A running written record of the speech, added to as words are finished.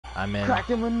I'm in.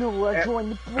 Kraken-le-noir, join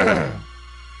the play.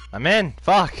 I'm in.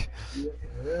 Fuck.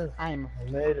 I'm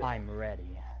ready.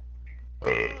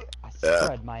 I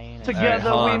spread my anus. Together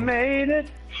right, we made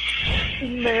it.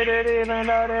 Made it even.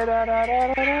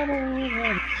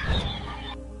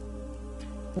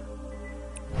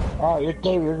 Oh, you're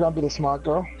gonna be the smart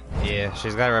girl. Yeah,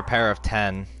 she's got a repair of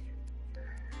 10.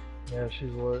 Yeah,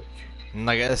 she's lit.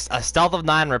 Like a stealth of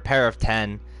 9, repair of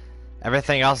 10.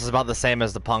 Everything else is about the same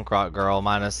as the punk rock girl,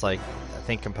 minus like I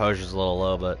think composure's a little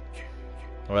low, but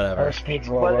whatever. Her speed's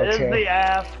low. But is the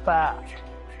ass fat?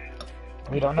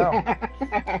 We don't know.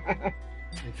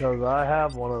 Because I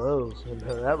have one of those, and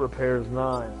that repairs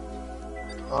 9.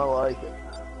 I like it.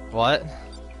 What?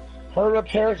 Her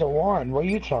repairs a 1. What are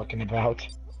you talking about?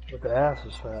 But the ass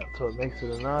is fat, so it makes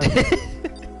it a 9.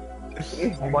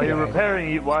 While you're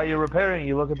repairing,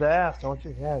 you look at the ass, don't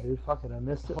you? Yeah, dude, fuck it, I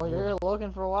missed it. Well, you're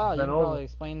looking for a while. You can probably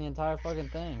explain the entire fucking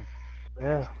thing.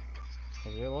 Yeah.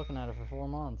 Cause you're looking at it for 4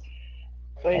 months.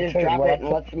 So you just drop it and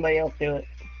let somebody else do it.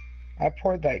 I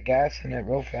poured that gas in it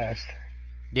real fast.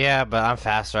 Yeah, but I'm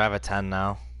faster. I have a 10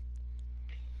 now.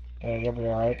 Yeah, you'll be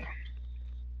alright.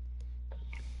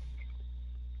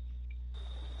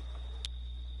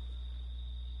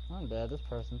 I'm dead. This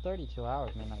person, 32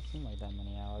 hours may not seem like that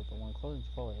many hours, but when closing's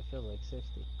fully, it feels like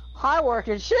 60. High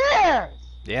working shares!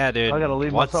 Yeah, dude. I gotta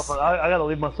leave myself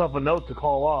a note to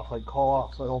call off, so I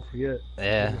don't forget.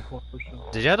 Yeah.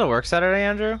 Did you have to work Saturday,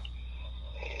 Andrew?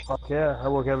 Fuck yeah, I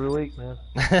work every week, man.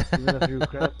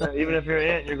 Even if your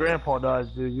aunt and your grandpa dies,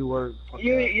 dude, you work.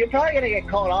 You're probably gonna get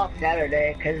called off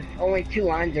Saturday because only 2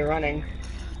 lines are running.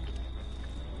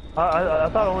 I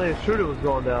thought only a shooter was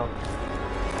going down.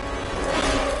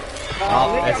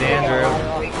 Oh, that's Andrew.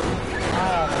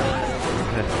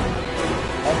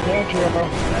 That's Andrew.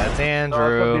 That's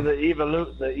Andrew. No, it could be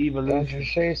the evolution. Andrew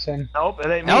Jason. Nope, it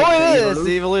ain't me. No, it is. It's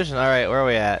the evolution. Alright, where are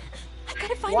we at?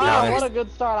 Wow, what a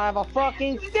good start. I have a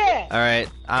fucking stick! Alright,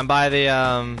 I'm by the,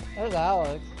 There's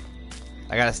Alex.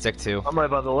 I got a stick too. I'm right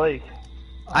by the lake.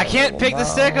 I can't pick the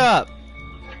stick up!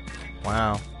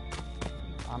 Wow.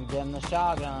 I'm getting the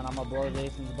shotgun. I'm gonna blow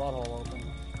Jason's butthole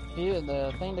open. Dude,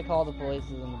 the thing to call the police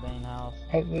is in the main house.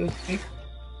 Hey, Lucy. Say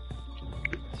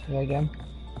that again.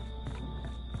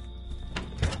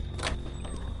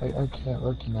 I can't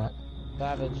look in that.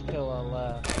 Savage killer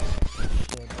left.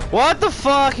 What the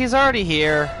fuck? He's already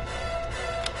here.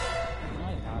 No,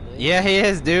 he's not, dude. Yeah, he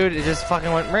is, dude. It just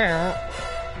fucking went.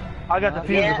 I got the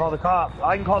fuse to call the cops.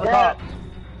 I can call the cops.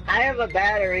 I have a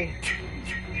battery.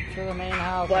 To the main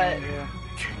house, But- Andrew.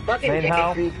 Fucking Main chicken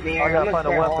house? feeds me. I gotta find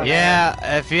a weapon.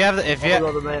 Yeah, if you have, I'm gonna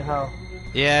go to the main house.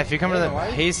 yeah, if you come to the, Why-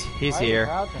 he's why are you here.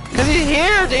 crouching? Cause he's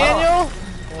here, Daniel.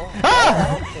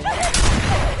 Ah!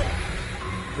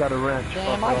 Got a wrench.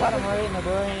 Damn, I got him right in the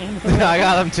brain. I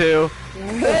got him too.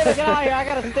 David, get out of here. I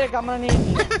got a stick. I'm gonna need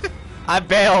you. I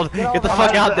bailed. Get the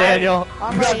fuck out, Daniel.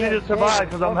 I'm You guys right need here. to survive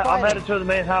because I'm headed to the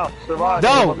main house. Survive.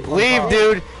 No, leave,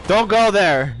 dude. Don't go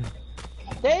there.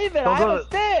 David, Don't I go have a to-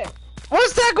 stick.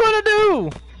 What's that going to do?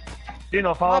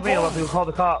 Follow me and let me call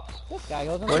the cops. This guy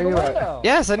goes into Where the you at? window.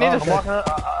 Yes, I need I'm, to.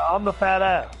 I'm the fat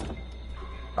ass.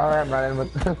 Alright, I'm running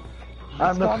with.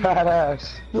 I'm the fat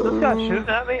ass. This guy's shooting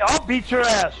at me. I'll beat your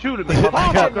ass. Shoot at me, Oh,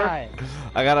 motherfucker. nice.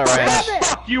 I got a wrench.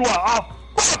 Fuck you up. I'll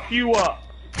fuck you up.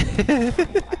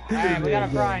 Alright, we got a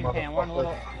frying pan. One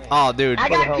little. Oh, dude. I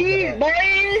got keys,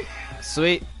 boys!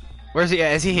 Sweet. Where's he?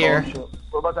 Is he here?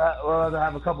 We're about to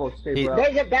have a couple of escape routes.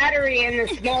 There's a battery in the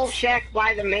small shack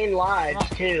by the main lodge,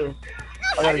 too.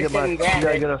 I gotta just get didn't grab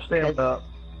it. our stamp up.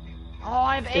 Oh,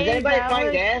 I'm Does anybody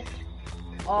find gas?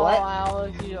 Oh, What?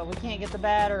 Alex, we can't get the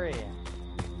battery.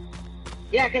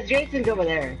 Yeah, because Jason's over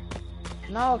there.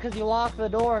 No, because you locked the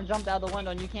door and jumped out the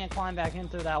window, and you can't climb back in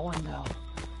through that window.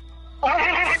 Oh,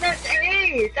 that's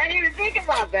Ace! I didn't even think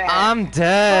about that. I'm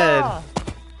dead. Ah.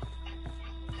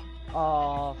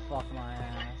 Oh, fuck my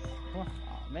ass. Oh,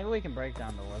 maybe we can break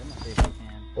down the wood. I'm gonna see if we can.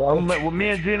 Well, me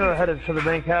and Gino are headed to the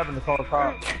main cabin to call the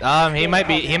cops. He might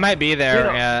be there,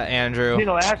 Gino. Andrew.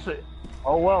 Gino, actually.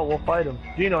 Oh well, we'll fight him.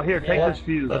 Gino, here, take this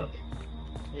fuse.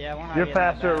 Yeah, we're not You're getting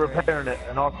faster at the battery. repairing it,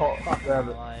 and I'll grab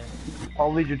it.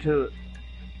 I'll lead you to it.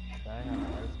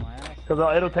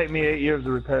 Because it'll take me 8 years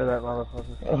to repair that motherfucker.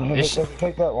 It doesn't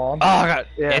take that long. Oh god,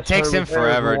 Yeah, it takes him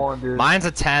forever. Dude. Mine's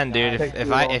a 10, dude. Takes If too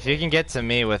long. you can get to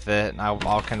me with it,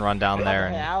 I can run down there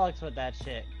Hey, and. Alex with that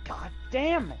shit. God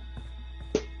damn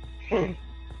it.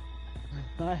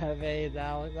 I have AIDS,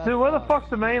 Alex. That's Dude, where the fine. fuck's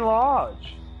the main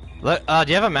lodge? Look, do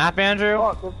you have a map, Andrew?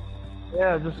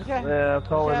 Yeah, just Okay. yeah,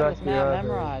 it's all the way You back should to have the this map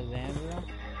memorized, Andrew.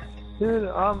 Dude,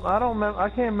 I don't remember. I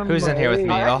can't remember. Who's in here with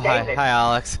me? Oh, Oh, hi, David. hi,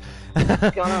 Alex.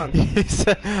 What's going on?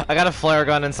 I got a flare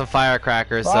gun and some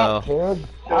firecrackers, so. Fuck, dude.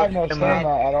 I have no stamina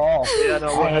at all. Yeah,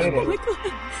 no, I hate it.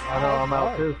 I know, I'm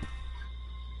out too.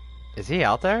 Is he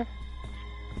out there?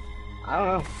 I don't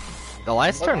know. The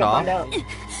lights We're turned gonna off. find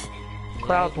out.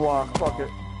 Crouch walk, fuck it.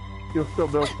 You'll still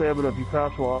build stamina if you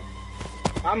crouch walk.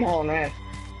 I'm hauling ass.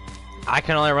 I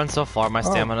can only run so far. My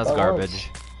stamina's that garbage.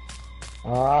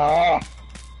 Ah.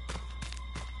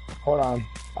 Hold on.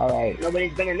 Alright.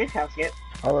 Nobody's been in this house yet.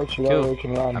 Alright, you Cool. know we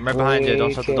can run. I'm right behind you,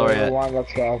 don't shut the door 3, yet. 2, 1,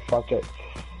 let's go. Fuck it.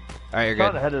 Alright, you're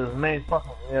Trying good. to head to the main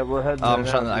fucking. Yeah, we're heading. Oh, I'm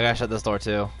there shutting. now. I gotta shut this door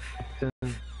too.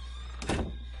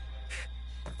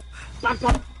 Stop,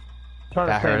 stop. Trying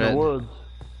to I stay heard in the it. woods.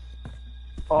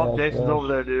 Oh, Yes, Jason's yes. over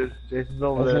there, dude. Jason's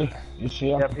over Is there. he? You see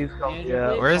him? Yep, he's coming. Andrew, Yeah.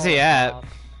 please Where is he call at? us.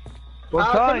 We're Oh,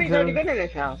 trying somebody's already to. been in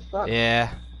this house. Fuck. Yeah.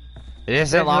 They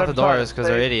just didn't Jason's lock the outside. doors because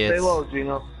they're Stay- idiots. Stay low,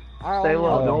 Gino. Our Stay only low,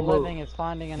 hope don't of move. living is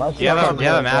finding Let's You have a Keep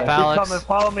map, Keep Alex? coming,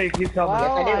 follow me, keep coming.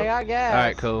 Well, I do. I got gas.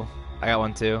 Alright, cool. I got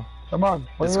one too. Come on.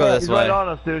 Let's where go you this He's way. right on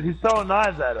us, dude. He's throwing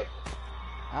knives at us.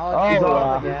 Alex, Oh, you He's got on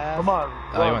yeah. us, dude. gas. Come on.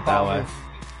 Oh, you went that follow way. me.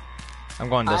 I'm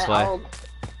going this way.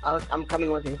 I'm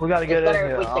coming with you. We gotta get It's in better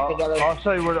here. if we stick together. I'll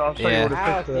show you where to, I'll show you Yeah. where to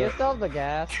Alex, fix do you it. still have the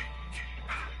gas?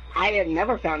 I have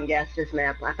never found gas this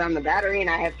map. I found the battery and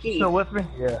I have keys. Still with me?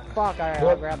 Yeah. Fuck, alright, I'll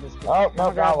Yep. grab this. Oh, I'll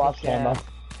no, grab I lost this ammo. gas.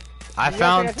 I You guys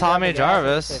found have to grab Tommy the gas and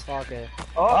Jarvis. say, fuck it.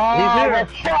 Oh, Oh, he's we're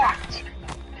here. fucked!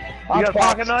 You got a fucked.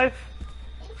 pocket knife?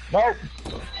 Nope.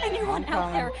 Anyone I'm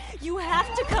out there, you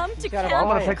have to come to gotta I'm Camp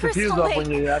gonna Hey, pick the fuse Crystal up when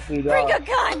Lake. you after you Bring die. a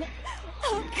gun!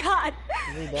 Oh God,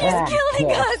 Is he he's dead? killing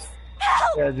yeah. us!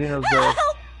 Help! Yeah, Gino's dead.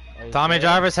 Help! Are you Tommy sure?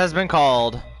 Jarvis has been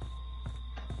called.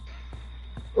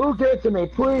 Who give it to me?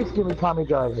 Please give me Tommy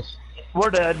Jarvis. We're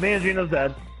dead. Me and Gino's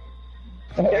dead.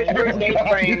 There's first aid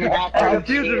spray in the Hey, bathroom. the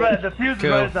fuse is right. The fuse is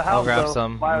Cool. right at the house. I'll grab though,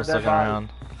 some. by I'm our just dead looking body. around.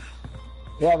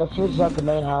 Yeah, the fuse is at the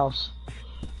main house.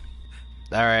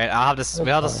 Alright, I'll have to.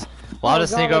 We'll just Oh,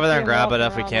 sneak God, over there let's and see him grab it walking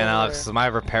if we around can, over Alex. there. 'Cause my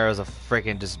repair is a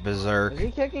freaking just berserk. Is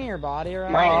he kicking your body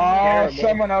around? Oh, terrible.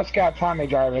 someone else got Tommy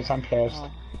Jarvis. I'm pissed.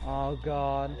 Oh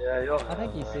god. Yeah, you'll I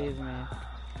think he sees me.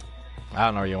 I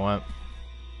don't know where you went.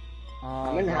 Oh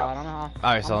I'm in the god, house. Oh,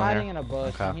 you're I'm still in hiding here? in a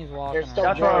bush Okay. and he's walking There's still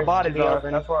around. That's where our doors to bodies be are.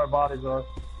 open. That's where our bodies are.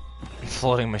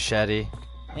 Floating machete.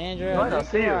 Andrew, He might is not this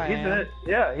see who you. I He's am? an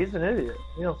yeah. He's an idiot.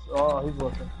 He don't, oh, he's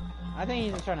looking. I think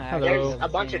he's just trying to act. There's like he a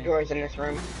doesn't bunch see of me. drawers in this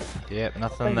room. Yep,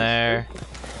 nothing there.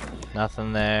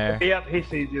 Nothing there. Yep, he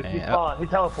sees you. He's Yep. gone. He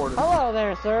teleported. Hello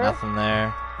there, sir. Nothing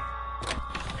there.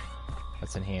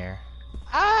 What's in here?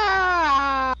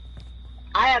 Ah!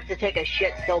 I have to take a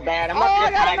shit so bad. I'm Oh, up I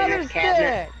to got hide in another this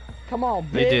cabinet. stick. Come on,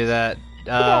 bitch. Let me do that.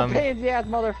 Come on, pansy ass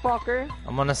motherfucker.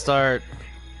 I'm gonna start.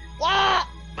 Ah!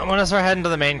 I'm gonna start heading to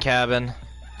the main cabin.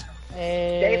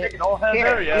 Hey. David, Don't head here,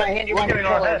 there I'm yet. gonna hand you We're my getting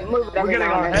our controller. head. Move it We're every getting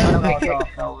now our and head then. knocked Okay. off.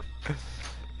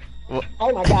 No.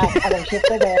 Oh my god, I got shit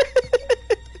so bad.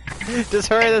 Just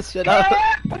hurry this shit up.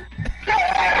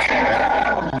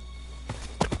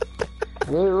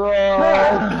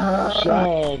 Leroy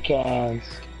Jenkins.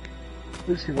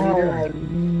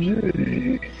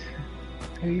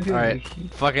 Alright,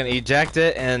 fucking eject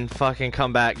it and fucking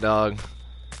come back, dog.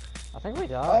 I think we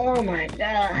died. Oh my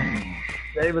god.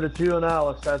 David, it's you and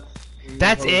Alex.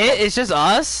 That's it? It's just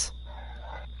us?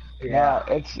 Yeah,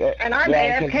 it's And I'm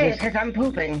yeah, AFK because I'm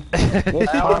pooping. this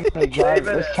Tommy Jarvis,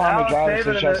 this Tommy Jarvis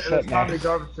is just and sitting Tommy there.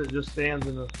 Jarvis that just stands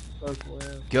in the circle. Yeah.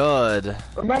 Good.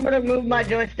 Remember to move my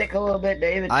joystick a little bit,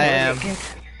 David. I am.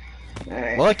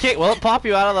 Alright. Will it pop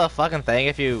you out of the fucking thing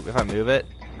if I move it?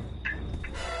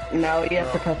 No, you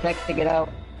have to press X to get out.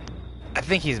 I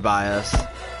think he's by us.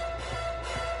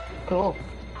 Cool.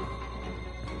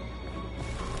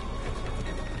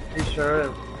 He sure is.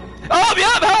 Oh, yep,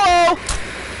 hello!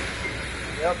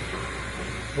 Yep.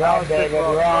 Run, David,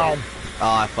 run.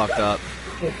 Oh, I fucked up.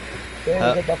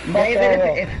 David, get the fuck David, out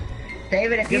of if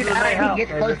David, if Give you him my die and house, he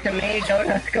gets David. close to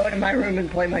me, go to my room and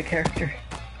play my character.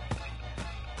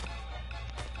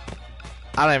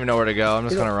 I don't even know where to go. I'm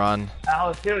just gonna run.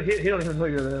 Alex, he don't even know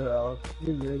you're there, Alex. He's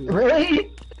an idiot. Really?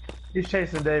 He's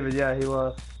chasing David. Yeah, he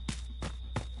was.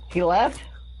 He left?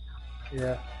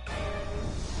 Yeah.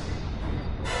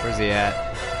 Where's he at?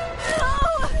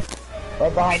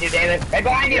 Right behind you, David. Right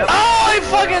behind you! Oh, he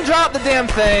fucking dropped the damn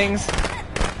things!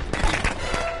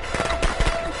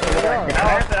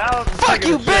 Alex is Fuck taking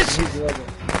you, a shit. bitch! He's living.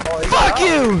 Oh, he's Fuck out.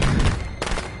 you!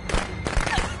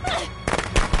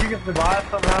 You can survive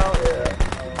somehow. Yeah.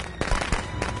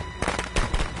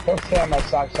 Go stay on my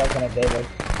sock sucking at David.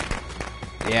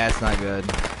 Yeah, it's not good.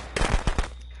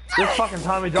 This fucking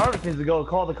Tommy Jarvis needs to go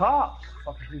call the cops.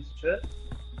 Fucking piece of shit.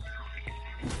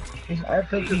 I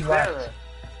think he left.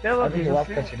 Yeah, I look, think he's he left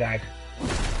just because he died.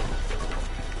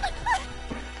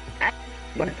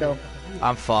 What the?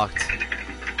 I'm fucked.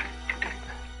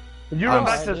 Did you run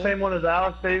back to the same one as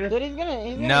Alex, David? Dude, he's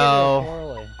gonna No, get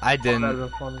swirly. I That didn't.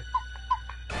 was funny.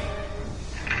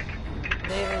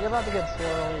 David, you're about to get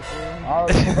swirly soon. Oh,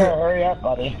 you better hurry up,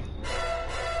 buddy.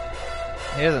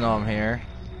 He doesn't know I'm here.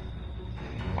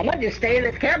 I might just stay in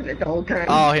this cabinet the whole time.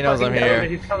 Oh, he knows I'm here.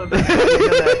 He's coming back. He's in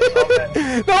there.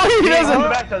 Okay. No, he He's coming doesn't.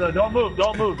 back though. Don't move.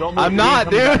 Don't move. Don't move. I'm He's not,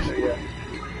 coming back dude. there, yeah.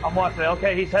 I'm watching it.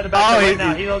 Okay, he's headed back Oh, there he- right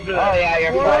now. He knows good. Oh yeah,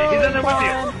 you're He's fine. in there with you.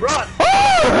 Run! Oh!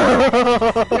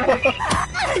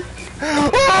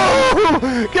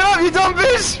 Get up, you dumb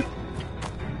bitch!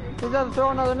 He's gonna throw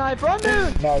another knife. Run,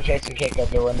 dude! No, Jason can't go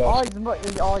through windows. Oh, he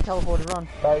teleported. Run.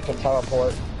 Right to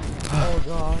teleport. Oh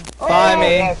god. Bye,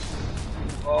 me. Yes.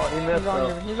 Oh, he missed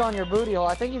though. He's on your booty hole.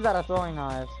 I think he's got a throwing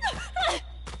knife.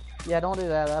 Yeah, don't do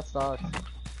that. That sucks.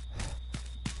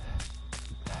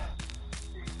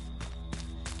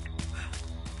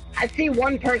 I see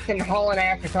one person hauling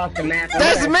ass across the map.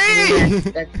 That's me!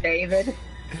 That's David.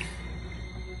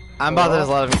 I'm about to just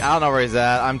let him. I don't know where he's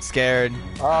at. I'm scared.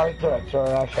 Oh, he's doing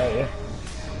throwing knife at you.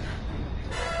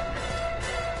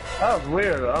 That was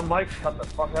weird. Our mic cut the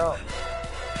fuck out.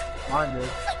 Mine did.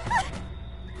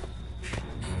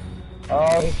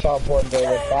 Oh, he's teleporting,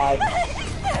 David. Bye.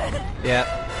 Yep.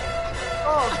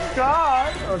 Oh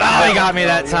God! Oh, he got me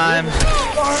that time.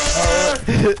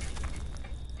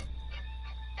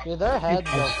 Dude, their heads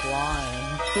go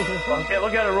flying. Okay,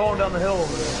 look at it rolling down the hill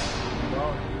over there.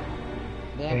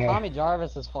 Damn, Yeah. Tommy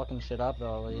Jarvis is fucking shit up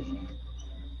though, at least.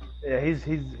 Yeah, he's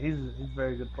a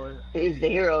very good player. He's the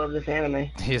hero of this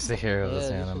anime. He's the hero of this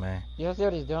Yeah, anime. You see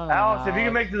what he's doing Alex, right if you now.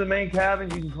 can make it to the main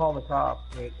cabin, you can call the cops.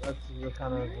 That's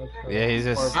kind of. Yeah, he's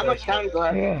just. How much time's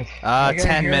left? Yes. I gotta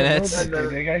 10 hear minutes. what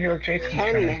David. I gotta hear what Jason's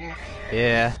 10 saying. minutes.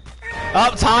 Yeah.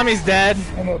 Oh, Tommy's dead.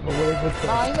 I know, but what is it?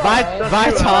 Nah, he's Bye, alright.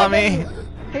 bye, Tommy.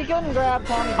 He couldn't grab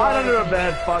Tommy Hide under a Jarvis.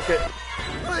 bed, fuck it.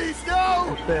 Please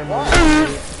no!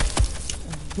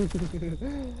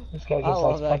 This guy I just love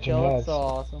likes that punching kill. It's heads. so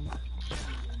awesome.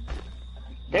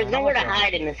 There's nowhere to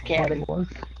hide in this cabin.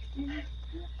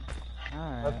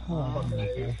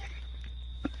 Alright.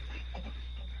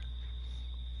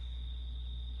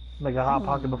 Make a hot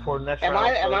pocket before the next Am round.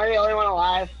 I the only one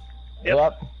alive?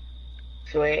 Yep.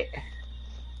 Sweet.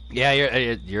 Yeah,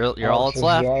 you're all Alex that's is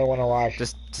left. The only one alive.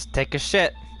 Just take a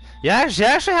shit. Yeah, she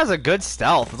actually has a good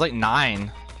stealth. It's like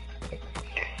 9.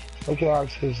 Look at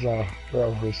Alex's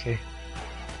girls we see.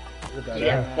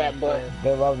 Yes, that butt.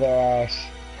 They love their ass.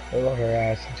 They love her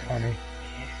ass. It's funny.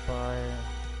 That's fire.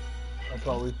 That's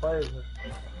all we play. Isn't it?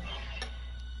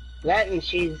 That and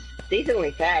she's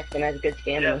decently fast and has good Yeah,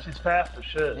 stamina. she's fast as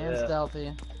shit. And Yeah.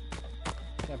 stealthy.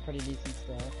 Got pretty decent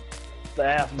stuff. The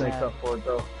ass makes up for it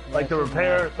though. Yeah, Like the she's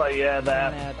repair, mad. it's like yeah, the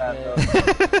ass.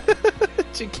 Mad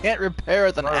She can't repair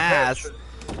with an ass.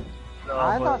 No,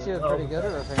 I but- thought she was pretty good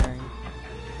at repairing.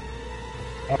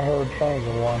 I heard friends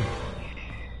of one.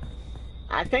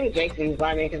 I think Jason's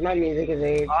by me because my music is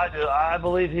age. I do. I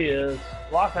believe he is.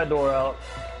 Lock that door out.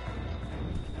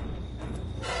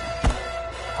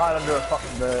 Hide under a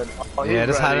fucking bed. Oh, Yeah, he's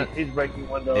just hide ready. He's breaking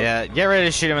windows. Yeah, get ready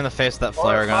to shoot him in the face with that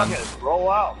flare gun. Fuck it. Roll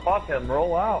out. Fuck him.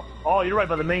 Roll out. Oh, you're right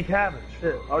by the main cabin.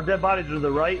 Shit. Our dead bodies are to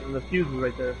the right and the fuse is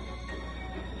right there.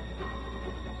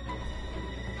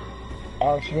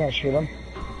 Alex, you gonna shoot him?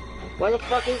 Where the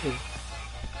fuck is he?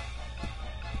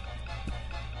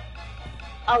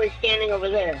 Oh, he's standing over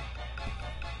there.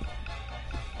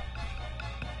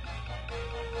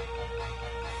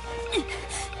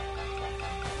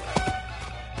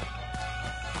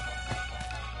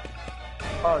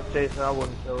 Oh, it's Jason, I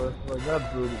wouldn't kill her. Like,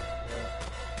 that's brutal. Yeah.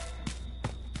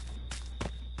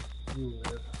 You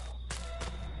weird.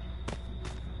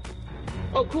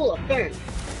 Oh, cool, a fence.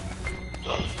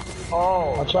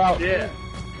 Oh, Watch out. yeah.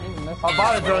 He's missing.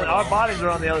 Our bodies are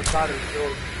on the other side of the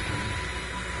field.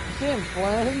 You see him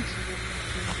flinch?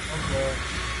 Okay.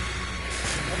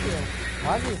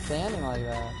 Why is he standing like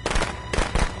that?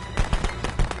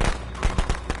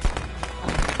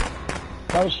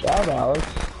 Nice shot, Alex.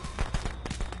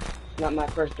 Not my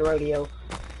first rodeo.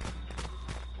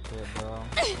 Shit, bro.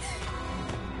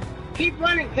 Keep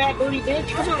running, fat booty bitch.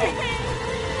 Come on.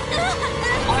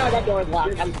 Oh, that door's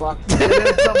locked. I'm fucked. Get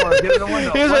in somewhere. Get in the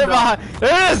window. He's right behind.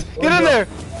 There it is. Get in there.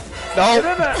 Get in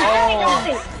No. there.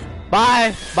 Oh.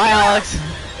 Bye. Bye, Alex.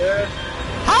 Yeah.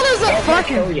 How does that Oh,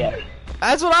 fucking? yeah.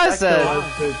 That's what I said.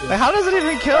 Like, how does it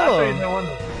even kill him?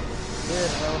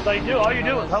 It's like, dude, all you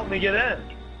do is help me get in.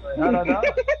 Like, how did I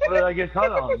die? What did I get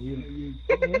cut on? You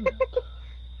put me in there.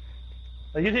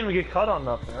 Like, you didn't even get cut on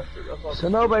nothing. That's all. So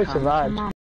nobody survived. No,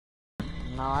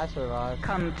 I survived.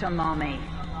 Come to mommy.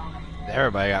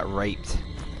 Everybody got raped.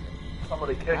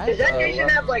 somebody kicked Does Does him. that Jason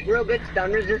have like real good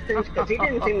stun resistance? Because he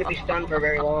didn't seem to be stunned for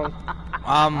very long.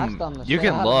 I stunned the You shit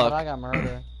can out of him, look. but I got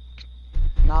murdered.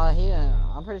 Nah,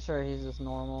 I'm pretty sure he's just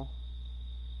normal.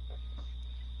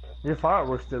 Your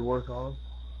fireworks did work on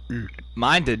him.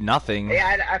 Mine did nothing.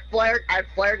 Yeah, I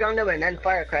flare gunned him and then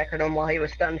firecrackered him while he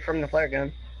was stunned from the flare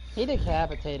gun. He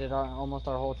decapitated almost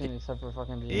our whole team except for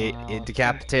fucking Gino. It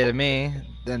decapitated me,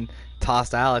 then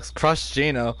tossed Alex, crushed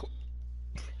Gino.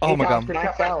 Oh He my tossed god.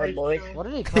 my salad, boys. What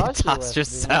did he He crush you tossed with, your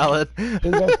Gino? salad.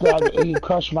 He just grabbed, he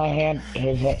crushed my hand,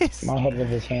 my head with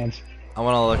his hands. I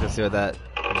want to look and see what that,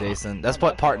 Jason. That's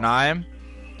what part 9.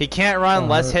 He can't run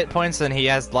less hit points and he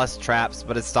has less traps,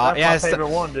 but it's stop. That's Yeah, my favorite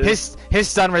one, dude. his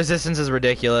stun resistance is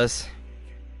ridiculous.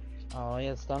 Oh, he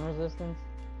has stun resistance?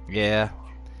 Yeah.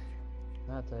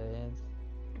 That's it.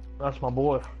 That's my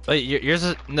boy. Wait, yours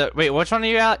is no. Wait, which one are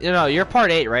you out? You know, you're part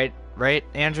 8, right? Right,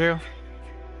 Andrew?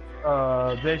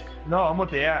 No, I'm with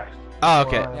the axe. Oh,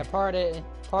 okay. Yeah, part 8.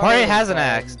 Part 8 has an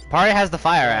axe. Part 8 has the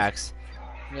fire axe.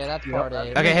 Yeah, that's part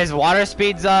 8. Okay, his water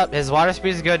speed's up. His water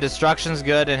speed's good. Destruction's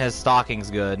good, and his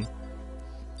stalking's good.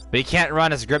 But he can't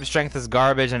run. His grip strength is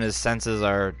garbage, and his senses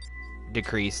are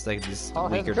decreased, like this Oh,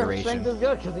 his weaker grip duration. strength is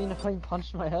good because he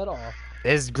punched my head off.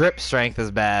 His grip strength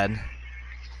is bad.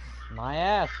 My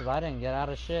ass, because I didn't get out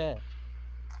of shit.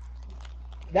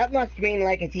 That must mean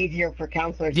like it's easier for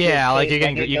counselors. Yeah, to like you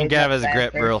escape, can it you can goes get out up of his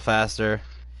grip faster. real faster.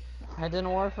 It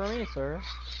didn't work for me, sir.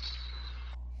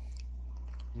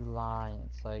 You lie.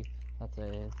 It's like, that's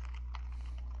it.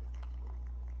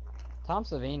 Tom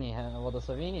Savini had, well, the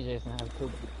Savini Jason has two,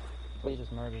 but he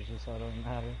just murders you, so it doesn't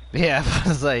matter. Yeah, I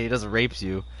was like, he just rapes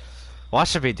you.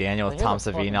 Watch it be Daniel with Well, Tom here's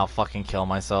a Savini. fucking- I'll fucking kill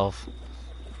myself.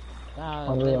 Nah,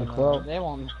 Oh, they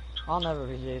won't. I'll never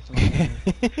be Jason.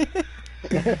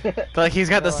 But like he's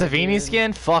got the Alright, Savini dude.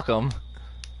 skin. Fuck him.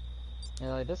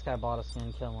 Yeah, like this guy bought a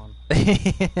skin, kill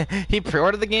him. He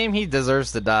pre-ordered the game. He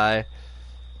deserves to die.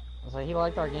 It's like he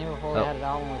liked our game before we Oh, had it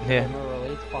out when we yeah. did no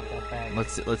release. Fuck that bag.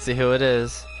 Let's see who it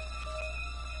is.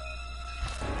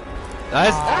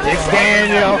 It's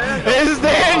Daniel. It's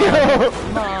Daniel.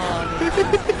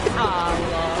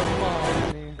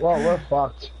 Well, we're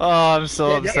fucked. Oh, I'm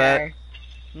so Yeah, upset.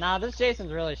 Nah, this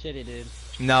Jason's really shitty, dude.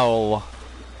 No.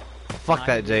 Fuck Nah,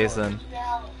 that he's Jason.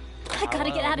 I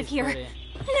gotta get out of he's here. pretty.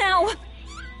 Now!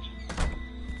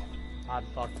 I'd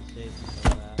fuck this Jason so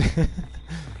bad.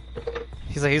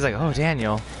 He's like, oh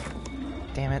Daniel.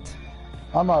 Damn it.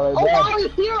 I'm already Oh, dead. wow,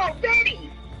 he's here already!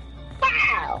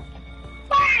 Wow!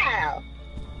 Wow!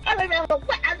 I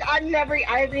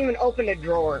haven't even opened a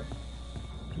drawer.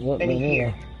 Yeah, in me neither.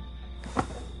 here.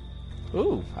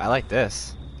 Ooh, I like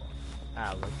this.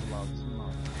 Alex loves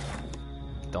smoke.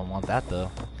 Don't want that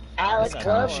though. Alex That's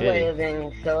kinda loves shitty.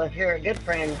 living, so if you're a good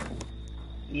friend,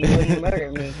 you wouldn't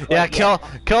murder me. Yeah, But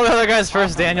kill the other guys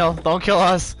first, Daniel. Don't kill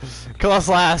us. Kill us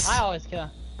last. I always kill.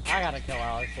 I gotta kill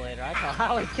Alex later. I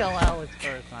always kill Alex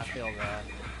first, and I feel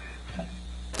bad.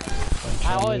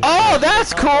 I always. Oh,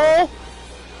 that's cool.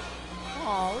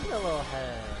 Oh, look at that little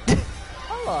head.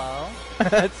 Hello.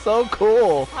 That's so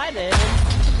cool. Hi, David.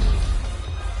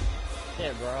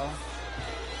 Shit, bro.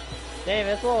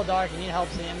 David, it's a little dark. You need help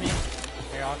seeing me?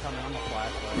 Here, I'll come in. I'm a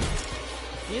flashlight.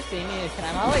 Do you see me?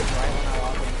 Can I like right when I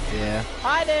walk in here? Yeah.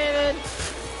 Hi, David.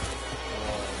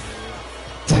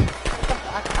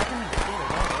 I can see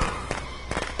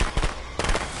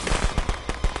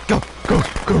Go, go,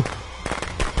 go.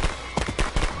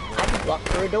 I just walked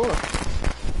through a door.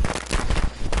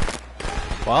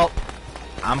 Well,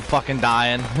 I'm fucking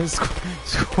dying.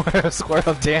 Square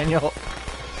up, Daniel.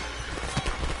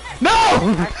 No!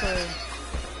 Actually,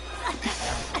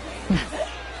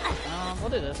 we'll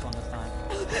do this one this time.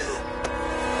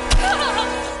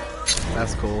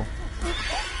 That's cool.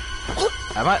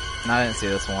 No, I didn't see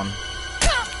this one.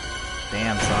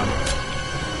 Damn, son.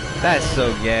 That's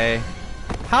so gay.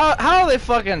 How do they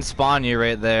fucking spawn you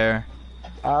right there?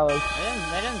 Alex.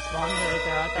 They didn't spawn me right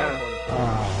there. I thought Oh, I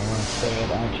want to say it.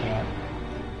 I can't.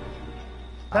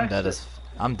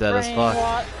 I'm dead as fuck.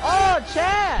 Oh,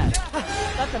 Chad!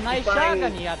 That's a nice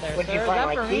shotgun you got there, Would sir. you Is find that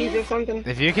like for keys me? or something?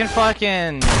 If you can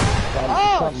fucking,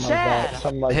 Oh, Something like Chad! that.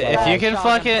 Something like if that. you can Shotgun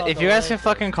fucking, if you guys can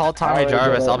fucking call Tommy Alright,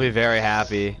 Jarvis, good. I'll be very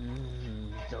happy.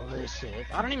 Delicious.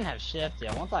 I don't even have shift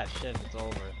yet. Once I have shift, it's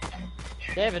over.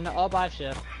 David, no, I have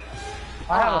shift.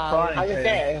 I have a I frying was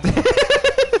pan. there.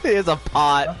 Here's a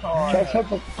pot. That's all I Let's have.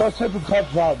 hit the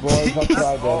cups out, boys. That's what I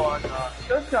That's all did. I got.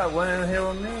 This guy went in here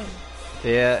with me.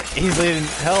 Yeah, he's leading.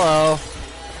 Hello.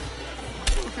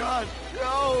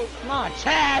 Come on,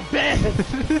 Chad, bitch!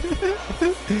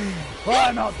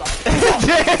 Climb out the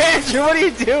Andrew, what are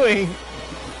you doing?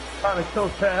 trying to kill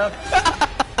Chad.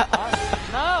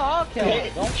 No, I'll kill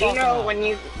him. Don't fuck him Gino, up.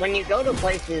 when you go to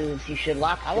places, you should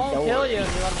lock I the won't door. kill you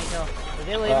if you let me kill. Did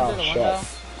they leave him through the window?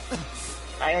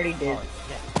 I already did. Oh,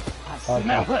 yeah. I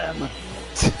smell him.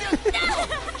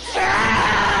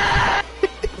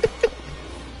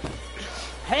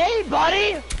 Hey,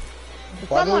 buddy! Did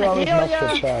Why do someone you always heal mess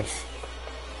with you? Chad?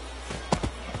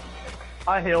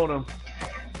 I healed him.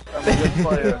 I'm a good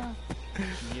player.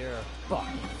 You're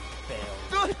fucking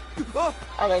failed.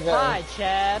 Oh, there's a, Hi,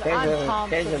 Chad. I'm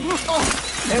Thompson.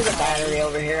 there's a battery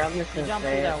over here. I'm just You gonna jump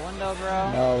through say it. that window,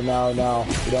 bro. No.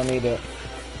 You don't need it.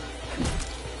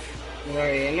 You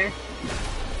already in there?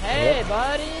 Hey,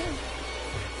 buddy.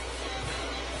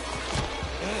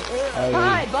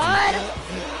 Hi, bud.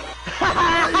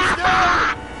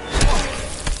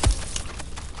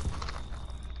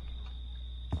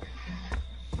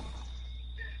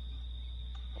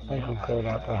 I can clear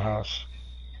out the house.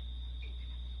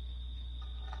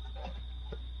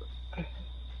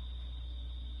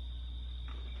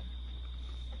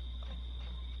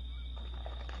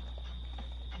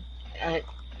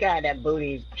 God, that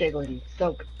booty's jiggling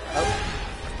so.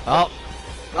 Oh,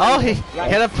 he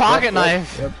hit a pocket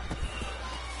knife. Yep.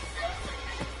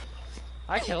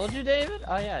 I killed you, David?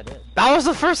 Oh, yeah, I did. That was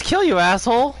the first kill, you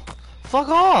asshole. Fuck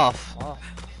off. Well,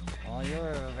 you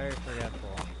were very forgetful.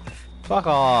 Fuck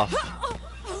off.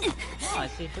 Oh, I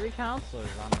see 3 counselors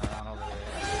running around over there.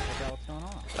 Figure out what's going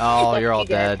on. Oh, you're all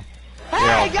dead.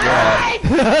 Hey, guys!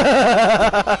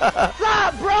 What's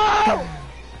up, bro?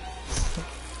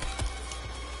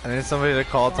 I need somebody to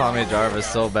call Tommy Jarvis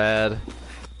so bad.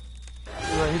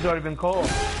 He's already been called.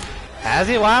 Has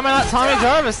he? Why am I not Tommy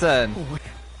Jarvis then?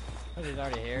 He's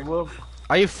already here. Well,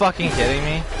 Are you fucking kidding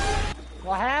me?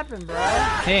 What happened, bro?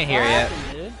 He ain't here What yet.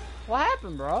 happened, dude? What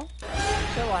happened, bro? You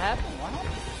said what happened? What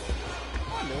happened?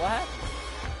 Come on, dude, what happened?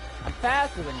 I'm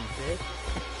faster than you, bitch.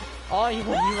 Oh, you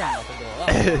ran out the door.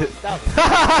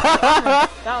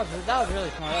 That was really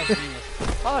smart. That was genius.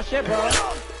 Oh shit, bro.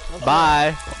 What's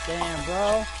Bye. up? Damn,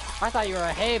 bro. I thought you were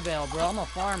a hay bale, bro. I'm a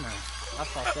farmer. I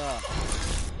fucked up.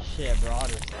 Shit, bro. I'll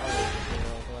just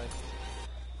real quick.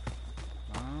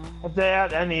 if they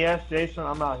had NES, Jason,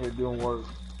 I'm out here doing work.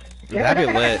 That'd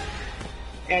be lit.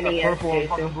 NES, Purple and Jason.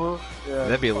 fucking blue. Yeah.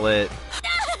 That'd be lit.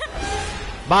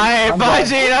 Bye, bye,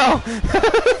 Gino.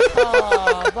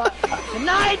 Oh, but good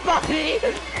night, buddy.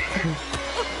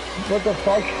 What the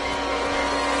fuck?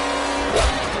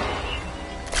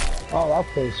 Oh, that's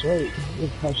pretty sweet. You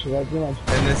punched it right through my...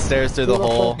 And then stairs through the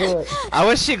hole. You I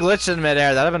wish she glitched in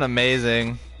midair. That'd have been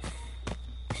amazing.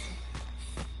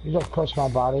 just pushed my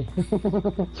body.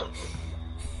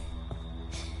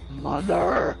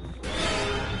 Mother.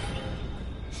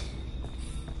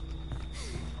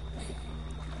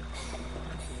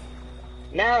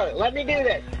 No, let me do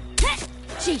this.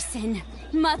 Jason,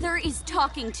 Mother is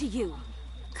talking to you.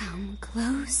 Come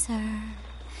closer.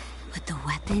 Put the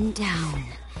weapon down.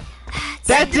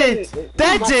 That did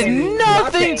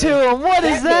nothing to him. What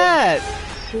is that?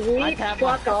 Sweet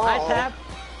fuck off.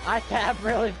 I tap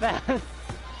really fast.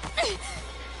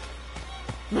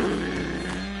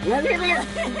 Let me in.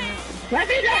 Let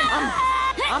me in.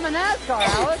 I'm a NASCAR,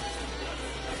 Alex.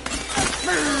 Is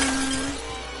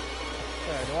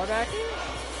there a door back here?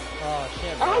 Oh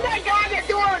shit, bro. Oh my god, the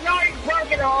door is already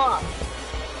broken off.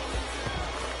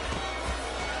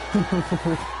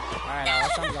 Alright,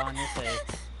 Alex, I'm gone. You're safe.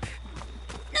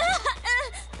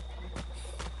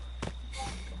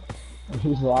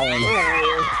 He's lying. Where are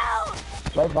you?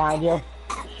 Right behind you.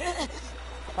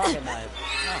 Pocket knife.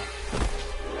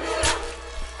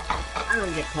 I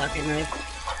don't get pocket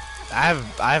knife.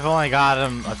 I've only got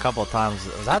him a couple times.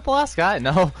 Was that the last guy?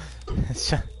 No. It's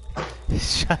just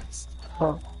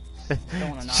Don't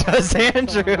wanna knock- just don't wanna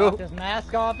Andrew. knock this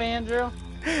mask off, Andrew?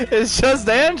 It's just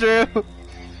Andrew.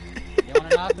 You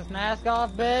wanna knock this mask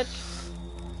off, bitch?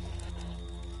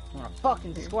 You wanna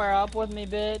fucking square up with me,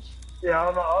 bitch? Yeah,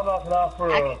 I'll knock it off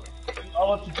for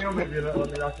I'll let you kill me if you let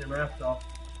me knock your mask off.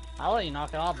 I'll let you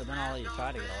knock it off, but then I'll let you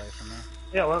try to get away from me.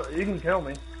 Yeah, well, you can kill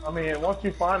me. I mean, once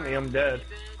you find me, I'm dead.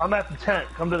 I'm at the tent.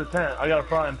 Come to the tent. I got a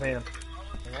frying pan.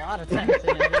 There's a lot of tents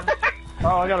in here.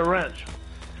 Oh, I got a wrench.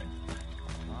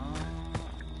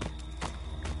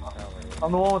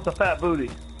 I'm the one with the fat booty.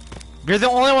 You're the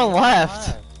only one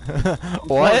left.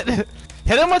 What? Hit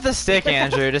him with a stick,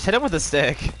 Andrew. Just hit him with a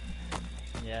stick.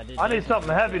 Yeah, dude, I need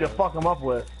something heavy to fuck him up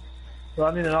with. So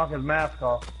I need to knock his mask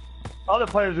off. Other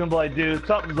players are gonna be like, dude,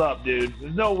 something's up, dude.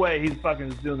 There's no way he's fucking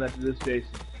just doing that to this Jason.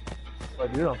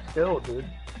 Like, dude, I'm still, dude.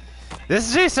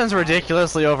 This Jason's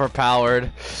ridiculously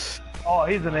overpowered. Oh,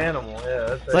 he's an animal,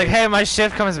 yeah. It's like, hey, my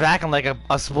shift comes back in like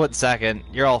a split second.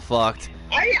 You're all fucked.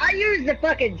 I used the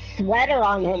fucking sweater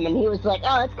on him and he was like,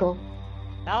 oh, that's cool.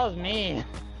 That was me.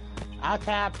 I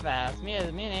tap fast. Me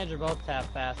and Andrew both tap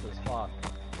fast as fuck.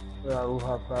 Yeah, we'll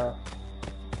have fast.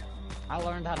 I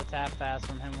learned how to tap fast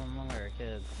from him when we were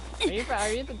kids.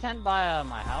 Are you at the tent by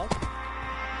my house?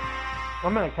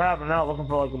 I'm in a cabin now looking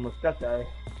for like a mosquito.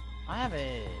 I have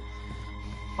AIDS.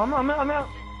 I'm out.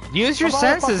 Use your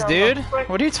senses, dude.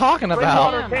 What are you talking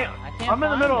about? Springwater camp. I'm in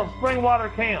the middle of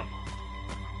Springwater camp.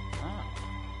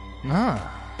 Nah.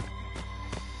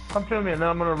 Come to me and then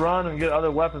I'm gonna run and get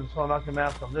other weapons so I can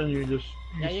mask them. Then you just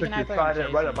stick your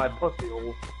trident right up my pussy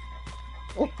hole.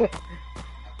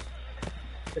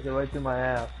 Stick it right through my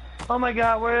ass. Oh my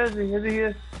god, where is he?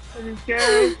 Is he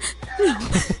scary?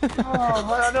 Oh,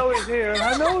 I know he's here.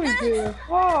 I know he's here.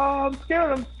 Oh, I'm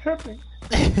scared. I'm tripping.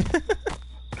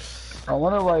 I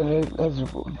wonder why his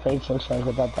face looks like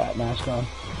without that mask on.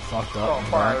 Fucked up. Oh,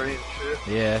 fiery and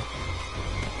shit. Yeah.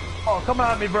 Oh, come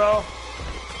at me, bro.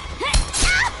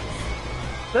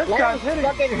 This guy's hitting.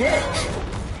 Fucking hit.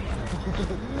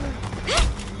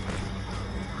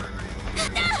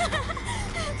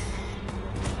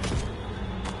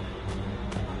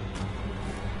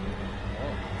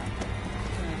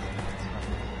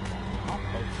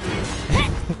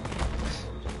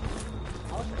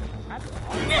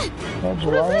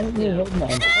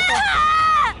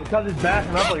 Because he's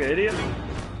backing up like an idiot?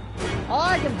 Oh,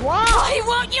 I can block! Why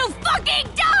won't you fucking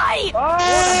die?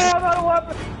 Oh, not a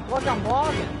weapon! Look, I'm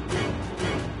blocking.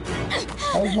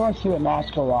 I just want to see a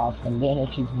mask go off and then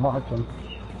it keeps marking.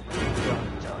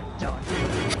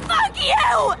 Fuck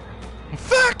you!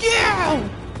 Fuck you!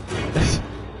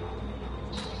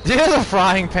 Dude, there's a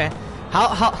frying pan.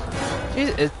 How?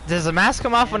 Jeez, does the mask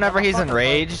come off whenever he's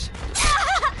enraged?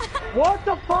 What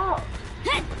the fuck?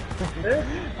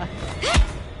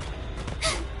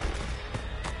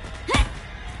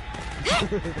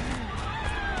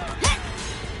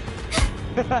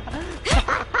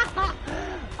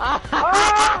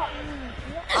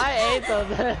 I ate those.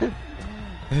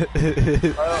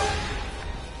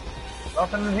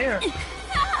 Nothing in here. No!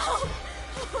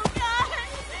 Oh, God!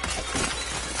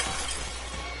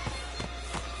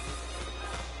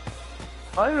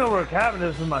 I don't even know where a cabin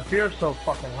is because my fear's so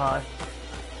fucking high.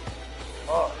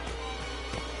 Oh.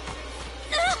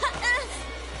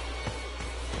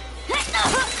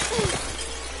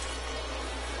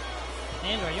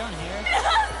 Andrew, are you in here?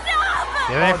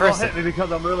 Oh, don't hit me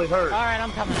because I'm really hurt. Alright,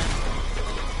 I'm coming in.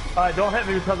 Alright, don't hit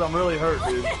me because I'm really hurt,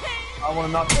 dude. I want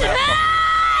to knock your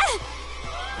ass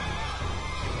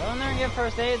Go in there and get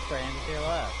first aid spray and to your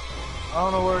left. off. I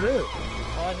don't know where it is.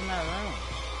 Oh, it's in that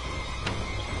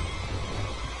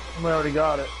room. I already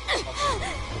got it.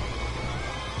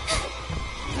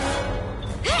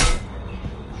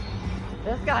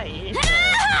 This guy eats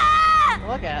it.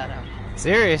 Look at him.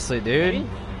 Seriously, dude. Maybe?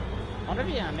 I wonder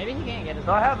if maybe he can't get his.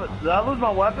 No, I have it. Did I lose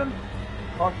my weapon?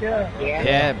 Fuck yeah.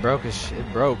 Yeah, it broke his shit.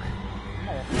 It broke.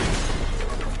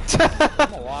 I'm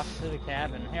gonna walk to the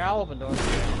cabin. Here, I'll open doors.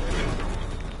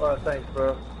 Alright, thanks,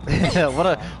 bro.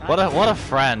 what a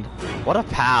friend. What a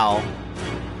pal.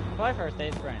 Probably first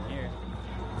aid spray in here.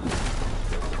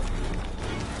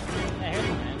 Yeah, here's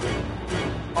some, man.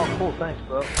 Oh, cool. Thanks,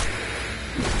 bro.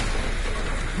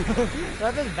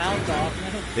 Let this bounce off,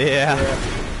 man. Yeah.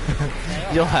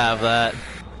 You'll have that.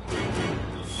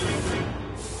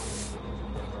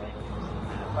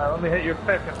 Alright, let me hit your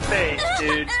fucking face,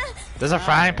 dude. There's a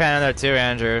frying pan in there too,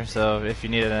 Andrew, so if you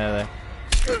need another.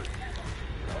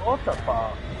 What the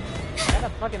fuck? I gotta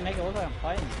fucking make it look like I'm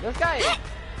fighting. This guy.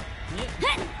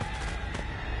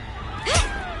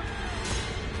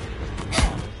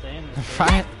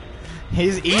 Frying.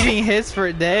 He's eating his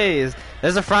for days.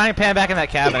 There's a frying pan back in that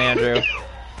cabin, Andrew.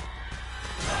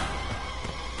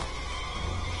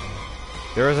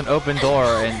 There was an open door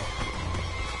and.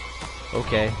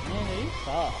 Okay. Man, you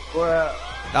suck. Where at?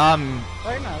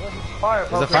 Wait, no, this is Fire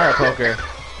There's a fire poker.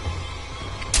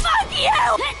 Fuck you!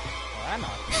 oh, I know.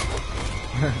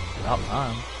 Oh,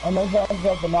 Oh, maybe I'll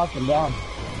have to knock him down.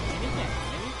 Maybe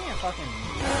you can't fucking.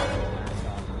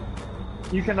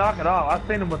 You can knock it off. I've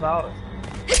seen him without it.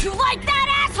 You like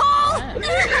that, asshole?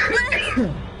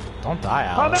 Don't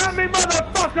die, Come Alex. at me,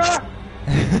 motherfucker!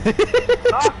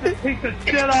 Knock this piece of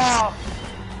shit off!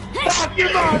 Knock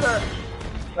your mother!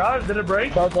 God, did it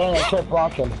break? So then I kept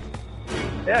blocking.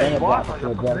 Yeah, Then you it blocked blocked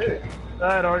like a the adventure. bitch.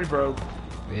 That already broke.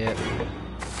 Yep.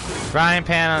 Frying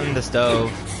pan on the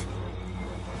stove.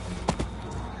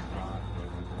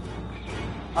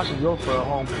 I should go for a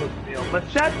home cooked meal.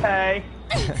 Machete!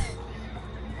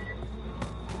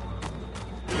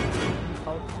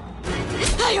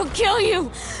 I'll kill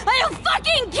you! I'll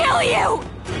fucking kill you!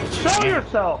 Show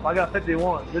yourself! I got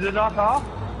 51. Did it knock off?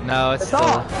 No, it's It's still.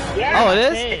 off! Yeah, Oh, it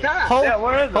is? it's up. Yeah,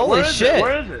 where is it? Holy Where is shit. It?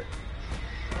 Where is it?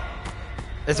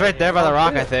 It's right there by the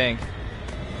rock, I think.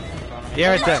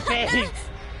 Yeah, right there.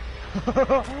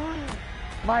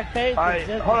 My face Alright, is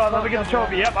just hold on, let me get the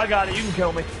trophy. Yep, I got it. You can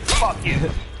kill me. Fuck you.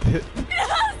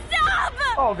 Stop!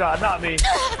 Oh god, not me.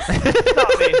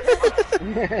 Not me.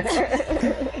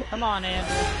 Come on,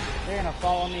 Andrew. They're gonna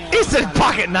follow me. It's a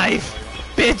pocket knife,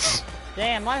 bitch.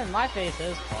 Damn, my face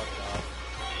is fucked up.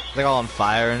 They're all on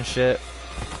fire and shit.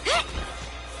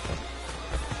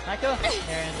 Michael? Here,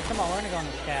 Andrew, come on, we're gonna go in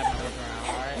this cabin and look around,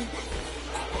 alright?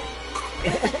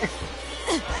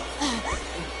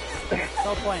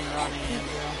 No point in running,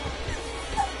 Andrew.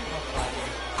 No fighting.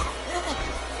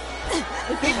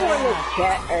 The people in this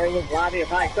chat or in this lobby are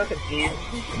probably so confused.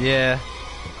 Yeah.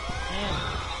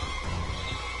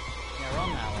 Yeah,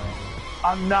 run that way.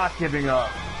 I'm not giving up.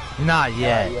 Not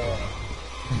yet. Andrew,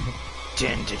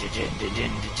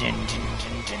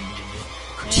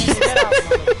 get out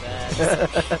from under the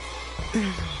bed.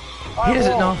 He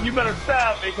doesn't know. You better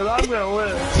stab me, because I'm gonna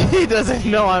live. He doesn't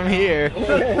know I'm here.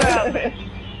 Just stab me.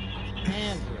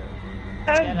 Andrew, End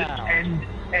Get it. out.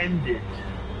 End it.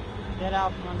 get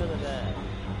out from under the bed.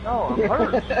 No, I'm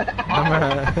hurt. Get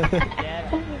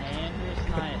Andrew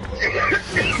Snyder.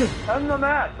 End the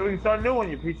match so we can start a new one,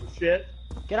 you piece of shit.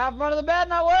 Get out from under the bed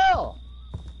and I will!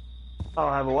 I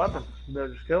don't have a weapon. You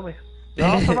better just kill me.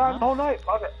 I'll survive the whole night.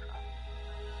 Fuck it.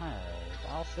 Alright,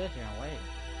 I'll sit here and wait.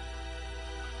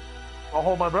 I'll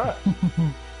hold my breath. I know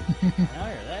you're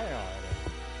there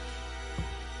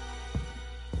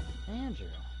already. Andrew.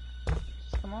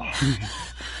 Just come on.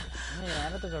 Yeah, I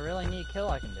bet there's a really neat kill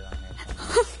I can do on here.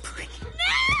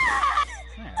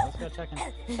 Alright, let's go check the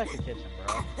kitchen,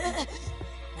 bro.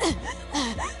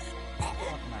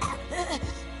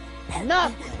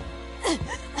 Nothing!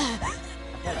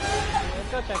 Let's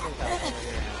go check this house over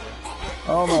here, Andrew.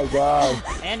 Oh my god.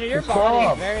 Andrew, your What's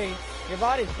wrong?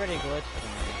 body's pretty glitched for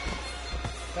me.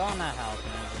 Go in that house,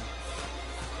 Andrew.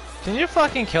 Can you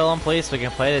fucking kill him, please, so we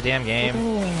can play the damn game? I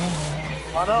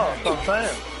know, that's what I'm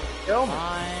saying. Kill me.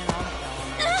 Fine, I'm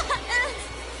killing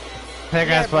That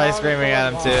guy's probably screaming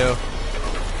at him too.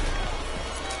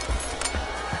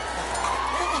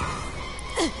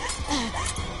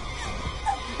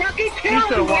 Fucking You kill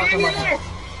should've him, walked him man! like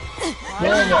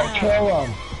Kill him, kill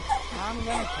him. I'm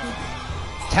gonna kill him.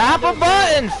 Tap a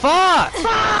button, fuck!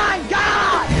 Fine,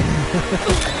 God!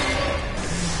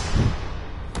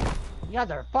 You guys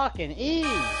are fucking easy.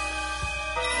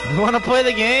 We want to play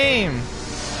the game.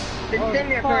 Been sitting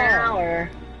there for an hour.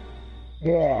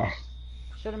 Yeah.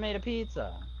 Should have made a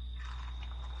pizza.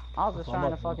 I was just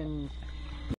trying to fucking.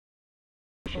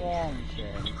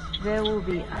 There will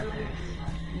be others.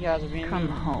 You guys are being Come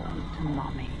mean. home to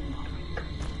mommy.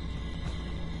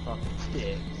 Fucking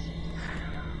dicks.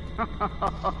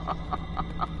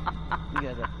 You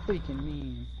guys are freaking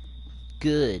mean.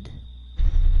 Good.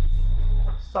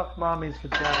 Suck mommy's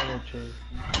vagina, Chase.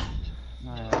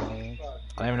 Alright. I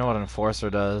don't even know what Enforcer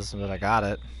does, but I got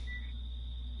it.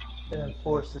 And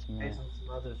enforce this Jason's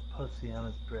mother's pussy on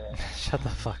his breast. Shut the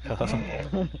fuck up.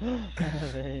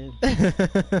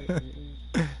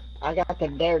 I got the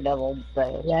Daredevil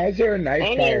thing. Why is there a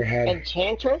knife by your head?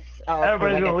 Enchantress? Oh,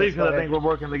 Everybody's gonna leave because I this think we're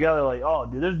working together. Like, oh,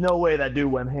 dude, there's no way that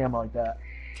dude went ham like that.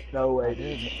 No way,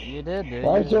 dude. You did, dude.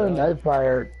 Why is there a knife by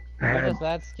her You're head? just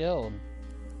that skilled.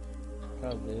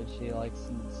 Oh, dude, she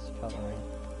likes cutlery.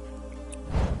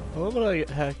 What would I get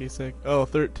hacky sick? Oh,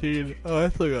 13. Oh, I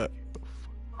forgot.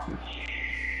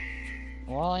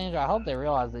 Well, Andrew, I hope they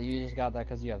realize that you just got that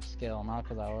because you have skill, not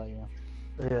because I let you.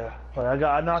 Yeah, like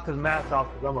I knocked his mask off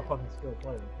because I'm a fucking skilled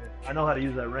player. Okay? I know how to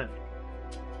use that wrench.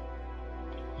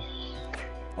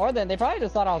 Or then they probably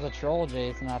just thought I was a troll,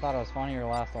 Jason. I thought it was funnier to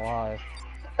last alive.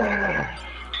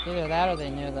 Either that or they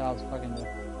knew that I was fucking.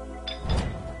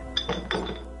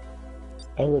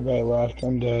 Everybody left.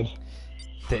 I'm dead.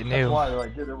 They That's knew. why they're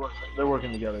like, dude, they're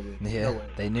working together, dude. Yeah, No way.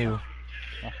 they knew.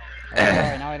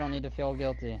 Sorry, now I don't need to feel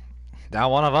guilty. Now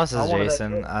one of us I is wanted that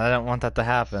Jason. too. I don't want that to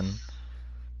happen.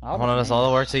 I'll I wanted be us all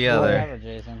to work together. Whatever,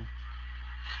 Jason.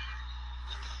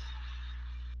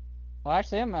 Well,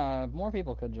 actually, more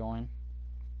people could join.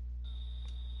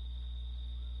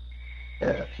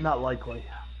 Yeah, not likely.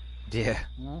 Yeah.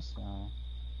 No, so.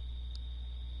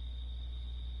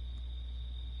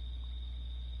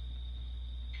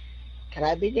 Can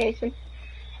I be Jason?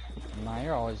 Nah,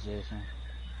 you're always Jason.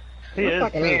 He You're is.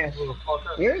 fucking too. ass.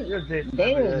 You're Jason.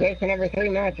 Daniel's every day. Jason every 3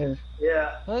 matches.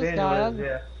 Yeah. This Daniel guy, is,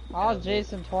 yeah. I was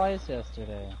Jason twice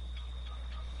yesterday.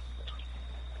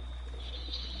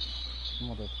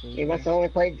 You must have only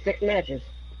played 6 matches.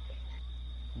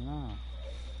 No.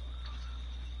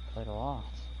 Played a lot.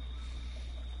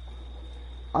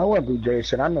 I want to be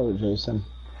Jason. I know Jason.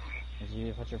 Did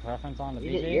you put your preference on to be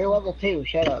You're Jason? level 2,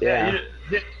 shut up. Yeah.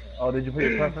 Oh, did you put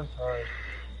your preference? Alright.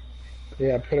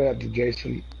 Yeah, put it up to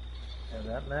Jason. Yeah,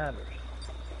 that matters.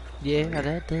 Yeah,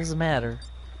 that does matter.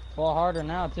 It's a little harder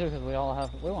now too, because we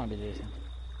want to be Jason.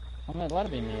 I'm gonna let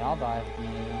it be me. I'll die if me.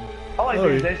 I like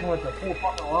being Jason with the full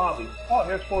fucking lobby. Oh,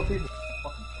 here's 4 people.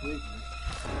 Fucking sweet.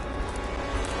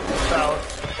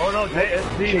 Oh no,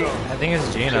 it's Gino. I think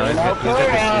it's Gino. He's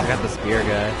got the spear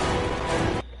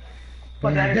guy.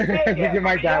 But that is Look at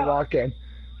my dad walk in.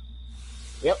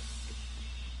 Yep.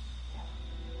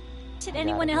 Did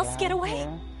anyone else get away?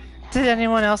 Did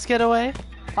anyone else get away?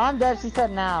 I'm dead. She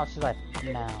said now. She's like,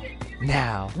 now.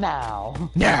 Now. Now.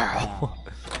 Now.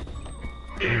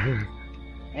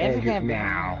 Andrew can't be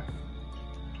now.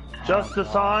 Just a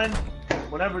sign.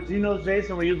 Whenever Gino's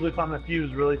Jason, we usually find the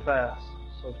fuse really fast.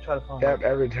 So try to find. Yep,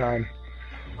 every time.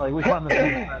 Like we find the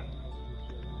fuse fast.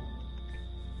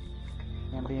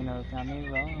 Gambino's got me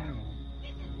wrong.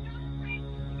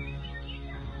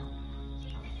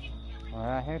 Well,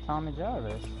 I hear Tommy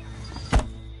Jarvis.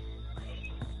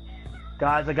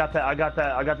 Guys, I got that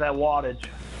wattage.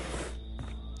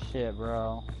 Shit,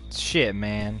 bro. Shit,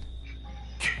 man.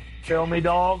 Feel me,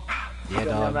 dog? Yeah, Got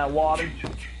me on dog. that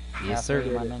wattage. Yes, sir.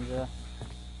 My ninja.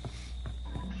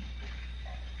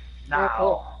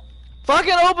 Now.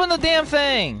 Fucking open the damn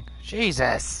thing!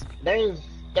 Jesus. There's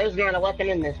not a weapon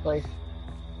in this place.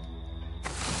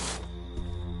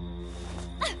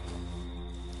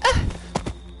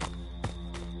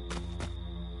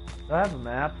 Do I have a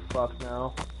map? Fuck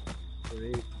no.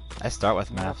 Great. I start with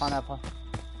Go maps. find that,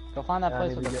 go find that Yeah, I place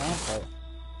need with to the get- campsite.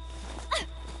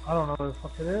 I don't know what the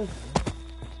fuck it is.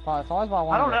 It's always what I I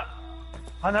wanted. don't know.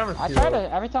 I never see I try those.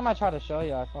 to, every time I try to show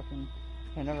you, I fucking,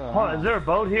 I never. Hold on, is there a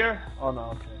boat here? Oh no,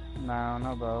 okay. No,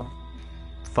 no, bro.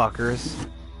 Fuckers.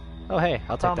 Oh hey,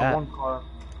 I'll take Found the that. one car.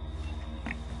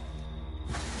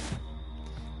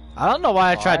 I don't know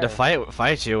why I tried to Fire.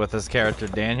 fight you with this character,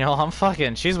 Daniel. I'm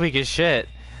fucking. She's weak as shit.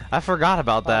 I forgot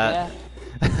about that. Oh,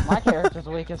 yeah. My character's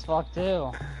weak as fuck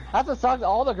too. That's what sucks.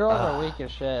 All the girls are weak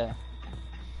as shit,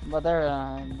 but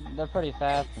they're pretty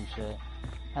fast and shit.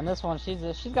 And this one, she's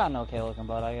got an okay looking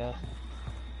butt, I guess.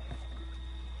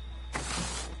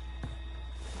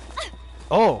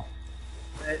 Oh.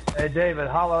 Hey David,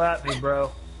 holler at me, bro.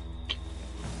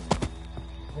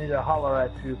 I need to holler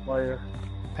at you, player.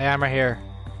 Hey, I'm right here.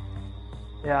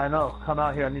 Yeah, I know. Come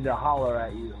out here. I need to holler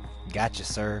at you. Gotcha,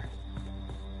 sir.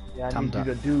 Yeah, I I'm need you done.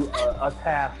 to do a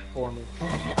task for me.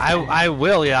 I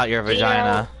will eat out your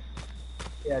vagina.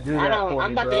 Yeah, do that for I'm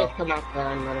me, about bro. to just come out there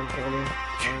and let him kill me.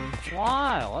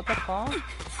 Why? What the fuck?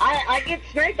 I get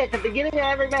sniped at the beginning of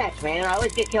every match, man. I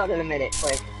always get killed in a minute.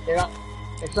 Like,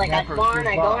 it's like I spawn,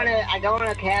 I go in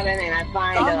a cabin, and I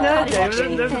find I'm dead, David.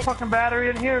 fucking- There's a fucking battery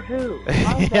in here too.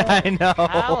 Yeah, I know.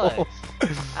 Alex.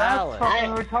 That's Alex. fucking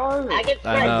retarded. I get I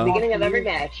sniped at know. the beginning of every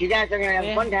match. You guys are gonna have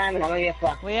Yeah. a fun time, and I'm gonna get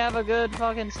fucked. We have a good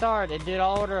fucking start. Dude,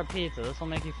 I'll order a pizza. This will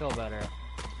make you feel better.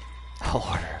 I'll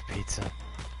order a pizza.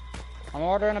 I'm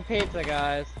ordering a pizza,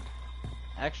 guys.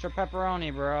 Extra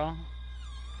pepperoni, bro.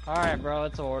 Alright, bro,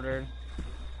 it's ordered.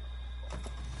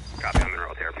 Copy on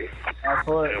mineral therapy. That's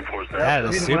what. That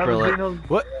is super lit.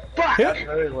 What? Fuck! That's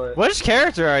very lit. Which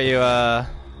character are you? Yeah,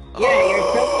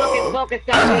 you're so fucking focused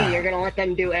on me, you're gonna let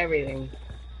them do everything.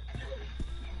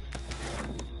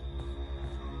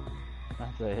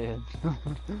 That's a hit.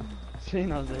 She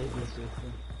knows that he's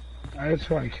just. I just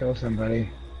want to kill somebody.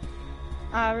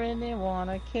 I really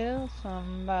wanna kill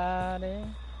somebody.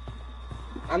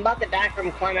 I'm about to die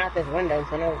from climbing out this window,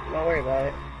 so don't worry about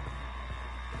it.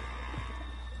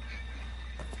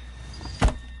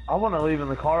 I want to leave in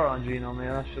the car on Gino, man.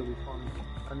 That should be fun.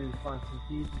 I need to find some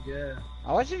keys and gas.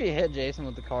 I wish if you hit Jason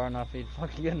with the car enough, he'd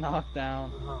fucking get knocked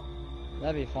down.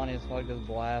 That'd be funny as fuck, just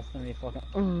blasting me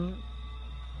fucking.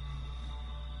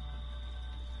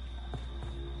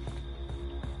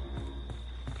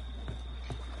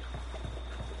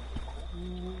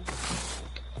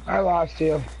 I lost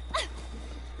you.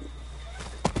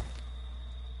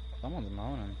 Someone's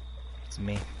moaning. It's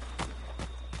me.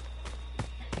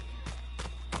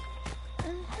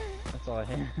 That's all I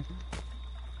hear.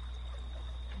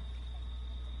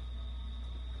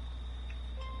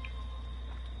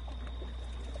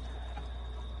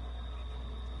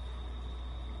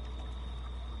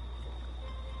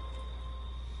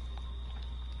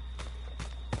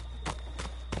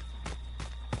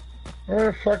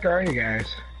 Where the fuck are you guys?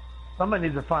 Somebody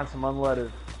needs to find some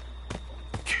unleaded.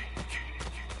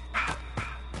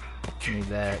 Need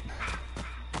that.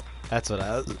 That's what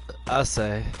I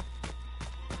say.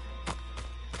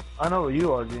 I know where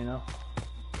you are, Gino.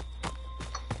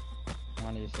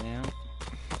 Why do you see him?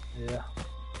 Yeah.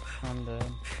 I'm dead.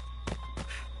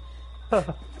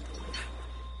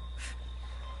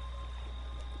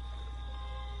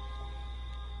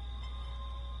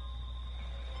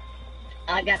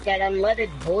 I got that unleaded,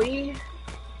 boy.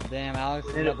 Damn, Alex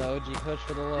has got the OG push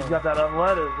for the low. You got that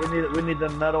unleaded. We need the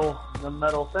metal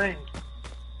thing.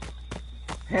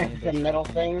 The metal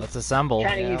thing. Let's assemble.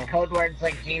 Trying to use code words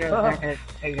like Gino's not gonna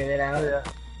figure it out. Yeah.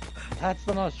 That's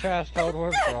the most trash code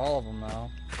word for all of them, though.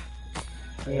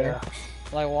 Yeah.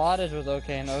 Like, wattage was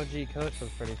okay, and OG coach was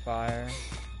pretty fire.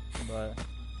 But...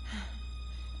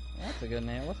 that's a good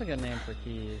name. What's a good name for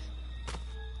keys?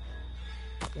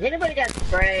 Has anybody got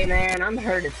spray, man? I'm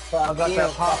hurt as fuck. I got You that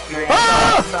know, pop. man.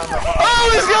 Oh,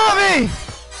 he's got me!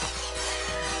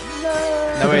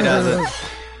 No, he doesn't.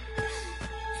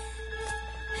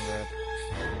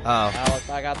 Oh. Alex,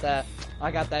 I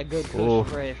got that good Ooh.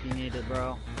 push spray if you need it,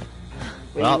 bro.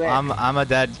 Well, I'm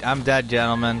dead,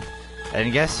 gentlemen.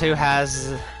 And guess who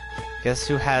has?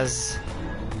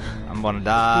 I'm gonna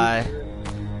die.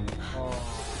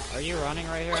 Oh. Are you running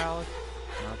right here, Alex?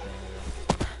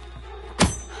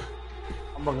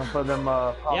 I'm looking for them.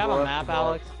 You have a map,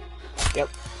 Alex? Yep.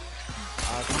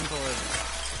 Come towards.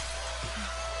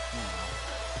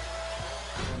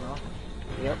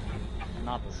 Yep.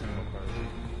 Not the single person.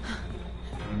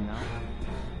 You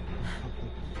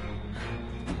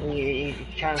know? You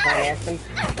trying to find Aspen?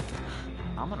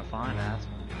 I'm gonna find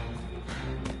Aspen.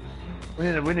 We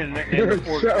need to nickname the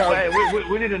four. Hey,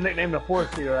 we need to nickname the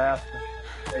 4-seater Aspen.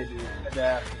 Hey, dude,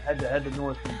 head to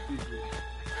north from 2-seater.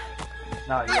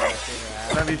 Not yet.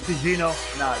 Whenever you see Gino,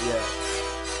 not yet.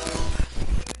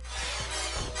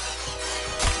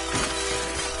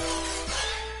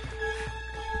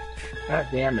 God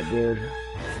damn it, dude.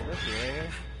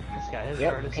 This guy is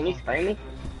Yep. Can you spray me?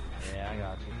 Yeah, I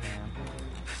got you, man.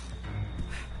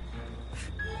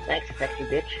 Thanks, sexy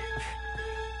bitch.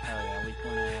 Oh yeah, weak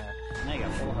 1.5. Now you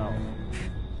got full health.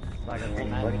 So I got Thanks,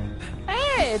 some buddy.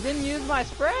 Hey, it didn't use my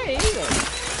spray either.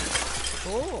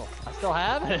 Cool. I still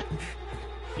have it.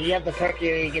 Do you have the perk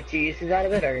you get 2 uses out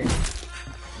of it, or?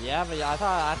 Yeah, but I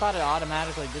thought it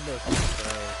automatically did those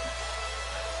sprays.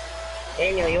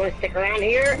 Daniel, you want to stick around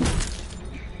here?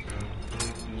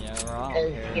 Yeah, we're all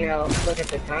Cause, you know, look at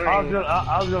the time.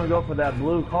 I was gonna go for that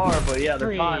blue car, but yeah,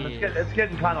 the time it's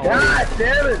getting kind of late. God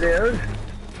damn it, dude.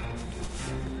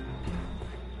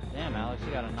 Damn, Alex,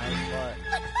 you got a nice butt.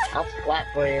 I'll splat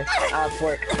for you. I'll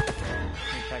twerk. Can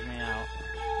you check me out?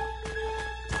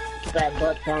 That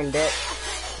butt's on dick.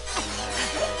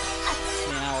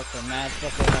 Me and Alex are mad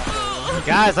stuff like that.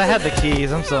 Guys, I had the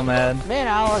keys. I'm so mad. Me and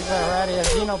Alex are ready.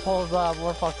 If Gino pulls up,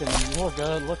 we're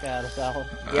good. Look at us, Alex.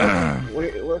 Yeah,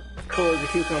 we're cool as a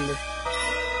cucumber.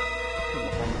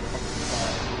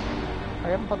 I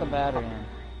haven't put the battery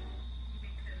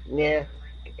in. Yeah.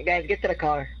 Guys, get to the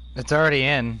car. It's already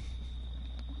in.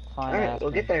 Find Alright, Aspen.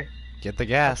 we'll get there. Get the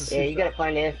gas. Yeah, you gotta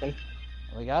find Aspen.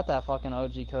 We got that fucking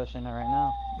OG cushion right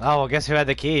now. Oh, well, guess who had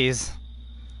the keys?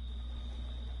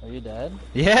 Are you dead?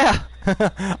 Yeah!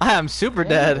 I am super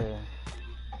dead. Dude.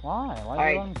 Why?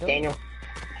 Why you Alright, kill Daniel.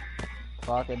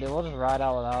 Fuck it, dude. We'll just ride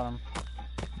out without him.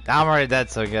 I'm already dead,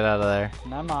 so get out of there.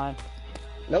 Never mind.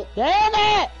 Nope. Damn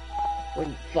it! What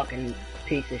a fucking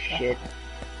piece of shit. Shit.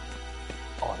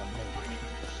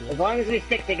 As long as we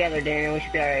stick together, Daniel, we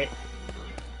should be alright.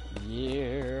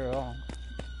 Yeah.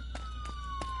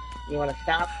 You wanna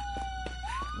stop?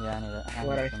 Yeah, I need it. You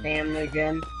want our stamina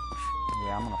gem?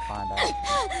 Yeah, I'm gonna find out.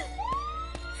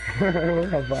 We're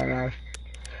gonna find out.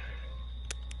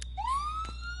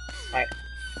 Alright.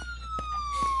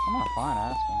 I'm gonna find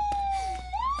Aspen.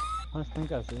 I just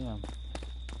think I see him.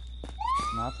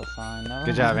 No, that's a sign. Never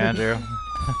Good job, mind. Andrew.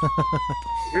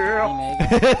 Yeah.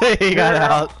 Hey, Megan. He got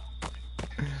out.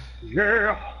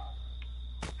 Yeah.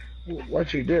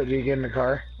 What you do? Do you get in the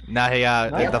car? Now he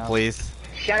got Yep. the police.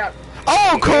 Shut up.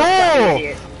 Oh,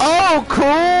 cool! Oh,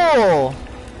 cool!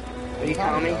 Are you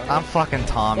Tommy? I'm fucking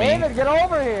Tommy. David, get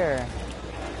over here!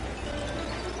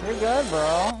 You're good,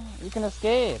 bro. You can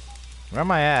escape. Where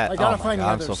am I at? I gotta oh my find God,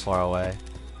 the I'm so others. far away.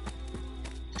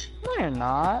 No, you're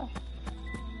not.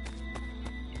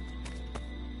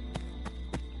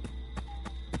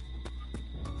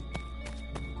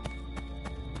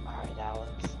 Alright,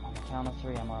 Alex. On the count of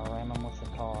 3, I'm gonna ram him with the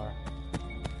car.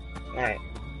 Alright.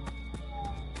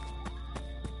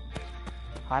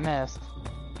 I missed.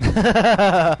 What?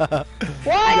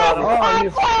 I'm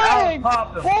flying!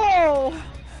 Pop him. Whoa!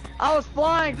 I was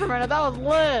flying for a minute. That was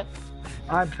lit.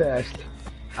 I'm pissed.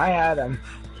 I had him.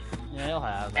 Yeah, he'll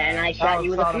have. And I shot you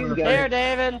with a fuse gun. Here,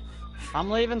 David. I'm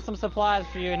leaving some supplies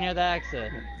for you near the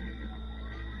exit.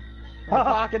 A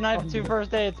pocket knife and 2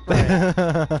 first aid sprays.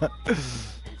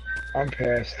 I'm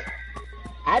pissed.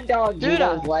 I dogged Dude,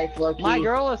 Gino's life, low-key. My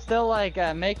girl is still like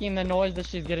making the noise that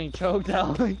she's getting choked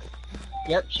out.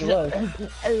 Yep, she was.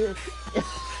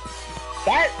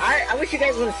 I wish you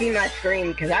guys would have seen my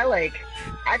screen, cause I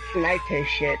sniped his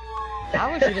shit.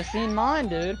 I wish you'd have seen mine,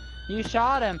 dude. You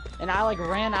shot him, and I like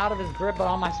ran out of his grip, but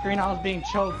on my screen I was being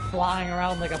choked, flying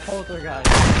around like a poltergeist.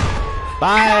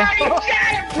 Bye.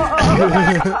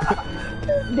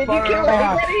 Did you kill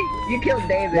anybody? You killed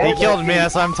David. He killed me,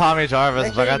 that's why I'm Tommy Jarvis,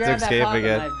 Make but sure I you got to grab that escape pocket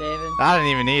again. knife, David. I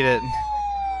didn't even need it.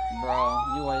 Bro,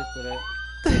 you wasted it.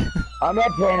 I'm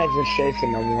not playing as a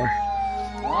Jason no more.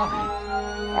 Why?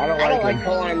 I don't I don't like like him.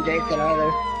 pulling Jason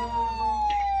either.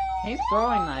 He's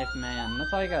throwing knife, man.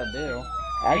 That's all you gotta do.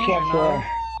 I can't throw.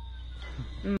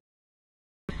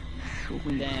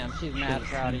 Damn, she's mad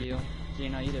proud of you.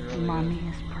 Gino, you did really Mommy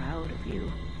good. is proud of you.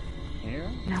 Here?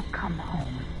 Now come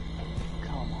home.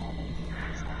 Come on.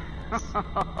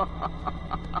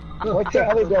 What's the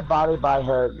other dead body by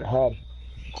her head?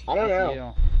 I don't know.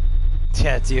 You.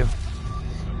 Yeah, it's you.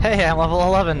 Hey, I'm level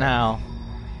 11 now.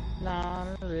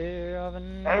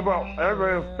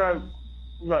 Everybody said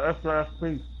we got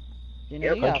XP.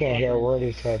 Gino, you I got can't hear a fucking- word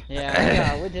he said.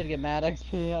 Yeah, we did get mad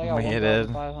XP. I got We did.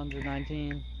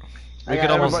 1,519. We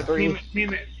could almost.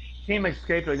 Team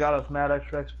escaped. They got us mad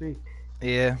extra XP.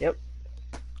 Yeah. Yep.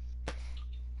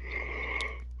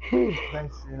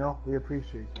 Thanks, we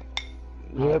appreciate it.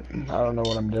 Yep. I don't know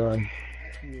what I'm doing.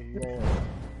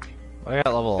 I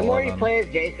got level The more you 11. play as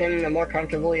Jason, the more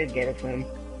comfortable you get with him.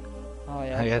 Oh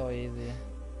yeah, I it's get- so easy.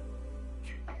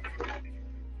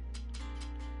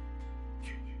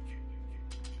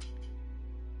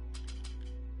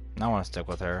 I want to stick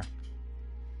with her.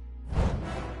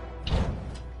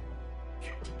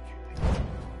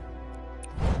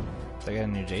 Did I get a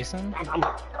new Jason?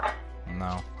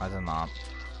 No, I did not.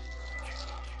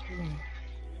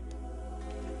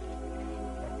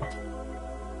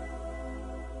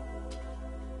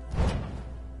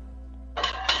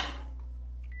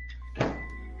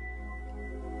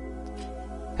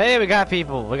 Hey, we got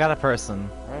people. We got a person.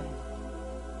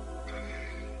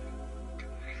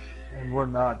 And we're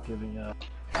not giving up.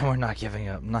 We're not giving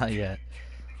up. Not yet.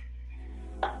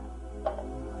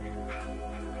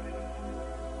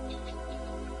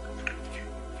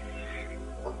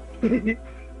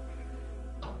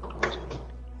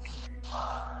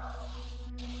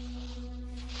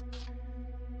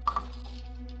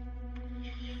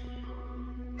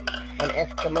 An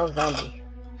Eskimo zombie.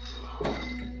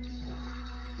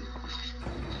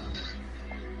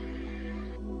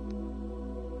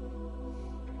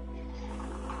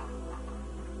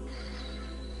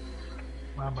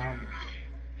 My man.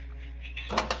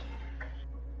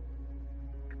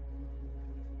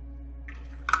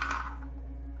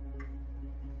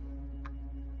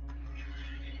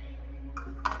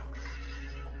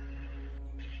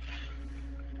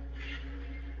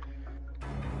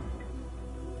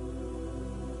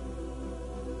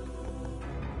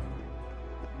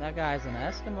 That guy's an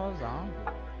Eskimo zombie.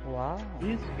 Wow.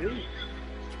 He's good.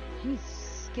 He's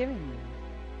scaring me.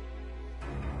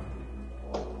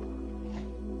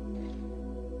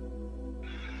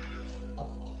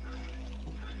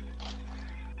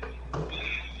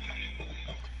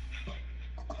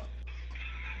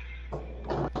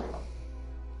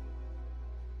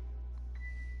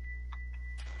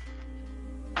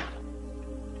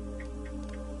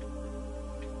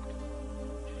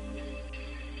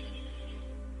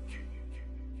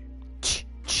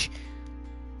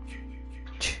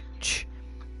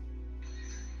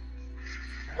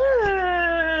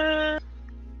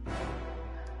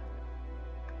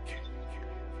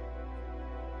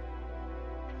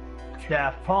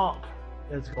 Daft Punk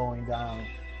is going down.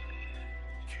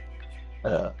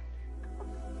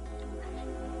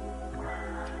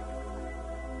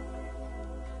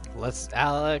 Let's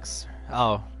Alex.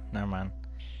 Oh, never mind.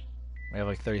 We have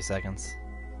like 30 seconds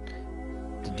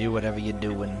to do whatever you're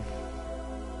doing.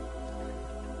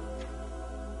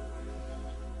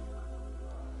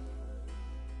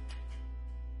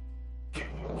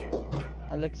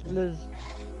 Alex, please.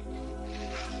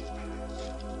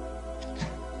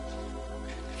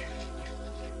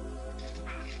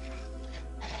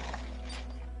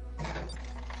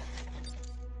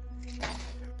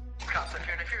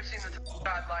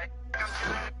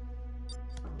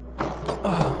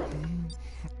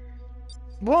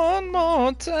 One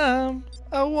more time,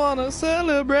 I wanna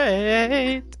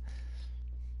celebrate.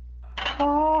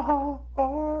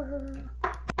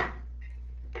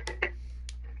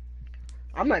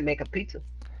 I might make a pizza.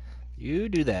 You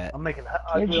do that. I'm making.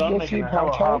 Did you I'm get making you a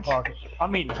hella hot Pop-Tarts? pockets.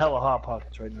 I'm eating hella hot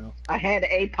pockets right now. I had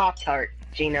a Pop-Tart.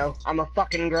 Gino. I'm a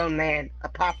fucking grown man. A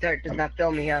Pop-Tart does not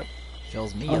fill me up.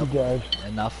 Fills me I'm up dead.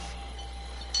 enough.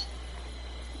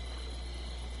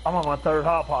 I'm on my third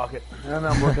Hot Pocket, and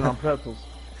I'm working on pretzels.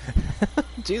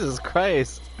 Jesus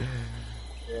Christ.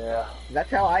 Yeah.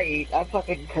 That's how I eat. I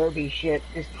fucking Kirby shit.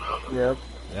 Just Yep.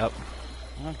 Yep.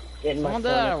 getting my Someone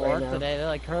did that at stomach right work now. today. They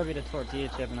like Kirby the tortilla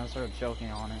chip, and I started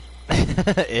choking on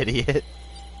it. Idiot.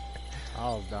 I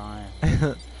was dying.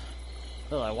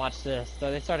 They're like, watch this.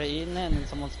 So they started eating it, and then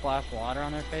someone splashed water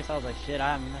on their face. I was like, shit,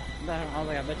 I was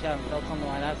like, I bet you haven't felt something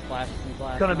like that splash since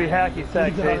last It's gonna be night. hacky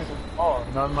sack, Jason. Oh,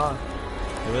 not mine.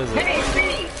 Who is it? Hey,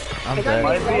 Speedy! I'm Is dead. that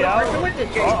Might be out. person with the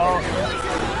Jason?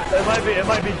 Uh-oh. It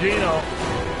might be Gino.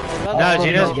 No,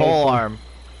 Gino's pole arm.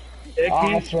 Oh,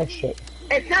 I Icky. switched it.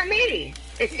 It's not me!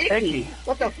 It's Icky. Icky.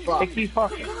 What the fuck? Icky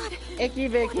fucking. Icky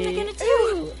Vicky. What am I gonna do?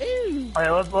 Ooh, ooh.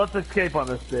 Alright, let's escape on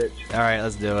this bitch. Alright,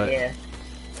 let's do it. Yeah.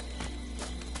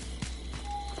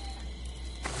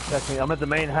 Checking. I'm at the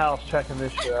main house checking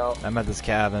this shit out. I'm at this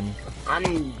cabin.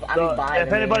 I'm So, by if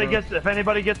the anybody main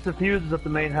gets the fuses at the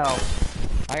main house.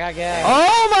 I got gas.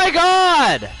 Oh my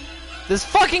god! This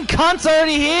fucking cunt's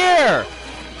already here!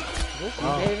 Is this you,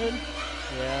 David?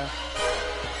 Yeah.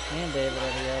 Me and David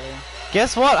are together.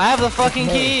 Guess what? I have the fucking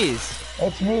Me. keys!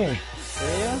 It's me. Do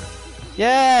you?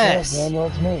 Yes! Daniel,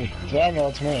 it's me. Daniel,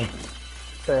 it's me.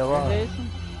 Say hello. Jason?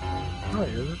 No,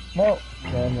 he isn't. No,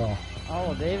 Daniel. Oh,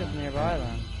 well, David's nearby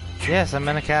then. Yes, I'm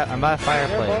in a I'm by a They're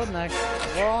fireplace. both next.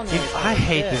 We're all near. Dude, I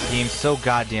hate this game so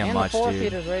goddamn and much, the dude.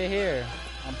 four-seater's right here.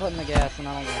 I'm putting the gas and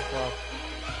I don't give a fuck.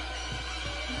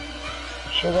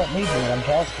 Sure let me do it. I'm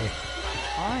faster.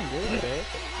 Fine, dude, Dave.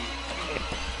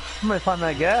 Somebody find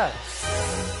that gas.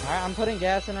 Alright, I'm putting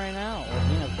gas in right now. Or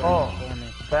Gina's putting Oh. it for me.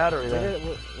 Battery We then.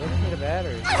 just need a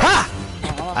battery.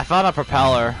 Ha! I found a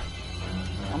propeller.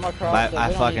 I'm gonna cross But it. I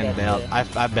We don't fucking need that bailed.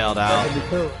 shit. I bailed out. That'd be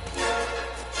cool.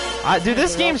 Dude,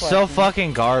 this Real game's so question.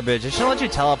 fucking garbage. It should let you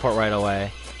teleport right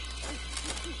away.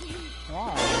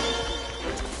 Why?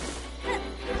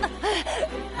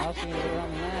 How else are you gonna get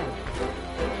around the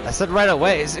map? I said right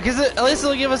away, because at least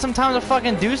it'll give us some time to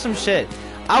fucking do some shit.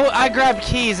 I grabbed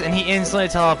keys and he instantly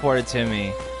teleported to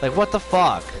me. Like, what the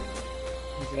fuck?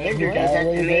 Andrew does that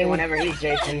to me whenever he's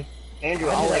Jason. Andrew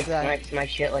I do always that. snipes my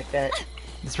shit like that.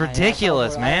 It's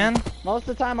ridiculous, man. Most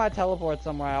of the time I teleport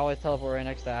somewhere, I always teleport right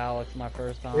next to Alex my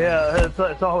first time. Yeah,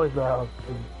 it's always the house.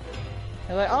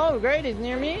 They're like, oh great, he's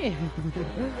near me!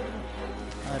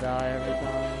 I die every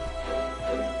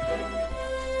time.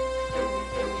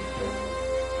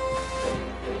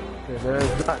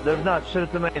 Okay, there's not shit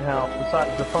at the main house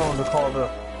besides the phone to call the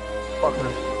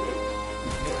fuckers.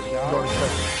 Go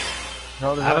check.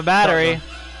 No, I have a battery.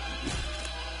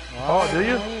 Oh, do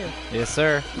you? Yes,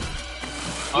 sir.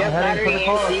 You I'm have heading for battery the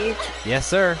car. and keys? Yes,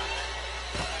 sir.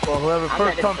 Well, whoever I'm first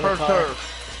headed come, for the first car. serve.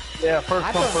 Yeah, first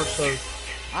I come, put- first serve.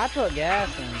 I put gas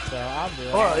in, so I'll do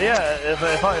it. Well, yeah, if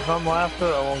I'm last to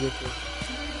it, I won't get this.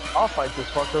 I'll fight this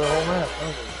fucker the whole match.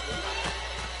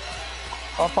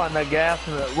 I'll find that gas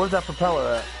and where's that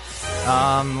propeller at?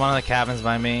 One of the cabins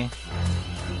by me.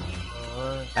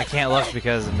 Alright. I can't look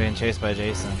because I'm being chased by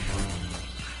Jason.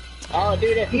 Oh,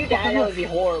 dude, if you die, that would be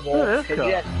horrible. Look at this 'cause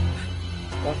you guy.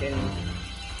 have fucking...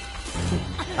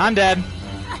 I'm dead.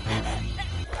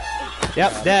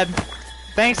 Yep, dead.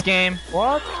 Thanks, game.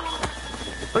 What?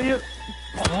 Are you?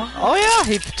 Oh yeah,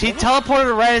 he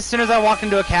teleported right as soon as I walked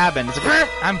into a cabin. It's like,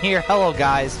 I'm here. Hello,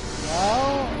 guys.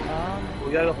 No,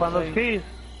 We gotta go find those keys.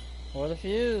 or the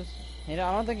fuse. I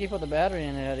don't think he put the battery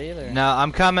in it either. No,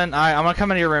 I'm coming. Alright, I'm gonna come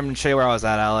into your room and show you where I was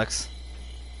at, Alex.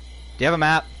 Do you have a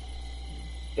map?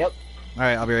 Yep.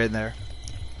 Alright, I'll be right there.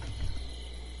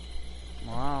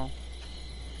 Wow.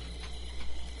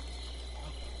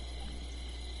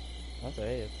 That's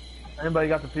it. Anybody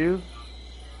got the fuse?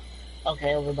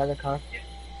 Okay, over by the car.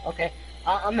 Okay.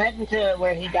 I'm heading to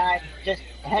where he died. Just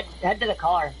head to the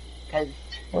car. Because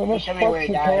Where the show me where fuck's he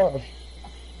the died. car?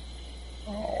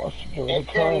 Oh, I forget where It's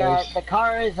the car in, is. the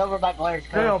car is over by Blair's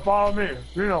Gino, car. follow me.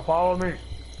 Gino, follow me.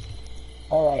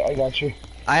 Alright, I got you.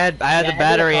 I had Yeah, the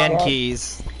battery I did and follow.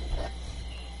 keys.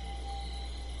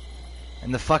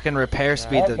 And the fucking repair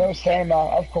speed. Oh, no stamina,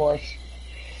 of course.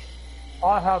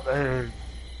 I have a.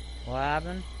 What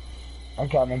happened? I'm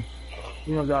coming.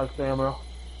 You don't got stamina.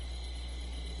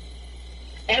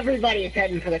 Everybody is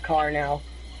heading for the car now.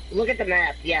 Look at the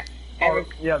map. Yeah. Oh,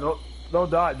 yeah, don't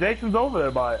die. Jason's over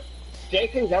there by it.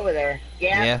 Jason's over there.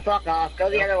 Yeah, Yeah. fuck off. Go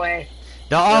the other way.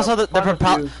 No, also the find the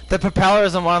fuse. the propeller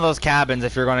is in one of those cabins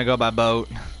if you're going to go by boat.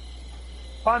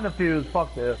 Find the fuse.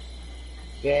 Fuck this.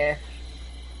 Yeah.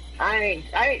 I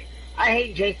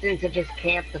hate Jason to just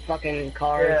camp the fucking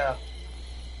cars. Yeah.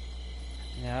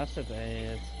 Yeah, that's just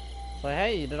it. Like,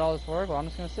 hey, you did all this work, well, I'm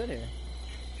just gonna sit here.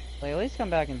 Like, at least come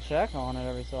back and check on it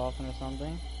every so often or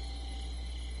something.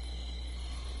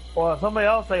 Well, somebody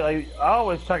else say, like, I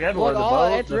always check everywhere.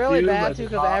 Look, it's really bad too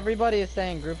because everybody is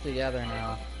staying grouped together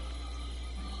now.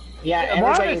 Yeah,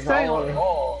 everybody's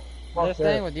all. They're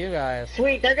staying with you guys.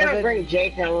 Sweet, they're gonna bring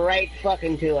Jason right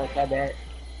fucking to us, I bet.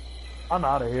 I'm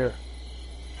out of here.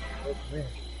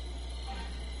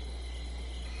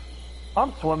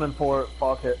 I'm swimming for it,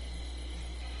 fuck it.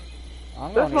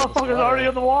 This motherfucker's already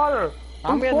in the water.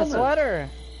 I'm getting the sweater.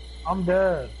 I'm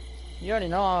dead. You already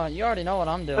know what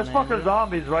I'm doing. This fucking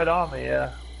zombie's right on me,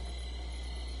 yeah.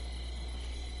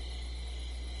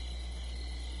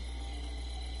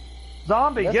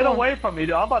 Zombie, get away from me,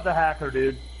 dude. I'm about to hack her,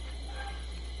 dude.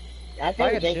 I think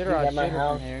I could shoot her, I'd shoot her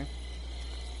from here.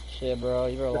 Shit, bro,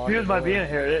 you better lock the fuse might be in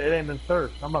here. It ain't been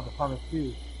searched. I'm about to find the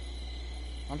fuse.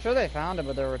 I'm sure they found it,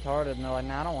 but they're retarded, and they're like,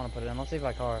 nah, I don't want to put it in. Let's leave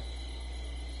by car.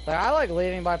 Like, I like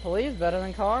leaving by police better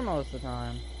than car most of the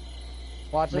time.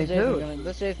 Watch, this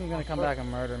Jason's gonna come back and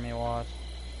murder me, watch.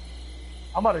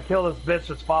 I'm about to kill this bitch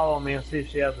that's following me and see if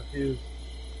she has a fuse.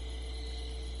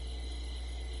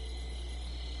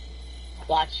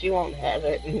 Watch, she won't have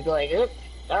it. And he's like, oops,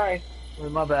 sorry.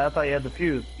 My bad, I thought you had the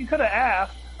fuse. You could have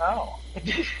asked. Oh.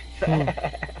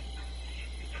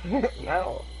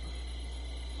 No.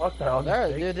 What the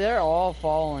hell? Dude, they're all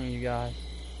following you guys.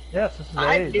 Yes, this is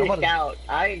I duked out.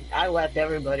 I left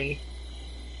everybody.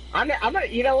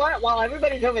 You know what? While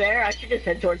everybody's over there, I should just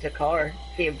head towards the car.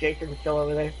 See if Jason's still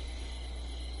over there.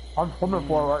 I'm swimming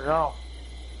for it right now.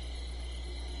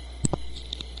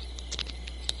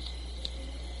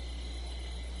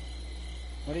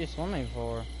 What are you swimming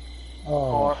for?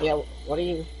 Oh. Yeah, what are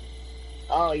you...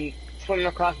 Oh, you swimming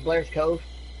across Blair's Cove?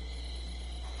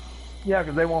 Yeah,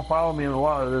 because they won't follow me in the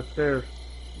water. They're scared.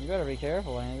 You better be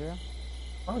careful, Andrew.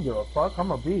 I don't give a fuck. I'm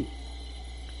a beast.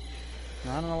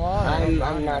 Not in the water.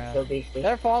 I'm not so beastie.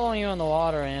 They're following you in the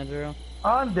water, Andrew.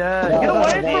 I'm dead. Get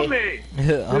away from me!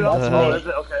 Dude,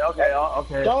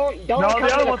 okay. Don't no, come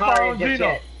the other to the one's car following just Gino.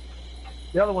 yet.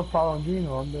 The other one's following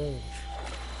Gino. I'm dead.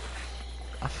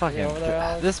 I fucking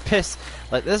there, this There's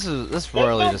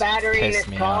really no just battery in pissed this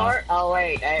me car. off. Oh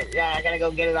wait, I gotta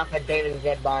go get it off of David's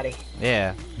dead body.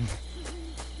 Yeah.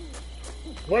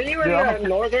 Were you in the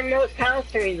northernmost house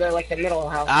or like the middle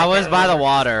house? I was by the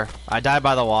water. I died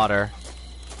by the water.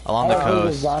 Along the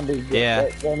coast. Yeah.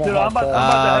 Dude, I'm about to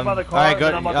head by the car.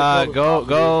 Alright,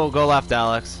 go left,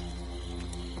 Alex.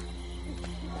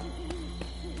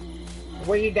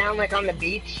 Were you down like on the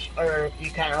beach or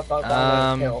you kind of up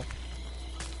on the hill?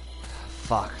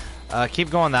 Fuck. Keep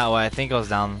going that way. I think it goes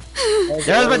down.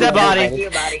 There's my dead body.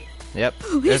 Yep.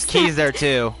 There's keys there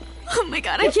too. Oh my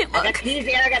god, I can't look. I got keys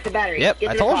and I got the battery. Yep,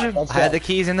 I told you. I had the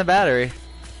keys in the battery.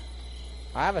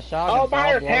 I have a shotgun. Oh,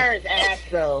 my repair's ass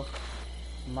though.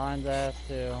 Mine's ass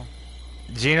too.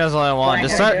 Gino's the only one.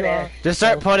 Just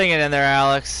start putting it in there,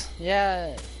 Alex.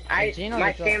 Yeah. My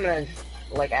stamina's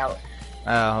like out.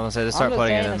 Oh, I was gonna say, just start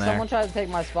putting it in if there. someone tries to take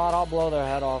my spot, I'll blow their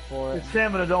head off for it. Your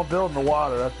stamina don't build in the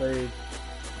water. That's age.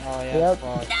 Oh yeah.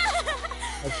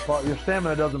 That's fuck. Your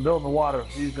stamina doesn't build in the water.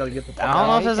 So you just gotta get the. I don't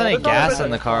know if there's any gas in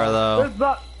the car though.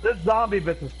 This zombie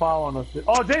bitch is following us. Dude.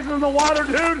 Oh, Jason's in the water,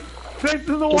 dude. Jason's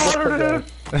in the water, dude.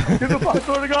 Give the fuck,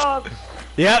 swear to God.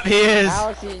 Yep, he is.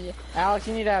 Alex,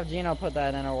 you need to have Gino put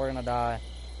that in or we're gonna die.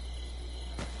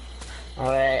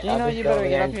 Alright, Gino, you better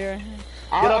get up here.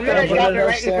 I'm gonna drop it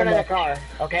right in front of the car,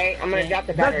 okay? I'm gonna drop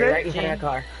the battery right in front of the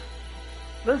car.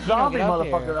 This zombie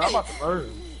motherfucker, I'm about to murder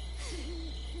him.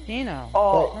 Gino.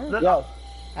 Oh, Yo.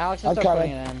 Alex, just start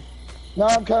putting it in. No,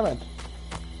 I'm coming.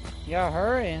 Yo,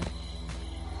 hurry.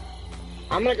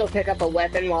 I'm gonna go pick up a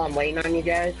weapon while I'm waiting on you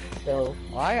guys, so...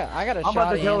 Well, I got a shot. I'm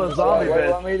about to kill the zombie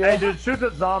bitch. Hey, dude, shoot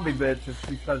the zombie bitch if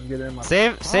she tries to get in my...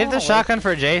 Save the shotgun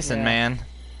for Jason, man.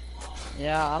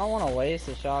 Yeah, I don't want to waste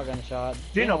a shotgun shot.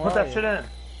 Gino, put that shit in.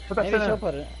 Put that shit in. Maybe she'll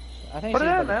put it. I think put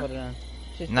she's it in, put it in.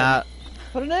 She's Nah.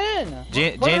 Put it in.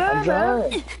 She's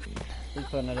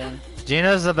putting it in.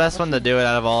 Gino's the best one to do it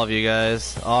out of all of you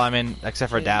guys. Oh, I mean, except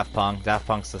for Daft Punk. Daft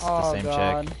Punk's the same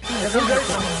chick.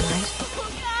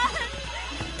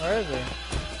 Where is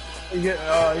he? He's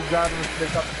driving to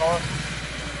pick up the car.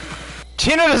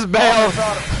 Gino just bailed.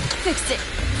 Fix it.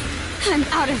 I'm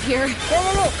out of here.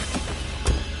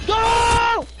 Go!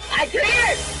 I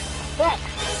cleared! Fuck!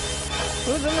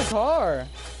 Who's in the car?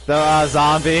 The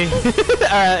zombie.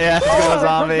 Alright, yeah, let's go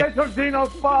zombie. They took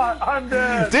Gino's spot. I'm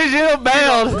dead. Dude, Gino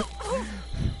bailed.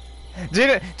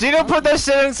 Gino put that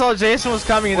shit in so Jason was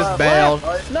coming and just bailed.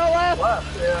 No, left.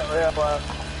 Yeah,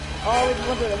 left. Oh, we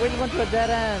just went to a dead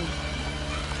end.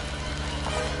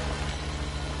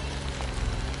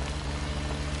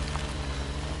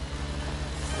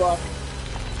 fuck.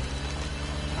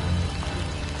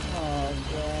 Oh,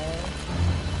 God.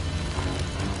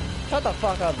 Shut the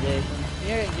fuck up, Jason.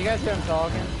 You guys hear him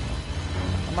talking?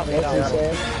 I'm about to get out.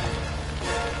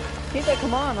 He said,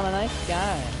 come on, I'm a nice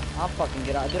guy. I'll fucking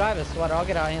get out. Dude, I have a sweater. I'll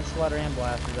get out and sweater and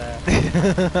blast his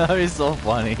ass. That'd be so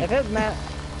funny. If his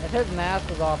mask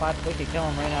was off, we could kill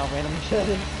him right now if we hit him shit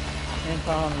in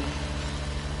Tommy.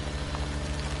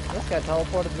 This guy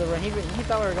teleported to the ring. He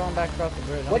thought we were going back across the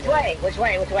bridge. Which way? Which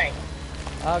way? Which way?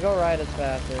 Go right, it's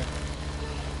faster.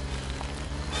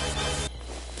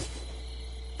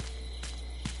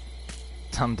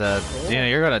 I'm dead. Gina,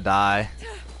 you're gonna die.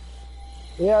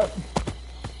 Yep.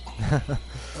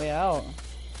 We out.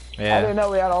 Yeah. I didn't know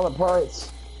we had all the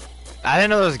parts. I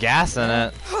didn't know there was gas in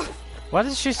it. What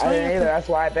did she say? I didn't either, that's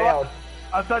why I bailed.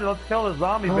 I said let's kill this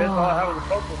zombie bitch. All I have was a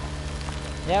focus.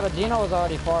 Yeah, but Gino was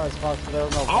already far as fuck, so there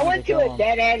was no I point went to kill a him.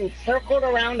 dead end, circled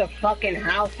around a fucking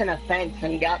house and a fence,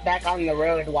 and got back on the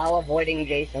road while avoiding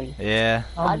Jason. Yeah.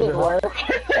 I did work.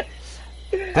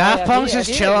 Daft Punk's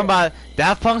just chilling by.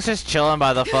 Daft Punk's just chilling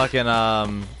by the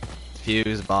fucking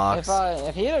fuse box.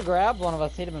 If he'd have grabbed one of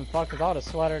us, he'd have been fucked. 'Cause I would have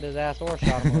sweatered his ass or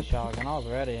shot him with a shotgun. I was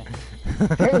ready.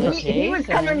 he was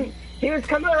coming. He was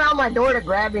coming around my door to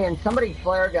grab me, and somebody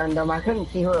flare gunned him. I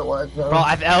couldn't see who it was. Though. Bro,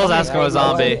 I was asking a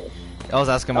zombie. I was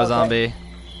asking a zombie.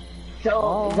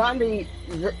 So zombie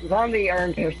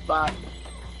earned her spot.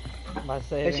 By She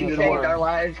saving saved our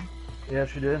lives. Yeah,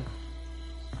 she did.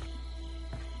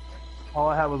 All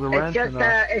I had was a wrench.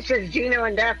 It's just Gino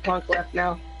and Daft Punk left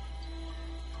now.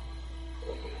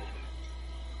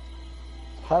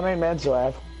 How many minutes do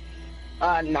I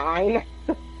have? 9.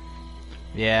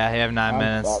 Yeah, you have 9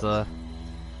 minutes to.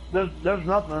 There's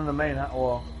nothing in the main house.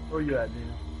 Well, where you at,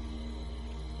 Gino?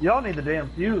 Y'all need the damn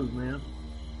fuse, man.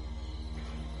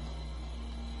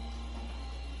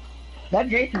 That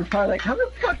Jason's probably like, how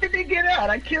the fuck did they get out?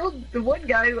 I killed the one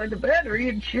guy who had the battery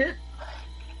and shit.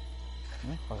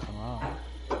 Fuck him up.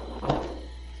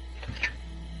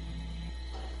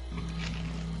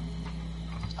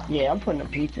 Yeah, I'm putting a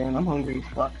pizza in. I'm hungry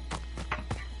as fuck.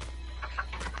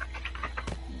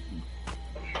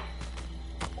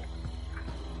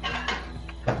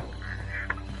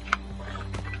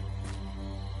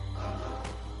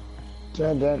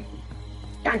 Dun.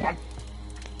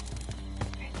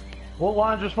 What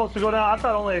lines are supposed to go down? I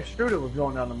thought only extruded was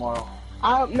going down tomorrow.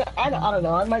 I don't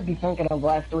know. I might be thinking of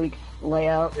last week's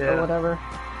layout or whatever.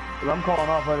 Cause I'm calling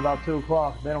off right about 2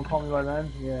 o'clock. If they don't call me by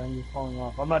then, yeah, I'm just calling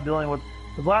off. I'm not dealing with.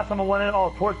 Cause last time I went in,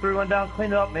 torch 3 went down,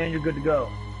 cleaned it up, man, you're good to go.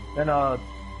 Then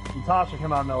Natasha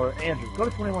came out of nowhere. Andrew, go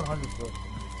to 2100 first.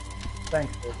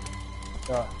 Thanks, dude.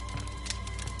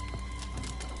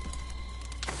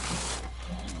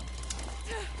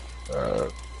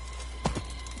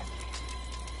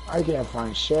 I can't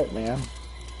find shit, man.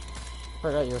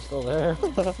 Forgot you were still there.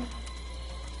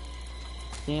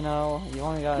 Dino, you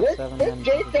only got 7 This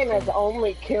minutes. Jason has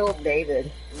only killed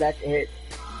David. That's it.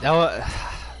 That was.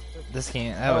 This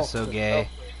game. That was so gay.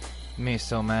 Me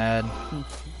so mad.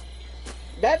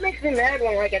 That makes me mad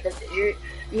when like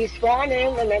you spawn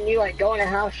in and then you like go in a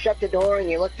house, shut the door, and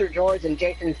you look through drawers and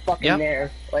Jason's fucking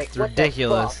there. Like It's what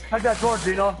ridiculous. The fuck? Check that door,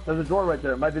 Gino. There's a door right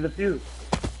there. It might be the fuse.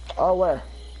 Oh, where?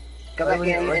 Go back in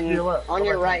Right to and your left. on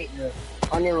your right. Yeah.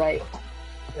 On your right.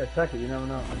 Yeah, check it. You never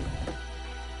know.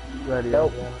 Ready?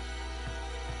 Nope. Yeah.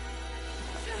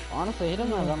 Honestly, he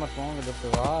doesn't have that much longer to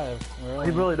survive. Really.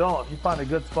 You really don't. If you find a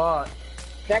good spot.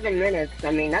 7 minutes.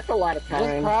 I mean, that's a lot of Just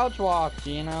time. crouch walk,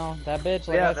 Gino. That bitch,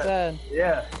 like I said.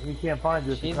 Yeah, he can't find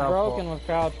you. She's broken with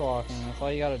crouch walking. That's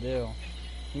all you gotta do.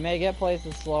 You may get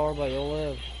places slower, but you'll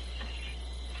live.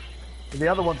 The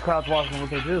other one's crouch walking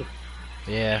with her too.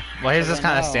 Yeah. Well, he's just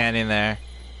kind of standing there.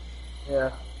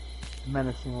 Yeah.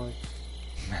 Menacingly.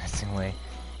 Menacingly.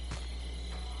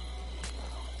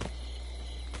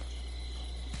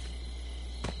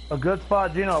 A good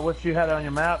spot, Gino, I wish you had it on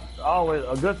your map. Always,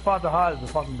 a good spot to hide is the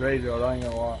fucking graveyard, I ain't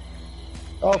gonna lie.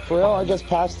 Oh, for real? I just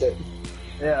passed it.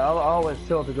 Yeah, I always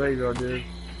chill at the graveyard, dude.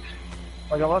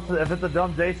 Like, if it's a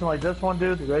dumb Jason like this one,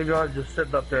 dude, the graveyard just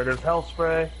sitting up there. There's hell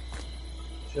spray.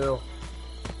 Chill.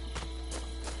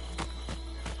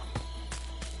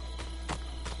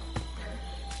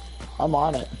 I'm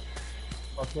on it.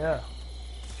 Fuck yeah.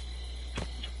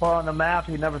 Far on the map,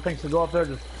 he never thinks to go up there,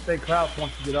 just stay crouched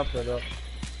once you get up there, though.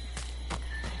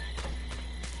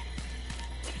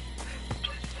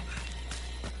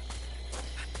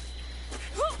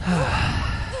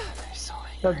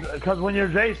 Because when you're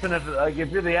Jason, if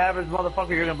you're the average motherfucker,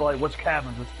 you're gonna be like, which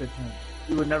cabin's this bitch in?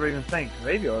 You would never even think.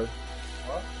 Graveyard.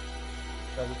 What?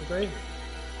 Because it's a graveyard.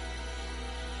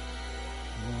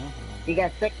 You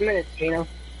got 6 minutes, Gino.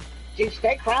 Dude,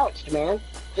 stay crouched, man.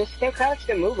 Just stay crouched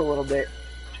and move a little bit.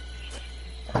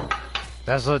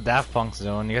 That's what Daft Punk's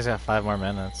doing. You guys got 5 more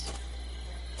minutes.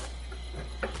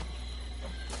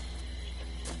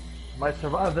 Might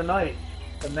survive the night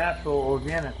the natural,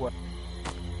 organic way.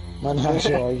 My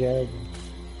natural organic.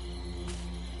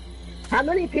 How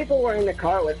many people were in the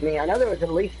car with me? I know there was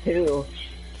at least 2.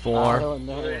 4.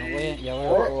 Yeah,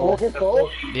 we're full.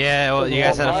 Yeah, well, you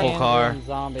guys had a full car.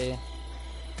 Zombie.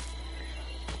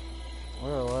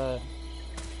 We're lit.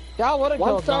 God would have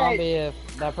killed Zombie if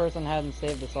that person hadn't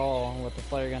saved us all with the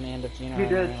flare gun and if Gino. He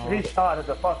did. He shot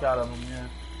the fuck out of him. Yeah.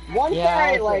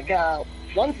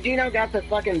 Once Gino got the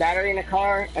fucking battery in the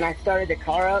car and I started the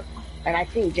car up and I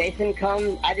seen Jason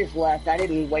come, I just left. I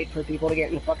didn't wait for people to get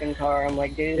in the fucking car. I'm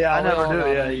like, dude. Yeah, I never do.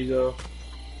 Yeah, you go.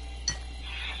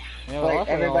 Yeah, like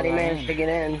everybody managed to get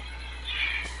in.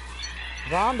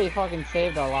 Zombie fucking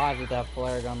saved our lives with that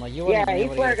flare gun. Like you wouldn't. Yeah, he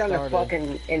flare gunned us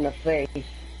fucking in the face.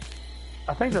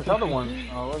 I think this other one.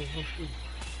 Let's see.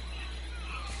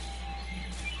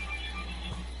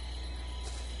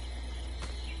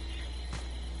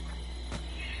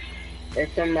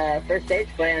 There's some first aid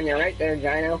spray on you right there,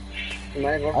 Gino. You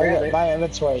might as well grab it. My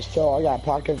inventory still.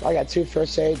 I got 2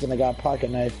 first aids and I got a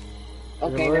pocket knife.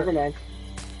 Okay, never mind.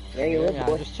 Yeah, you live,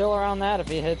 boy. Just chill around that. If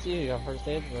he hits you, you got first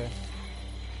aid spray.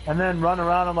 And then run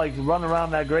around him, like run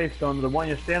around that gravestone. The one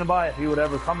you're standing by, if he would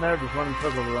ever come there, just run in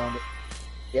circles around it.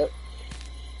 Yep.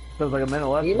 So it's like a minute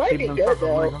left. You might be good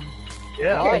though.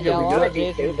 Yeah, I think you'll be good.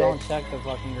 Jason, don't check the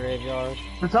fucking graveyard.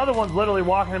 This other one's literally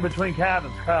walking in between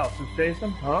cabins. Crouch. It's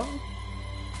Jason, huh?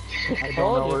 I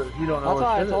told you. You don't know. That's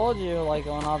why I told you, like,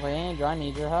 when I was like, Andrew, I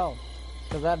need your help.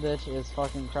 Because that bitch is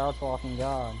fucking crouch walking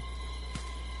god.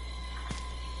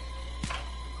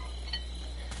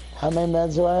 How many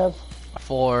meds do I have?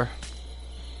 4.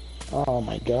 Oh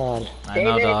my god. I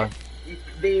know, dog.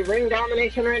 The ring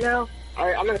domination right now?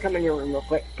 Alright, I'm gonna come in your room real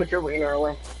quick. Put your wiener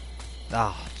away.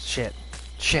 Oh, shit.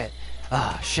 Shit.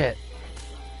 Ah, shit.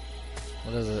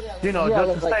 What is it? You know,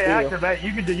 just to stay active, man,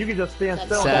 you can just stand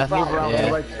still Seth, and move around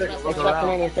yeah. with the right stick and look around.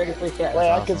 Wait,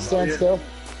 I can stand still?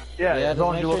 Yeah, Yeah, as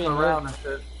long as just you're make looking sure you around and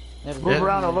shit. Move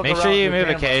around and look Make around. sure you with move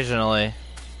the camera. occasionally.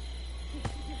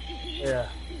 Yeah.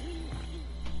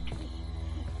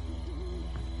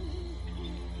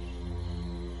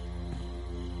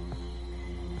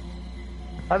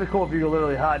 That'd be cool if you could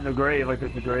literally hide in the grave, like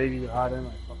there's a grave you could hide in.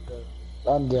 Like, fuck that.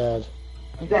 I'm dead.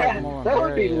 Yeah, that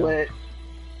would be lit.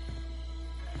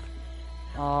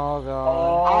 Oh god.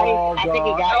 Oh, I think he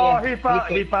got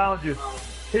he you. found you.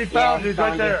 He found you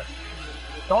right there.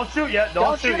 Don't shoot yet.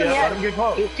 Don't shoot yet. Let him get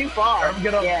close. He's too far. Let him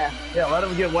get up. Yeah. Yeah, let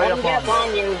him get way Let him up get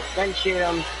on you, then shoot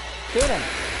him. Shoot him.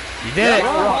 You did it.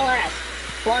 All ass.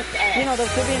 Plus ass. Gino, there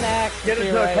should be an axe. Get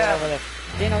into a right cabin. over there.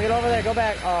 Gino, get over there. Go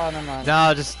back. Oh, never mind.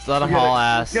 No, just let him haul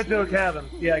ass. Get to a cabin.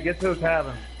 Yeah, get to a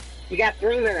cabin. You got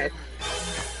 3 minutes.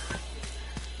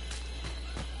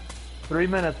 3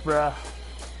 minutes, bruh.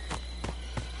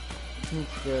 I'm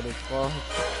scared as fuck.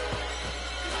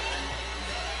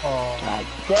 Oh. God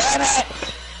damn it!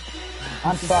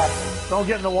 I'm fucked. Don't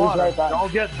get in the water. Right back.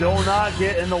 Do not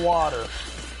get in the water.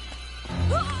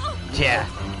 Yeah.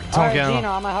 Don't Alright, get him. Gino,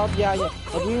 I'm gonna help you out.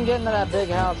 If you can get into that big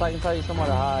house, I can tell you somewhere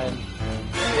to hide.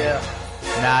 Yeah.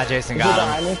 Nah, Jason Is he got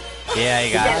behind him. me? Yeah,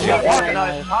 he got You you. got pocket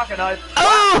knife. Pocket knife.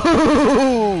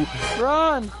 Oh!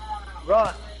 Run!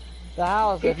 Run. The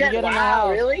house. He If you said, get in the wow, house.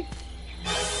 really?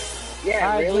 Yeah,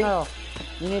 Alright, really? Gino.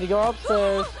 You need to go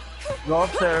upstairs. Go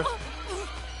upstairs.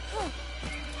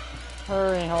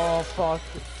 Hurry, oh fuck.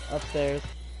 Upstairs.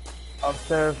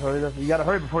 Upstairs. Hurry up. You gotta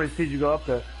hurry before he sees you go up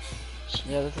there.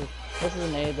 Yeah, this is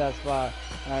an aid that spot.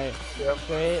 Alright. Yep.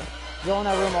 Straight. Go in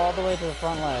that room all the way to the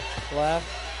front left. Left.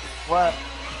 Left.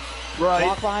 Right.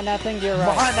 Walk behind that thing to your right.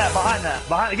 Behind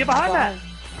that. Get behind that.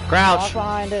 Walk Crouch.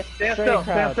 behind it. Stand Straight still.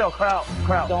 crouch. Stand still.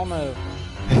 Crouch. Don't move.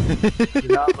 Do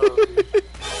not move.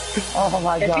 Oh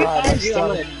my If he god, I'm finds you,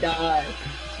 I'm stuck. gonna die.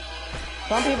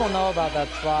 Some people know about that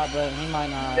spot, but he might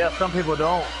not. Yeah, some people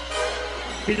don't.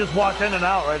 He just walked in and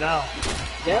out right now.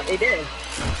 Yep, he did.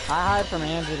 I hide from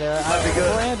Andrew there. That'd be good.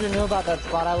 Before Andrew knew about that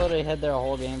spot, I literally hid there a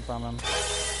whole game from him.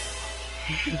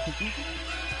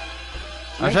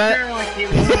 I'm Make trying. sure, like, you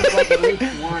move, like, at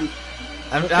least once.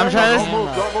 I'm trying to.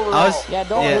 Don't move at I was. all. Yeah,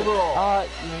 don't Yeah. move.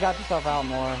 You got yourself out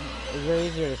more. You're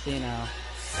easier to see now.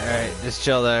 Alright, just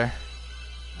chill there.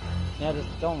 Yeah, just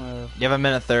don't move. You have a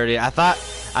minute 30. I thought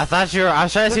you were. I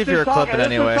was trying to see if you were clipping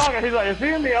anyway. He's like, is he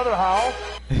in the other house?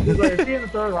 He's like, is he in the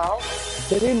third house?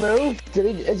 Did he move?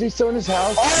 Is he still in his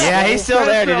house? Yeah, he's still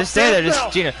there, dude. Just stay there. Stand Just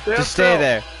still. Gino, Stand just stay still.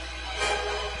 there.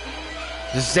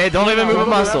 Just stay. Don't even move a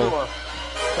muscle.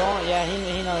 Don't. Yeah,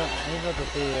 he's about to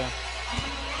see you.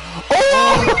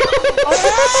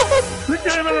 He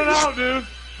came wrong, dude.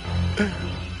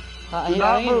 He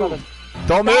not move. Don't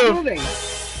Stop move. moving.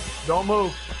 Don't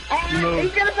move.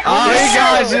 He's gonna Oh, he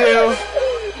got you.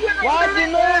 Why'd you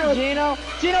move, Gino?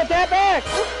 Gino, tap back!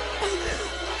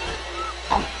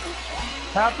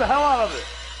 Tap the hell out of it.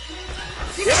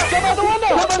 Jump out the window!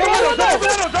 Jump out the window!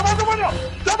 Jump out the window!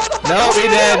 Jump out the window! No, he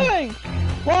did.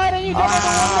 Why didn't you jump out the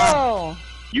window?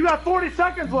 You got 40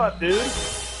 seconds left, dude.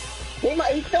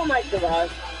 He still might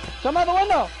survive. Jump out the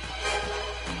window!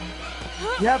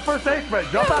 You have first aid spray.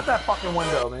 Jump out that fucking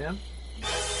window, man.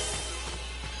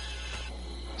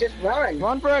 Just run.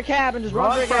 Run for a cabin, just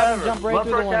run for a cabin and jump right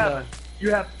through the window.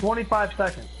 You have 25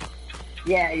 seconds.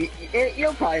 Yeah,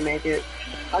 you'll probably make it.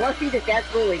 Unless he just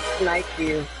absolutely snipes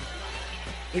you.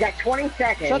 You got 20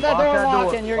 seconds. Shut that door and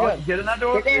walk in, you're good. Get in that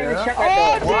door. Get there and shut Oh,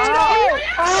 that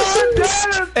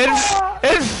door.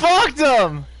 It fucked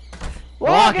him.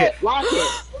 Lock it! Lock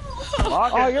it.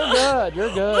 Lock Oh, it. you're good,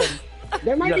 you're good.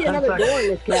 There might be another door in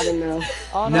this cabin, though.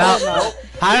 Oh, No. no.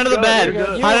 Hide under the bed. You're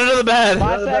good. Hide under the bed.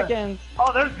 5 seconds.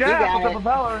 Oh, there's gas got with the it.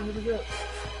 propeller and you're good.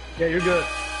 Yeah, you're good.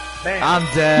 Bam. I'm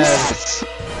dead.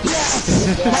 Yes!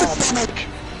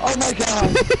 Oh my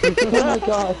god! Oh my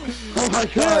god! Oh my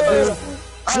god, dude!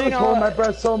 I was holding my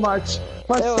breath so much.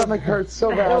 My stomach hurts so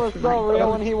bad. It was so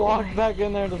real when he walked back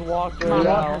in there and just walked right Mama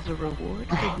out. has a reward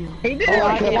for you. He did Oh, it I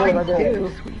like can't believe I twice, did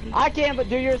too. Sweetie. I can't, but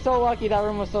dude, you're so lucky that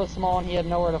room was so small and he had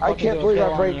nowhere to I fucking can't do a believe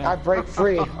kill on you. I break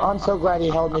free. I'm so glad he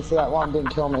held me for that long, didn't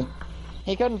kill me.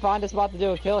 He couldn't find a spot to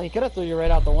do a kill. He could have threw you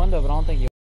right out the window, but I don't think you.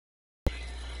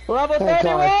 Level Thank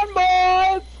 31,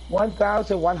 boys!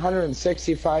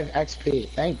 1,165 XP.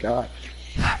 Thank God.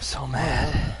 I'm so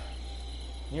mad.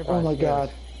 You're Oh my probably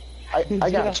God.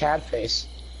 I got a Chad face.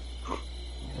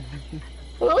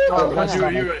 Oh, my you,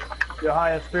 stomach. your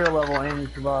highest fear level and you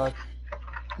survived.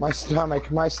 My stomach.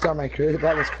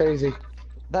 That was crazy.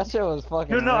 That shit was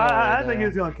fucking. Dude, no, real I right think he there.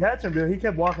 was gonna catch him, dude. He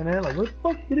kept walking in like, where the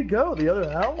fuck did he go? The other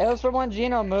house? It was from when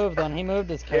Gino moved. When he moved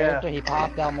his character, he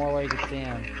popped out more where you could see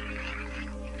him.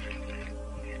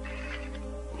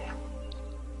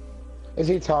 Is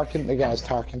he talking? The guy's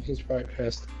talking. He's probably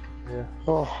pissed. Yeah.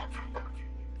 Oh.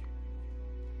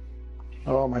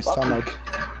 Oh, my stomach.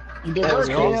 You did That was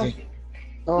work, Gino. crazy. You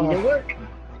Oh, did work.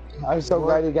 I'm so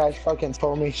glad you guys fucking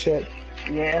told me shit.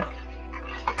 Yeah.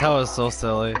 That was so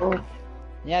silly.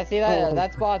 Yeah, see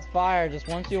that spot's fire. Just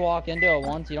once you walk into it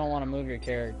once, you don't want to move your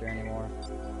character anymore.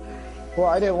 Well,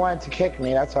 I didn't want it to kick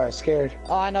me. That's why I was scared.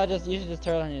 Oh, I know. Just you should just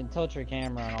tilt your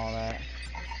camera and all that.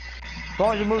 As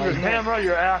long as you move your camera,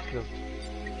 you're active.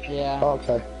 Yeah.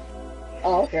 Okay.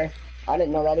 Oh, okay. I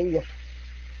didn't know that either.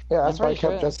 Yeah, that's I'm why I pretty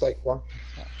kept sure. just like one.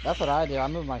 That's what I do. I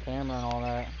move my camera and all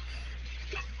that.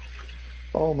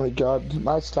 Oh my God,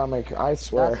 my stomach! I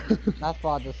swear. That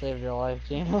spot just saved your life,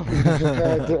 Gino.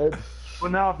 Yeah, it did.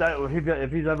 Well, now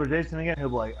if he's ever Jason again, he'll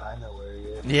be like, I know where he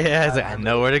is. Yeah, it's like, I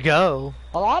know where to go.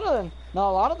 A lot of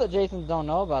the Jasons don't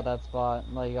know about that spot.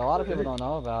 Like a lot of people don't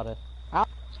know about it. I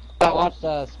watched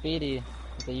Speedy,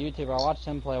 the YouTuber. I watched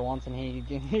him play once, and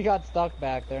he got stuck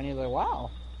back there, and he was like,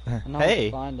 "Wow." And now I Hey.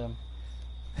 can find him.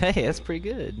 Hey, that's pretty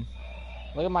good.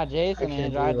 Look at my Jason,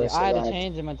 can't and believe I I had to survived.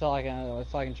 change him until I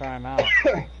can try him out.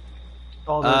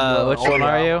 Oh, Which one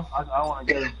are you? I want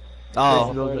to get him.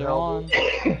 Oh, Those are helpful.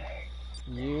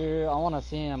 31. I want to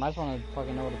see him. I just want to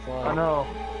fucking know what it's like. I know.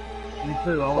 Me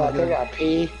too. I Fuck, want to I get him. got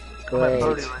pee. I'm at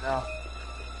 30 Great. right now.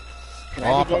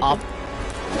 up.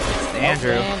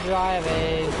 Andrew. Andrew, I have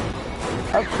a.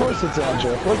 Of course it's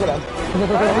Andrew. Look at him.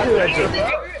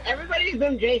 Everybody's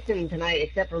been Jason tonight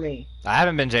except for me. I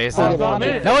haven't been Jason. Oh, it's not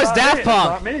me. No, it's Daft Punk.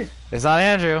 Not me. It's not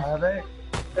Andrew.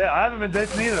 Yeah, I haven't been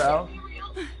Jason either, Alex.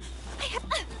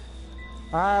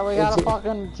 Alright, we gotta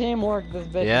fucking teamwork this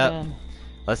bitch, Yep. man.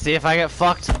 Let's see if I get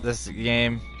fucked this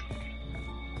game.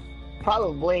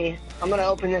 Probably. I'm gonna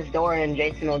open this door and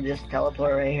Jason will just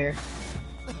teleport right here.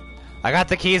 I got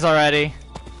the keys already.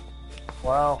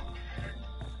 Wow.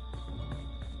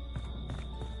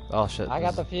 Oh shit. I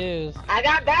got the fuse. I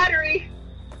got battery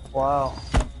Wow.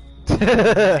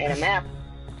 and a map.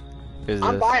 Who's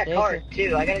I'm this? by a car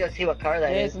too. I gotta go see what car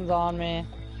that is. Jason's on me.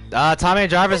 Tommy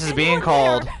Jarvis is being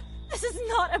called. This is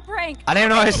not a prank. I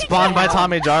didn't even know I spawned by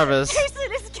Tommy Jarvis.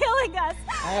 Jason is killing us.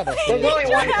 I got the There's fuse. only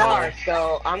one car,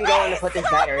 so I'm going to put this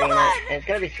battery in it. And it's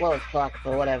gonna be slow as fuck,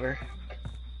 but whatever.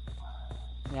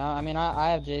 Yeah, I mean,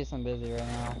 I have Jason busy right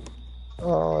now.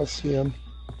 Oh, I see him.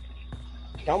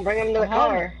 Don't bring him to the Come on.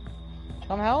 car.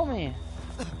 Come help me.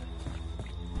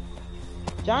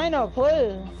 Gino,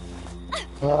 please.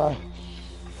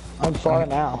 I'm far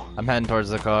now. I'm heading towards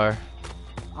the car. He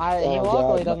Oh,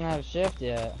 luckily God. doesn't have shift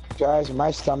yet. Guys,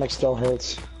 my stomach still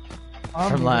hurts.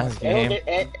 From last game.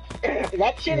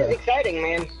 That shit is exciting,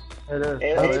 man. It is.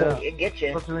 It gets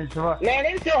you. Man,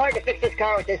 it was so hard to fix this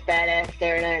car with this badass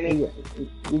staring at me.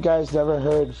 You guys never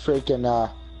heard freaking,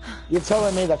 you're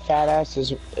telling me the fat ass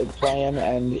is playing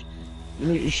and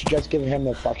you should just give him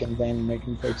the fucking thing and make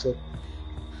him fix it.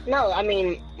 No, I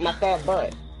mean, my fat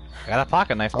butt. I got a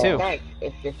pocket knife too. Thanks.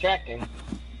 It's distracting.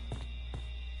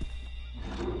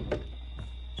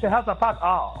 Shit, how's the pot?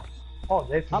 Oh,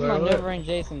 Jason's I'm maneuvering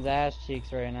Jason's ass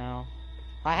cheeks right now.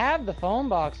 I have the phone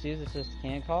box, dude. It's just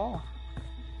can't call.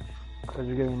 Because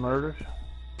you're getting murdered?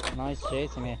 No, he's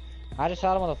chasing me. I just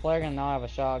shot him with a flare gun, and now I have a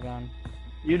shotgun.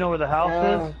 You know where the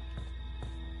house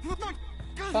is?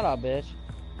 Shut up, bitch.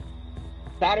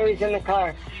 Batteries in the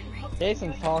car.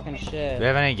 Jason's talking shit. Do we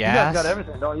have any You gas? guys got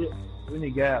everything, don't you? We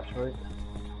need gas, right?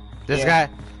 This guy,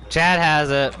 Chad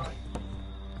has it.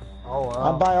 Oh, wow.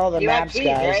 I'll buy all the You maps, have keys,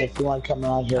 guys, right? if you want to come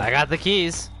around here. I got the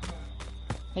keys.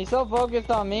 He's so focused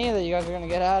on me that you guys are gonna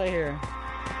get out of here.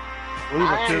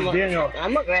 Daniel.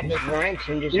 I'm gonna grab this wrench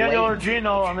and just Daniel wait. or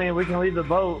Gino, I mean, we can leave the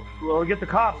boat. Or get the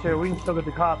cops here. We can still get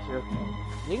the cops here.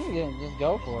 You can just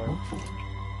go for it.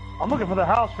 I'm looking for the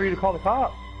house for you to call the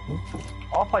cops.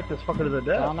 I'll fight this fucker to the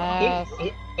death.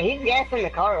 Dumbass. He's gassing the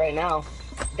car right now.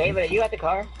 David, are you at the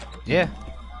car? Yeah.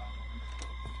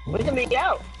 We can meet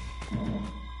out.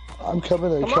 I'm coming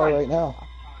to the Come car on. right now.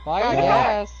 Well, I got Yeah.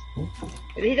 gas.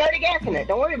 He's already gassing it.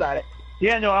 Don't worry about it.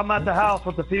 Daniel, I'm at the house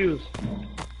with the fuse.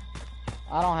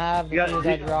 I don't have the You got- fuse.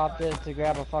 I dropped it to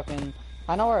grab a fucking...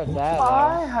 I know where it's at,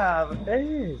 I though. have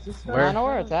A's. I know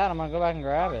where it's at. I'm gonna go back and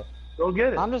grab it. Go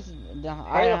get it. I'm just...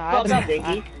 Hurry the fuck up,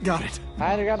 Biggie. Got it. I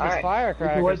had to grab this Alright.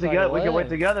 firecracker. We so I can could wait live.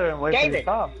 together and wait for the David.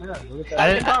 cops. Yeah, we'll get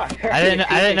that. I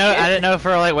didn't know if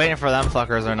we're like waiting for them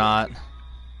fuckers or not.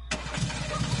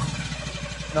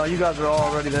 No, you guys are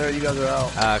already there. You guys are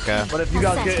out. Okay. But if you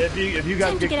guys get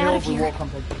killed, we will come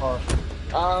take the car.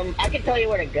 I can tell you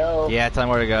where to go. Yeah, tell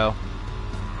me where to go.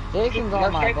 Jason's Go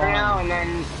on my straight for now, bum. and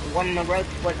then when the road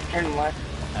splits, turn left.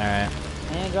 Alright.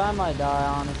 Andrew, I might die,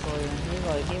 honestly. He's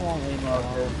like, he won't leave me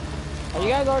alone. Are you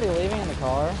guys already leaving in the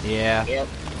car? Yeah. Yep.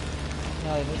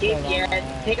 No, this guy's on my Yeah,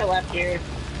 ass. take a left here.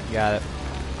 Got it.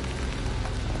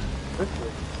 This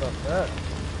is not bad.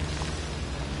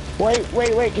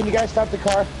 Wait, can you guys stop the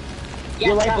car? Yeah,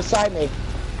 You're right stop. beside me.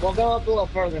 We'll go up a little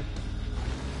further.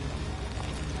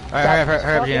 Alright,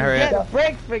 hurry up, Gina, hurry up.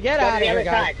 Break, forget Go to out of the here, other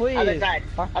guys, side. please. Other side.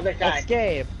 Other side.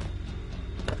 Escape.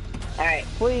 Alright.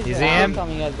 Please, You see please him? tell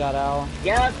me you guys got out.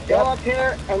 Yep, go up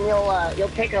here, and you'll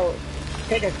take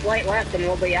a slight left, and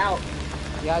we'll be out.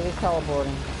 You guys is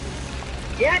teleporting.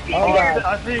 Yeah, keep Oh, going.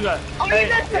 I see you guys. Oh, Hey,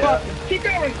 you missed it. yeah. Keep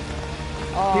going.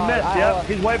 Oh, He missed, I yep. hope-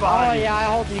 He's way Oh, behind you. yeah, I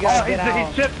hope you guys Oh, get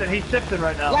out. he's shifting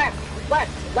right now. Left.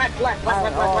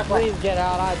 Oh, please get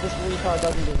out. This retard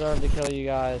doesn't deserve to kill you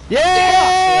guys.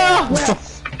 Yeah!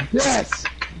 Yes!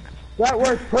 That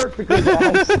worked perfectly,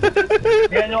 guys.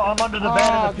 Daniel, I'm under the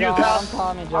van Oh, in the fuse God, I'm house.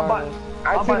 Tommy I'm Jarvis.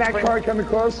 I see that car coming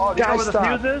close. Oh, do you know Guys, where the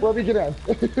stop. fuse is? Where we get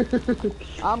in?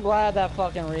 I'm glad that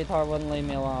fucking retard wouldn't leave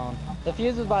me alone. The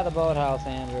fuse is by the boathouse,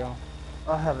 Andrew.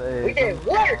 I have a. We did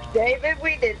work, David.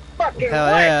 We did fucking Hell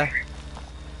work. yeah.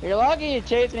 You're lucky you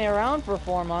chased me around for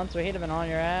 4 months, or he'd have been on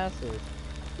your asses.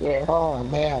 Yeah. Oh,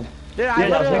 man. Dude, I Yeah,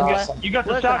 literally are you let- awesome. you got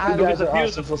the Listen, shotgun I- to You get guys the are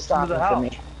fuse awesome for into stopping the for house.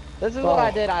 me. This is what I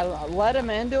Oh. did. I let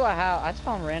him into a house. I just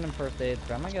found random first aid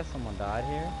from. I guess someone died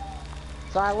here.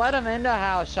 So I let him into a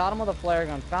house, shot him with a flare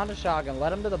gun, found a shotgun,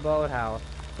 led him to the boathouse,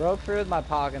 broke through with my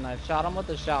pocket knife, shot him with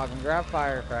the shotgun, grabbed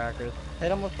firecrackers,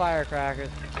 hit him with firecrackers,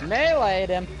 meleeed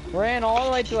him, ran all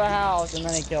the way to a house, and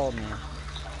then he killed me.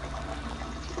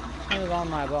 He was on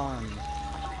my bum.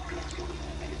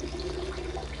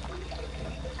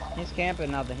 He's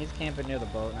camping nothing. He's camping near the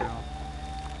boat now.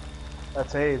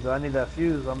 That's AIDS. I need that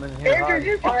fuse. I'm in here. Andrew's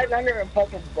just hiding under a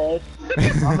fucking bed.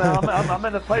 I'm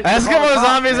in the place. Eskimo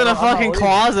zombies in a fucking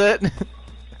closet.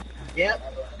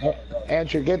 Yep.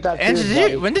 Andrew, get that And fuse,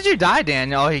 buddy. when did you die,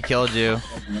 Daniel? Oh, he killed you.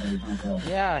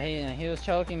 Yeah, he was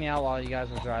choking me out while you guys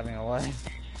were driving away.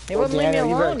 He Well, wouldn't leave me Daniel,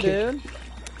 you better alone, kick-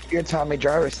 dude. You're Tommy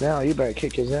Jarvis now. You better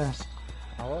kick his ass.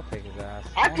 I will kick his ass.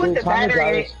 I put Dude, the Tommy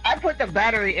battery. Jarvis. I put the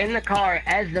battery in the car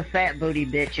as the fat booty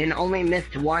bitch, and only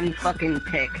missed one fucking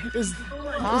tick. Is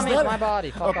Tommy's that my body.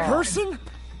 a Fuck off. person?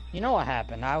 You know what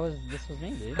happened? This was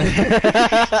me, dude.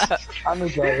 Tommy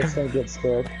Jarvis gonna get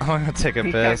scared. I'm gonna take a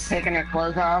He starts piss. taking her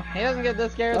clothes off. He doesn't get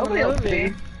this scared in Nobody the else movie.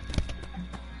 did.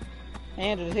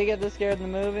 Andrew, does he get this scared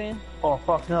in the movie? Oh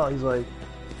fuck no! He's like,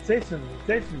 Jason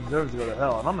deserves to go to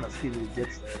hell, and I'm gonna see when he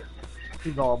gets there.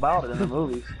 He's all about it in the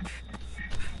movies.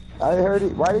 I heard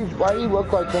it. Why do you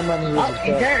look like him when he was a He's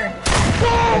kid? there.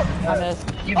 I missed.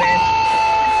 You missed.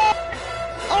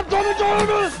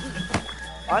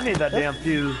 I need that damn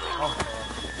fuse. Oh,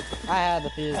 I had the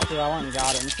fuse too. I went and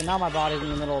got it. And so now my body's in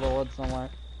the middle of the woods somewhere.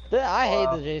 I hate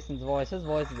the Jason's voice. His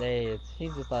voice is AIDS.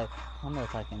 He's just like, I'm gonna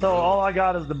fucking. So all I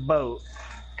got is the boat.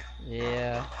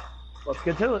 Yeah. Let's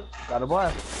get to it. Got a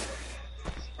blast.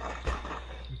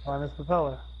 Let's find this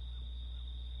propeller.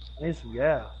 I need some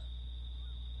gas.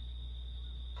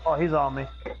 Oh, he's on me.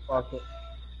 Fuck it.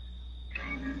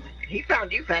 He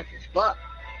found you fast as fuck.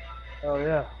 Oh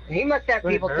yeah. He must have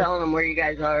people telling him where you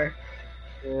guys are.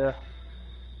 Yeah.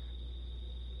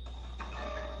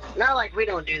 Not like we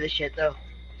don't do this shit though.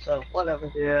 So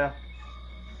whatever. Yeah.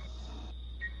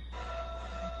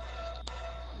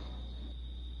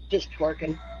 Just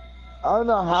twerking. I don't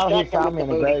know how he found me in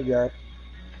the graveyard.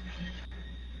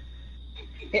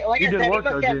 Yeah, like You I did said, work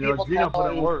though, Gino. Gino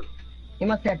put in work. He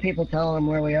must have people telling him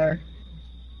where we are.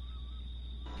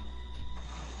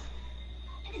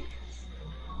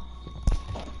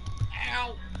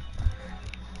 Ow.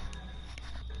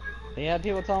 He had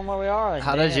people telling him where we are. Like,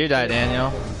 How did you die,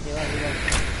 Daniel?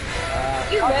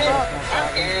 You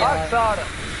man. I shot him.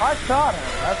 I shot him.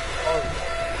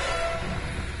 That's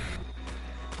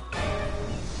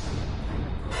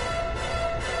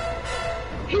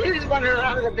He just wandered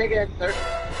around in a big ass circle.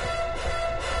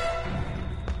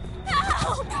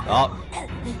 Oh.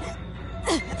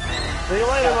 See you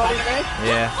later, buddy.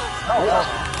 Yeah.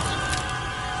 Oh.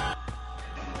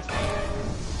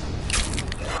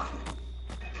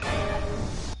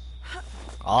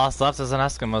 All that's left is an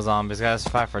Eskimo zombie. He's got to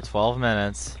survive for 12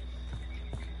 minutes.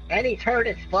 And he's hurt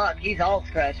as fuck. He's all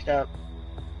scratched up.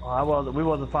 Oh, we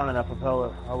wasn't finding that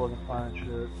propeller. I wasn't finding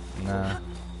shit. Nah.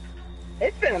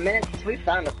 It's been a minute since we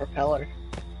found a propeller.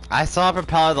 I saw a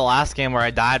propeller the last game where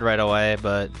I died right away,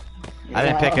 but I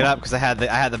didn't pick it up because I had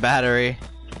the battery.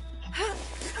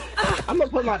 I'm gonna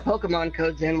put my Pokemon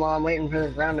codes in while I'm waiting for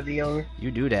this round to be over. You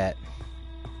do that.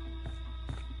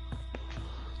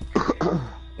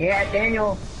 Yeah,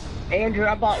 Andrew,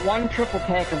 I bought one triple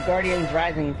pack of Guardians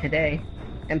Rising today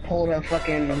and pulled a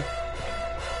fucking I'm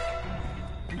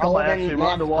gonna golden actually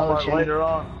run to Walmart potion. later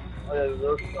on. Oh yeah, the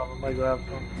grocery shop. I might grab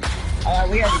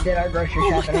some. We already did our grocery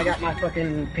shopping. I got my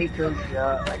fucking pizzas.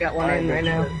 Yeah. I got one in right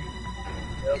now.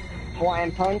 Yep.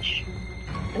 Hawaiian Punch.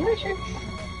 Delicious.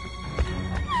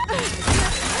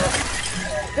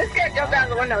 This guy jumped out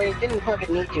the window. He didn't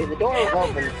fucking need to. The door was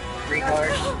open. Retard.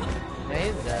 Yeah,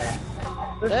 he's dead.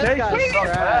 This This Jason's guy's so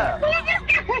trash.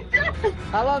 bad.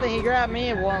 I love that he grabbed me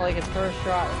and won like his first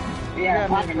try. He Yeah,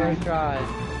 grabbed me his fucking first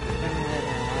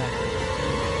try.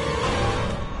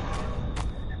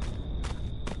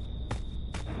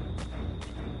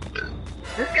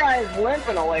 This guy is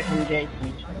limping away from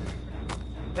Jason.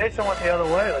 Jason went the other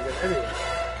way like an idiot.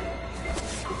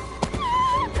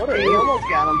 What are He you? almost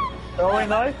got him. Throwing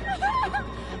knife?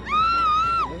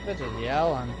 This bitch is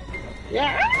yelling.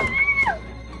 Yeah.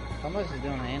 Somebody's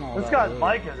doing anal. This about guy's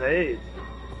Louis. mic is AIDS.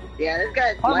 Yeah, this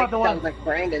guy's Climb mic out the sounds window. like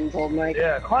Brandon's old mic.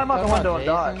 Yeah, climb out the Come on, window and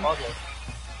die. Jason. Fuck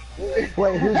it.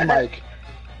 Wait, who's Mike?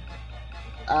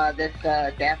 This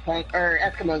Daft Punk or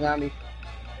Eskimo Zombies.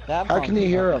 That How can you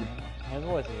hear him? His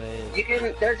voice is AIDS. You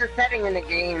can. There's a setting in the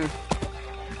game.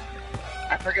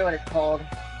 I forget what it's called,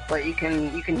 but you can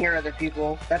hear other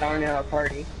people that aren't in a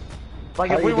party.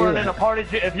 Like How if we you do weren't that? in a party,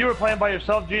 if you were playing by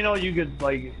yourself, Gino, you could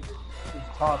like just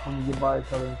talk when you get by each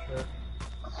other and shit.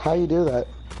 How you do that?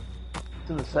 It's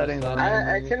in the settings.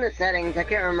 that? It's in the settings. I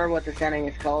can't remember what the setting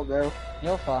is called though.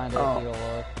 You'll find it Oh. if you go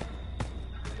look.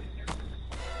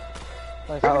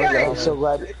 Like, Oh, Okay. yeah, I'm so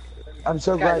glad. I'm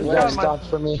so glad you Yeah, guys stopped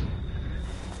for me.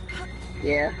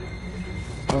 Yeah.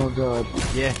 Oh god.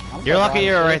 Yeah. I'm You're so lucky glad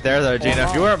you were Jason right there though, Gino.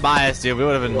 If you weren't biased, dude, we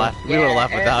would have been left. We would have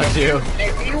left without you.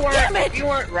 If you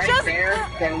weren't right there,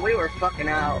 then we were fucking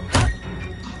out.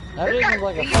 That This dude guy's is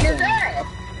like a beating his fucking. ass.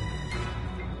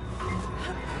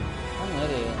 I'm an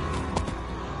idiot.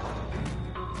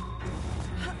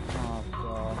 Oh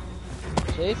god.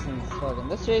 Jason's fucking.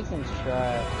 This Jason's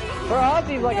trash. For us,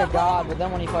 he's like a god, but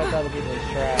then when he fights other people, he's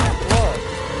trash. Look.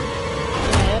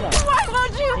 I'm gonna hit him. Why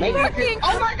won't you Maybe it's fucking...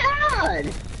 just, oh my god!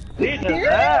 Beating his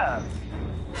ass.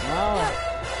 No.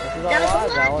 This is our That lives,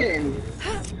 was a Alex. legend!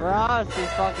 For us,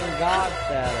 he's fucking god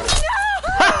status.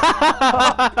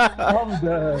 I'm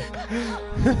dead.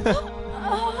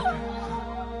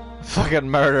 Fucking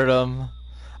murdered him.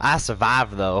 I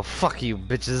survived though. Fuck you,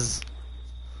 bitches.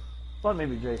 Let me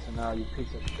be Jason now, you piece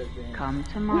of shit. Game. Come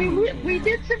to mommy. We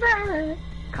did survive!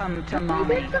 Come to We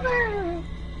mommy. did survive!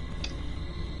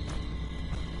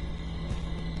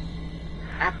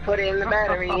 I put in the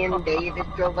battery and David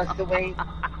drove us away.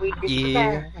 We did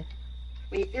Yeah. survive.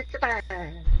 We did survive.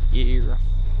 Yeah.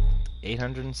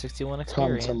 861 Come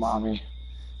experience. to mommy.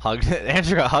 Hugged.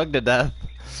 Andrew got hugged to death.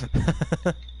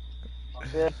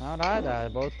 How'd I die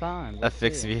both times?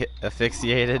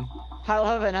 Asphyxiated. I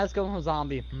love an Eskimo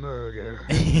zombie. Murder.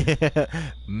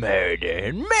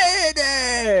 Murder.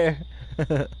 Murder!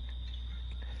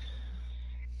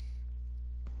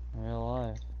 Real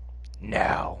life.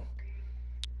 Now.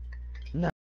 Now.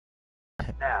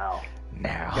 Now.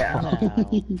 Now.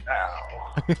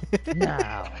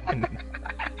 Now.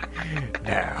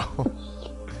 Now.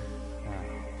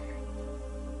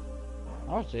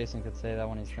 I wish Jason could say that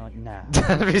when he's going, nah.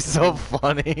 That'd be so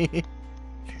funny.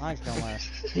 I just don't laugh.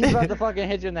 He's about to fucking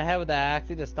hit you in the head with the axe.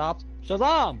 He just stops.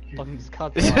 Shazam! Fucking just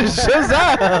cuts him off.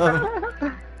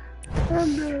 Shazam!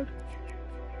 I'm dead.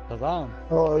 Shazam.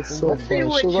 Oh, it's so Let's see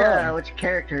funny. which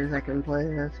characters I can play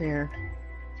this here.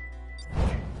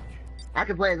 I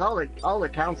can play as all the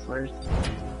counselors.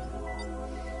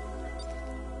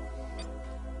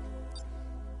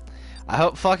 I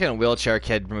hope fucking wheelchair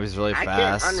kid moves really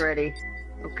fast. I can't unready.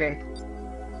 Okay.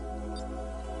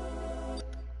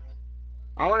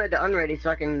 I wanted to unready so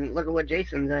I can look at what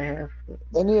Jason's I have.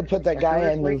 They need to put that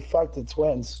guy in who fucked the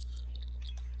twins.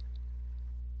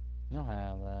 You'll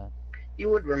have that. You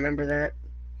would remember that.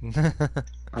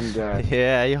 I'm dead.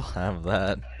 Yeah, you'll have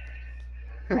that.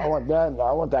 I want that.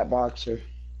 I want that boxer.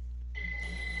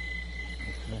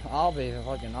 I'll be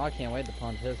fucking. I can't wait to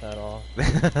punch his head off.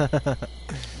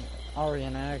 I'll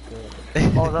reenact it.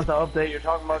 Oh, is that the update you're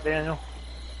talking about, Daniel?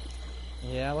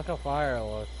 Yeah, look how fire it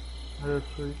looks. That's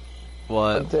sweet.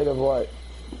 What? Update of what?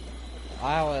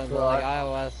 iOS, like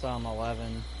iOS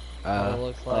 11. What it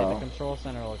looks like. Oh. The control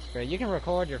center looks great. You can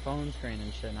record your phone screen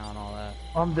and shit now and all that.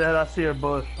 I'm dead. I see a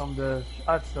bush. I'm dead.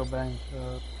 I'd still bang.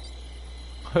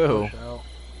 Who? Bush out.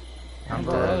 I'm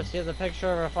Amber dead. Rose, she has a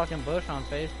picture of her fucking bush on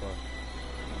Facebook.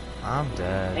 I'm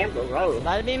dead. Amber Rose.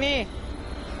 That'd be me.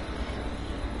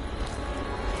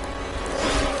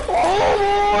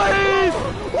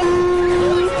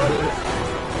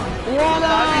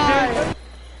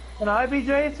 Can I be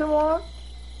Jason one?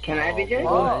 Can I be Jason?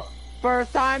 Oh.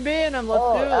 First time being him,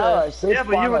 let's do this. Alex, Yeah,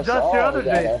 but you were just your other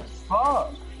Jason.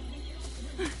 Fuck.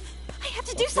 I have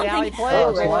to do See how he something.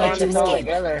 plays. Oh, Why we're don't you playing know all it?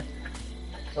 together.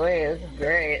 Wait, this is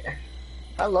great.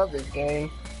 I love this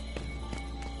game.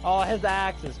 Oh, his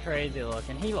axe is crazy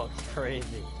looking. He looks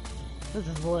crazy. This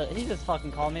is lit. He just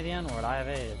fucking called me the N-word. I have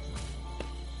AIDS.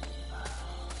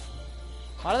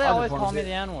 Why do they I just always wanna call me be-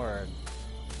 the N-word?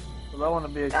 Well, I want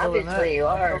to be a killer. Obviously you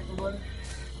are.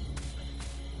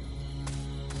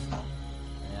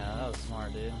 Yeah, that was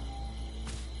smart, dude.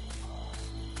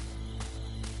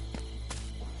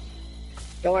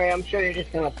 Don't worry, I'm sure you're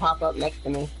just gonna pop up next to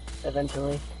me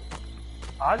eventually.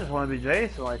 I just want to be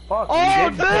Jason. Like, fuck. Oh,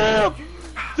 you did- dude!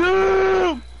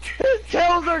 Dude! His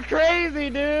kills are crazy,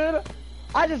 dude!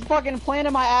 I just fucking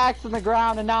planted my axe in the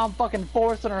ground and now I'm fucking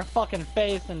forcing her fucking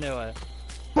face into it.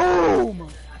 Boom!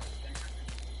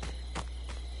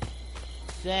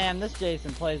 Damn, this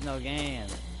Jason plays no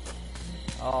games.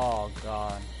 Oh,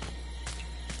 God.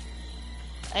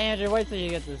 Andrew, wait till you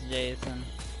get this Jason.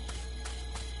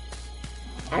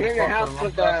 I'm in the house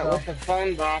with the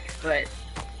phone box, but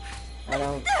I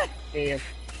don't see if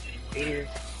he's...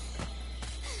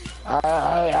 Oh,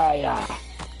 the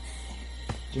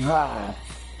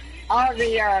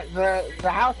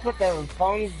house with the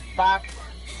phone box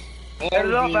and Get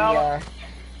it up, the Alex.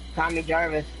 Tommy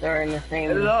Jarvis, they're in the same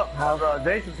Get it up. house.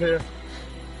 Jason's here.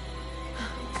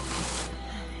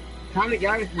 Tommy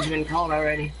Jarvis has been called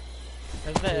already.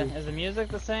 Is the music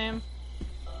the same?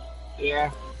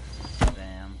 Yeah.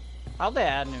 Damn. How'd they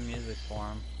add new music for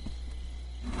him?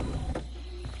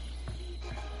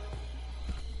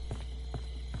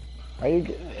 Are you?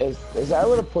 Is that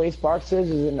where the police box is?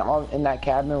 Is it in that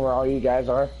cabinet where all you guys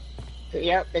are?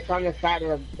 Yep, it's on the side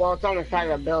of the, well, it's on the side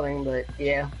of the building, but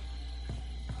yeah.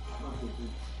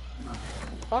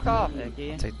 Fuck off,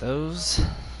 Icky. Take those.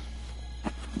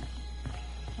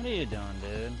 What are you doing,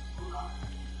 dude?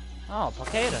 Oh,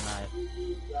 potato knife.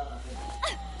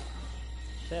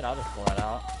 Shit, I'll just pull that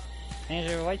out.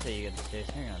 Andrew, wait till you get this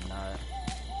Jason. You're gonna nut.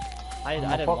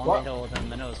 I did one kill with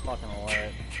him and it was fucking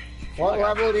lit. What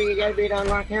level do you guys beat on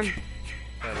Rock him?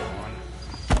 31.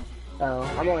 Oh,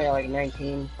 I'm only at like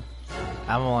 19.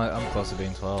 I'm close to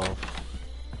being 12.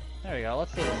 There we go.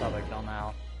 Let's see this other kill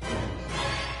now.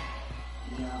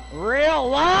 Real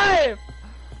life!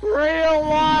 Real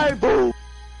life! Boom!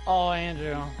 Oh,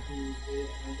 Andrew.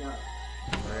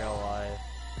 Real life.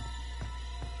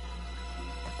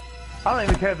 I don't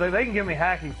even care. They can give me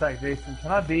hacking tech, Jason.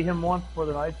 Can I beat him once for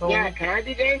the night's over? Yeah, can I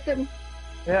be Jason?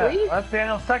 Yeah, please? that's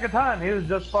Daniel's second time. He was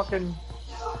just fucking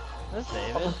This is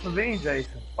David. fucking Savine,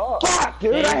 Jason. Fuck. Fuck,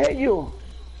 dude! I hit you.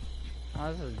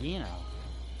 Oh, this is Gino.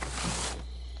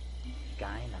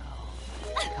 Gino.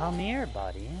 Come here,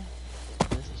 buddy.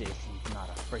 This Jason's not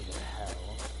afraid of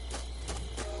hell.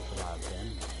 But I've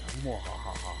been there.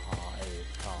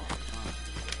 Mwahahaha,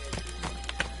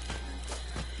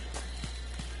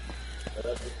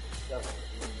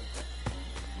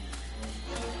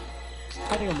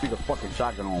 How you gonna be the fucking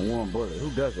shotgun on one bullet? Who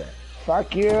does that?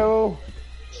 Fuck you.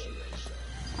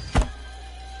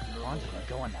 I'm just gonna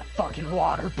go in that fucking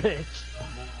water, bitch.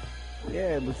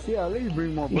 Yeah, but see, at least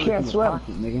bring more bullets You can't in swim. your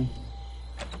pocket, nigga.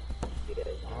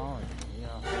 Oh,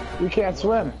 yeah. You can't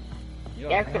swim.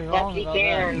 Yes, the fuck you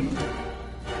can.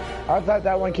 I thought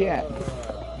that one can't.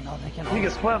 No, they can. You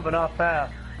can swim, but not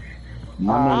fast.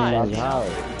 My Nice. nigga, how?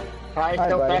 Probably Hi,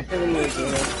 still buddy. faster than you,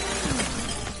 Jimmy.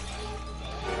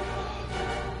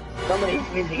 Somebody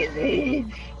needs to get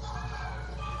AIDS.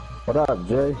 What up,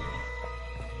 Jay?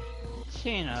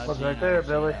 Chino, What's Chino, right there,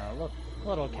 Chino. Billy?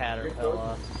 Little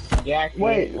caterpillar. Yeah, I see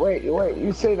Wait, it. wait.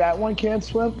 You say that one can't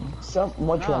swim? Which No.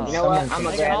 one? You know what? Someone I'm gonna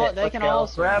They can grab all, it. they Let's can go. all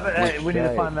swim. Grab it. Hey, we need to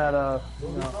Right. find that, you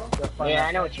know, gotta find Yeah, that.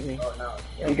 I know what you mean.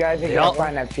 You guys are They gonna all-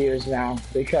 find that fuse now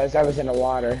because I was in the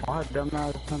water. Oh,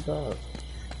 dumbass, jumped up.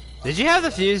 Did you have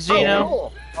the fuse, Gino?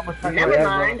 Oh, I'm gonna cool. check Never right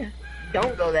mind.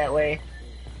 Don't go that way.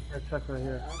 here. Check right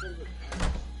here.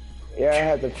 Yeah, I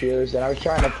had the fuse, and I was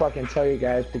trying to fucking tell you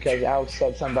guys because Alex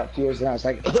said something about fuse, and I was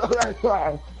like,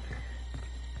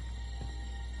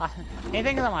 He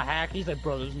thinks I'm a hack. He's like,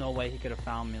 bro, there's no way he could have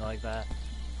found me like that.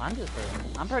 I'm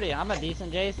a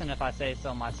decent Jason if I say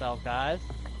so myself, guys.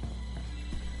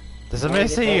 Does somebody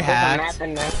say you hacked?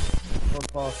 Mapping there.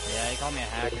 What's off? Yeah, he called me a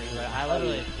hacker, but I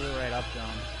literally flew right up to him.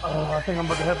 Oh, I think I'm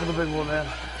about to head to the big one, man.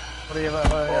 What do you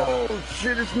have? Oh,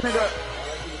 shit, this nigga.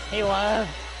 He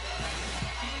left.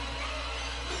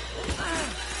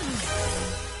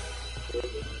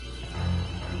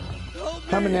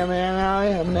 coming in, man,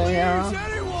 I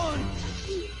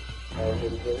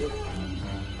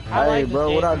Hey, like this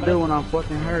bro, what I Jason, do when I'm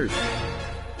fucking hurt?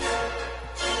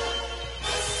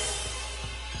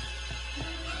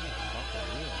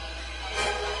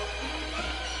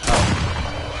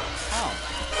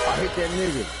 Oh, I hit that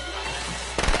nigga.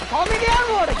 call me the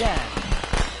N-word again.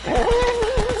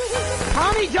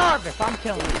 Tommy Jarvis, I'm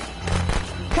killing you.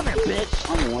 Come here,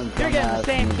 bitch. I'm the one You're getting the dumbass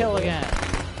same nigga. kill again.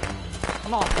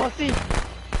 Come on, pussy.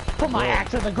 Put my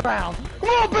axe in the ground. Come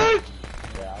on, bitch.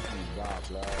 Yeah, I can drop,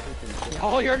 bro. He can-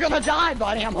 Oh, you're gonna die,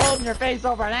 buddy. I'm holding your face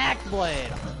over an axe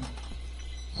blade.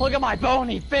 Look at my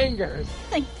bony fingers.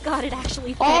 Thank God it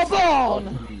actually All fits.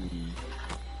 bone.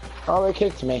 Oh, they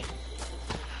kicked me.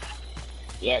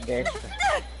 Yeah, it did.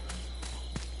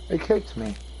 They kicked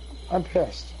me. I'm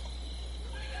pissed.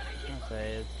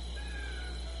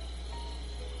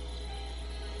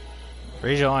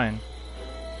 Rejoin.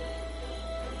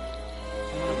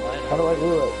 How do I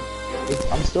do it?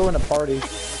 I'm still in a party.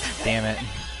 Damn it.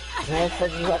 Man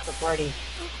said you left the party.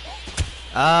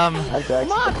 That's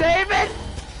Come on, David.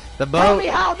 The Tell me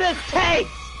boat. how this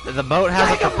tastes. The boat has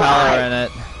a Take a propeller bite. in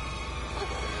it.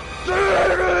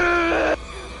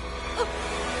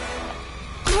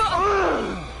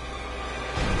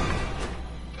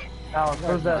 Alex,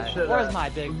 where's that shit Where's at? my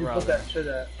big Where'd you brother? put that shit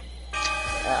at?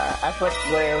 I put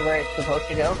where it's supposed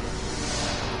to go.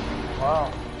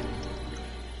 Wow.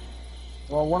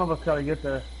 Well, one of us gotta get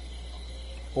there.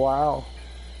 Wow.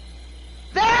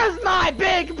 There's my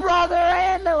big brother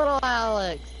and the little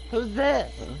Alex. Who's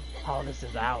this? Oh, this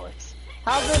is Alex.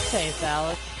 How's this taste,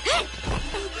 Alex?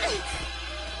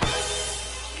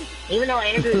 Even though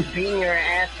Andrew's beating your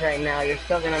ass right now, you're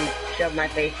still gonna shove my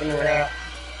face in there.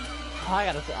 Oh, I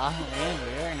gotta.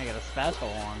 Andrew, you're gonna get a special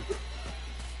one.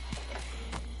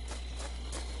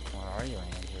 Where are you,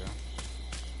 Andrew?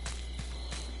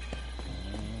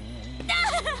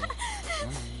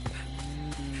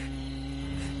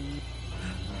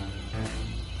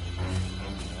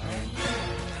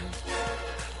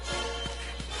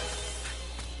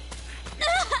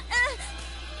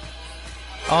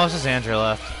 Oh, it's just Andrew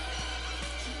left.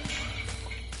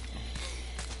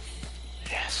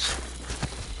 Yes.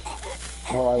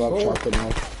 Oh, I love chocolate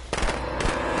milk.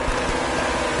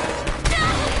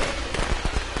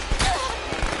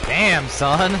 Damn,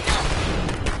 son.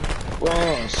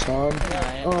 Oh, son.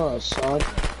 Alright. Oh, son.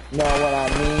 Know what I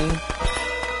mean?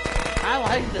 I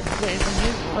like this Jason.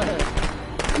 He's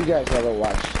good. You guys ever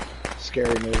watch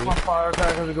Scary Movie? My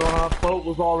firecrackers are going off. Boat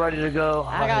was all ready to go.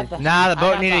 I got the. Nah, the I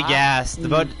boat got needed the- gas.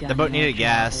 The boat needed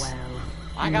gas.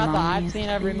 I got the. I've seen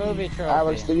every movie trophy.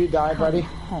 Alex, did you die, buddy?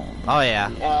 Oh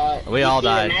yeah. We you all see the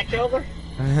died. match over?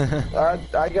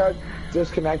 I got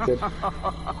disconnected.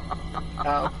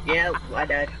 Oh, yeah, I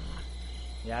died.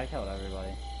 Yeah, I killed everybody.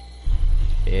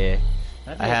 Yeah.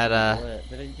 That I had,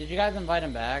 Jason's lit. Did you guys invite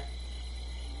him back?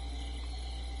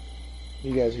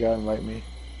 You guys gotta invite me.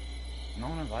 No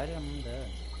one invited him, I'm dead.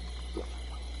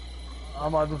 I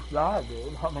might just die,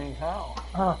 dude. I mean, how?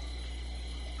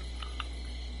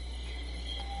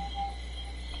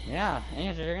 Yeah,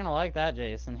 Andrew, you're gonna like that,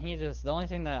 Jason. The only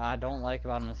thing that I don't like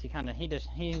about him is he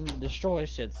destroys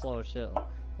shit slow as shit.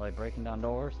 Like breaking down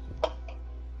doors. Yeah.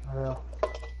 Alright,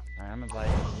 I'm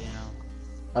inviting you,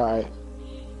 Alright.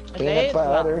 It's AIDS,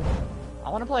 I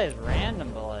wanna play as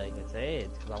random, but like, it's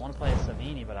AIDS. Cause I wanna play as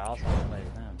Savini, but I also wanna play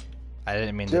as him. I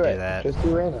didn't mean to do that. Just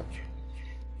do random.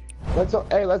 Let's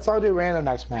all do random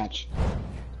next match.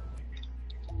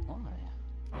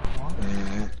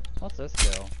 Why? What's this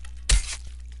kill?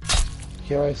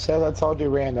 Yeah, I said let's all do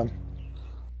random.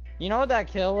 You know what that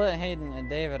kill is, Hayden and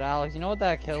David, Alex? You know what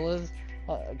that kill is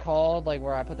called? Like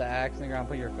where I put the axe in the ground,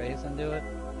 put your face into it.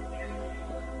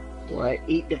 What?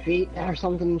 Eat defeat or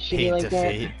something shitty like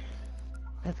that?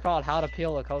 It's called How to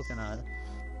Peel a Coconut.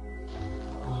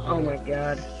 Oh my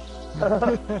god.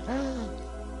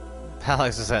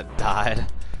 Alex just had died.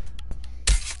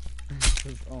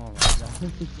 Oh my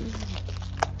god.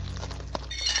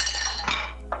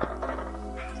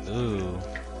 Ooh.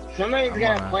 Somebody's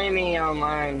gonna play me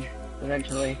online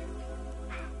eventually.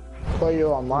 Play you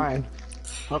online?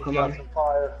 Pokemon.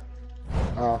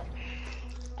 Oh.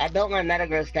 I built my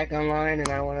Metagross deck online and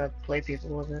I wanna play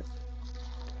people with it.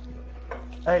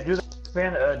 Hey, do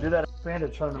that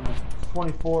expanded tournament.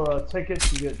 24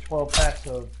 tickets, you get 12 packs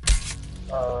of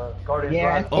Guardian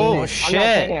Drive. Oh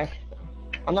shit!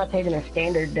 I'm not taking a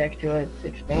standard deck to an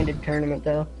expanded tournament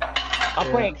though. I'll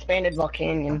play expanded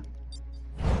Volcanion.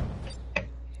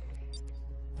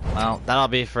 Well, that'll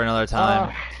be for another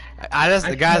time. I just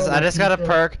got a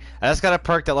perk. I just got a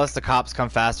perk that lets the cops come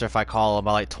faster if I call them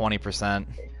by like 20%.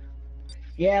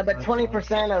 Yeah, but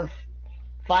 20% of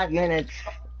 5 minutes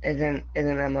isn't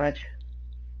that much.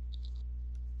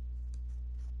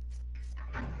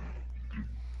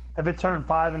 If it turned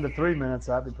 5 into 3 minutes,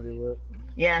 that'd be pretty lit.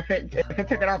 Yeah, if it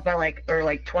took it off by like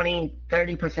 20,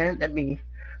 30%, that'd be,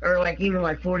 or like even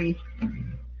like 40.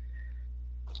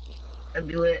 That'd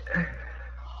be lit.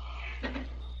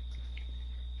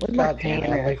 God damn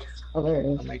it! Oh, there it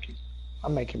is.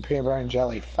 I'm making peanut butter and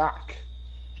jelly. Fuck.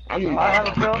 I have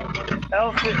a bill.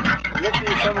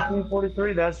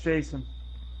 L1743. That's Jason.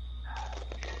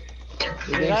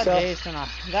 Dude, that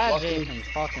Jason's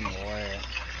fucking lit.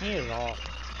 He is awesome.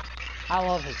 I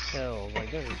love his kills. Like,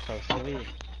 this is so sweet.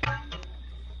 That's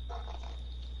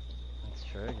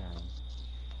triggering.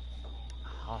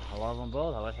 Oh, I love them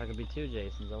both. I wish I could be 2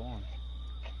 Jasons at once.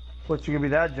 But you can be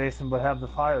that Jason, but have the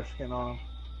fire skin on him.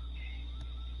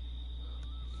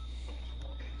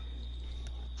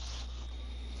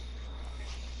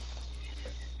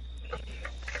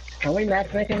 Are we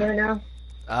matchmaking right now?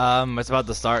 It's about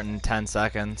to start in 10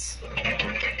 seconds.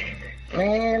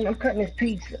 Man, I'm cutting this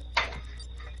pizza.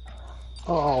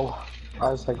 Oh,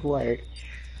 I was like, wait.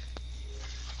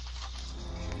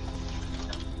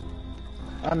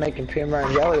 I'm making peanut butter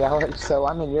and jelly, Alex, so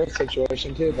I'm in your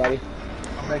situation too, buddy.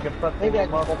 I'm making pizza. Maybe I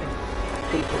can fucking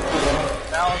pizza.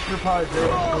 Alex, you're probably Jason.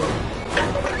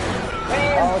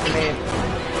 Oh, it's me.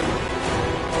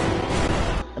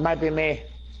 It might be me.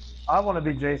 I want to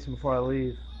be Jason before I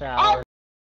leave. Oh,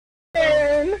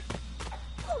 man.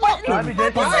 Can I be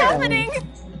Jason? What's happening?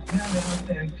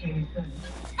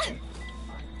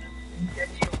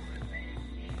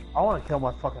 I want to kill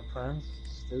my fucking friends.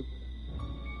 Stupid.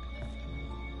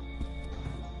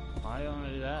 Why do you want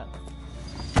to do that?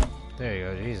 There you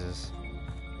go, Jesus.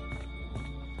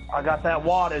 I got that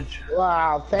wattage.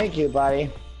 Wow, thank you,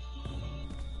 buddy.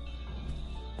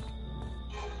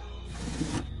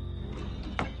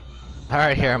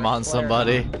 Alright, here I'm on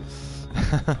somebody.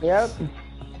 Yep.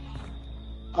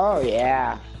 Oh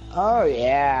yeah. Oh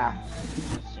yeah.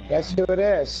 Guess who it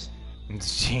is?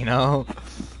 It's Gino.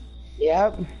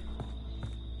 Yep.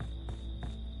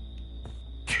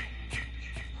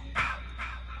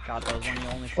 Got those when you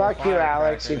only Fuck you,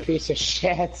 Alex, you piece of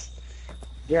shit.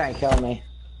 You're gonna kill me.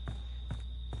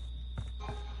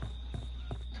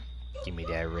 Give me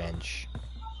that wrench.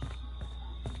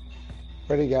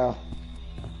 Where'd he go?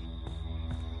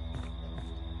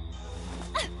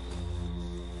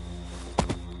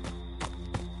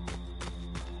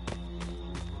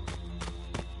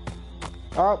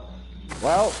 Oh,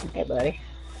 well. Hey, buddy.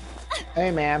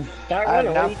 Hey, man. Start I have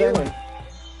running. What are you nothing. doing?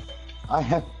 I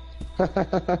have.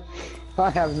 I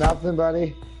have nothing,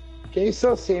 buddy. Can you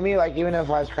still see me, like, even if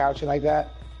I was crouching like that?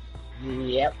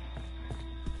 Yep.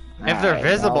 If they're Alright,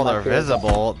 visible, well, they're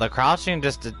visible. The crouching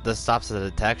just stops the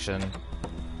detection.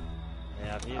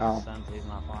 Yeah, if he Oh. uses sense, he's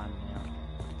not finding you.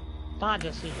 Not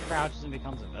just he crouches and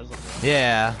becomes invisible.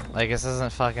 Yeah, like this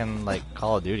isn't fucking like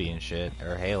Call of Duty and shit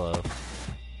or Halo.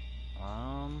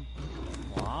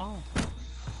 Wow.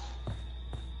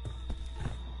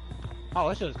 I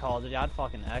wish it was Call of Duty. I'd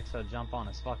fucking exo jump on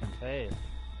his fucking face.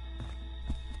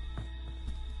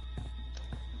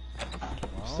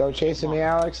 Well, Still chasing me,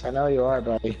 Alex? I know you are,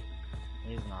 buddy.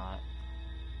 He's not.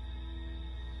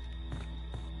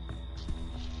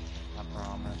 I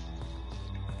promise.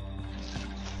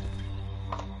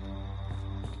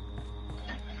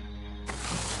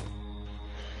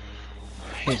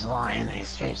 He's lying.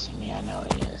 He's chasing me. I know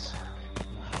he is.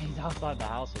 He's outside the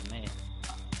house with me.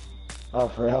 Oh,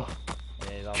 for real? Yeah,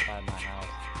 he's outside my house.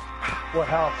 What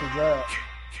house is that?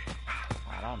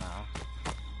 I don't know.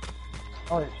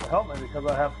 Oh, you should help me because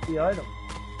I have key items.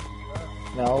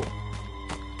 No.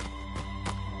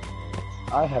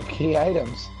 I have key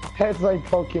items. It's like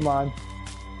Pokemon.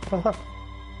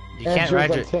 You can't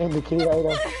ride your. Obtain the key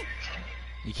item.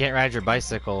 You can't ride your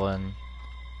bicycle and.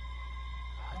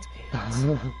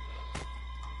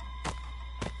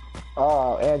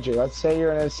 Oh, Andrew, let's say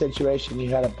you're in a situation you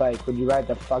had a bike. Would you ride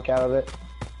the fuck out of it?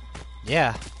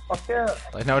 Yeah. Fuck yeah.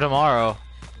 Like no tomorrow.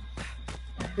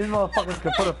 These motherfuckers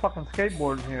can put a fucking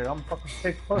skateboard in here. I'm fucking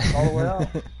skate push all the way out.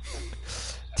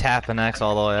 Tap an X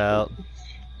all the way out.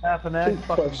 Half an X,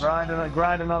 fucking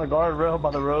grinding on the guardrail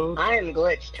by the road. I am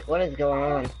glitched. What is going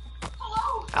on?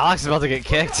 Alex is about to get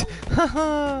kicked.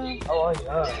 Oh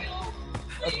yeah.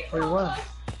 That's a free win.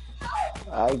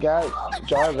 I got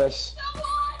Jarvis.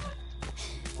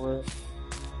 Where?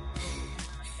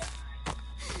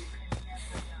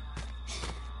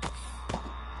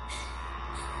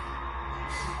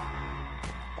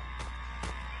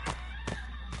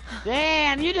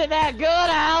 Damn, you did that good,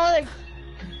 Alex!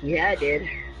 Yeah, I did.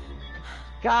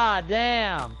 God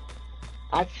damn.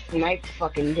 I sniped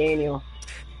fucking Daniel.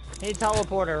 He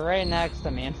teleported right next to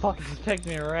me and fucking just picked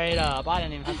me right up. I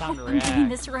didn't even have time to I'm react. getting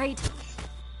this right.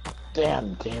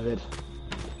 Damn, David.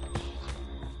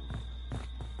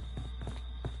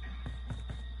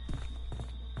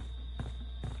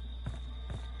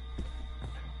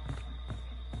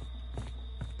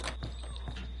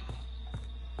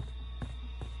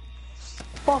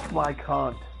 Fuck my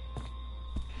cunt.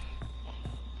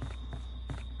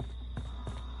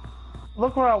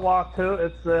 Look where I walked to,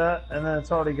 it's that, and then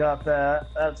it's already got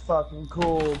that. That's fucking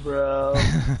cool, bro.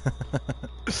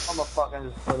 I'ma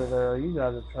fucking just put it there. You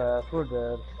guys are trash. We're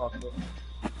dead. Fuck it.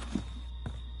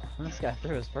 This guy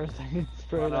threw his first thing.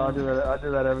 I do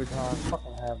that every time.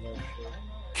 Fucking have that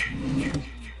shit.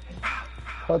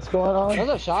 What's going on? There's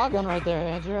a shotgun right there,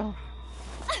 Andrew.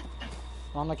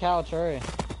 On the couch, hurry.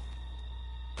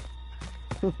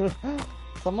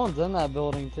 Someone's in that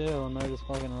building too, and they're just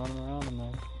fucking running around in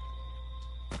there.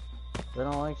 They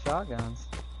don't like shotguns.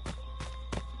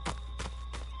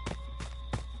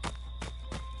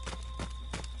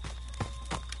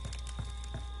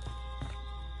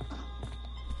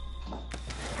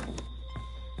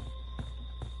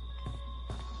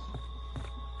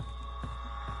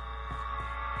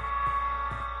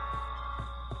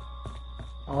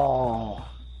 Oh.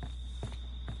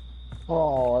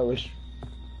 Oh, I wish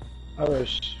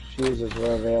fuses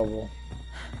were available.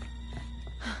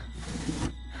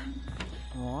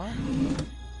 What? In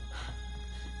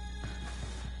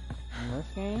this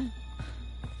game?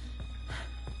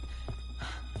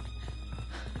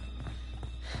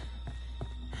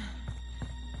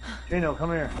 Gino,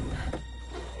 come here.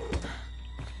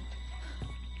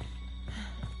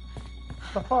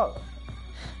 What the fuck?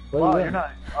 Wow, you're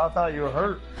not. I thought you were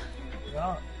hurt. You're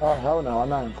not. Oh, hell no, I'm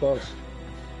not even close.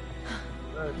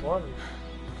 Very funny.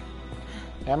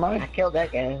 Am I I? killed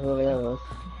that guy, whoever that was.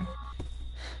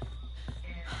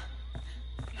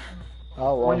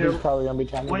 Oh, well, When he's you're- probably gonna be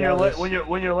trying to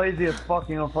When you're lazy as fuck,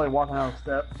 you don't play walking down the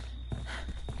steps.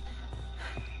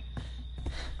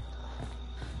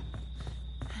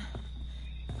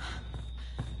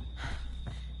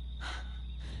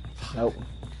 Nope.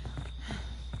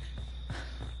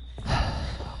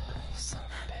 Son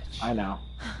of a bitch. I know.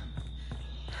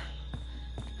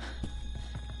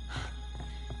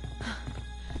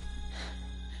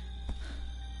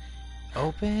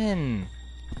 Open.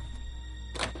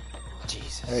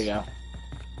 Jesus. There you go.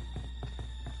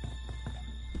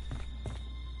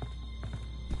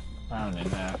 I don't need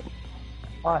that.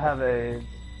 I have AIDS.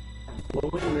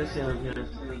 What were you missing on here?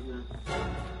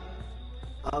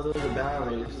 Oh, there was a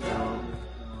battery, so...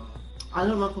 I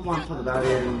don't know if I want to put the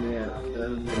battery in there.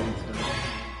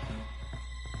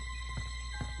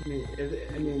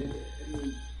 I mean,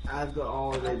 I've got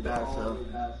all the way back, so...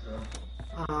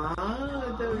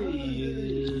 Ah, there he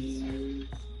is.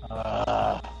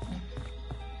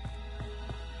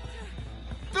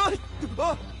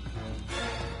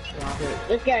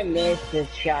 This guy missed his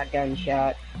shotgun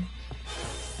shot.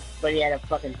 But he had a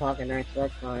fucking pocket knife, so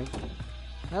that's fine.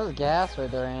 That was gas right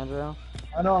there, Andrew.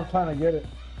 I know, I'm trying to get it.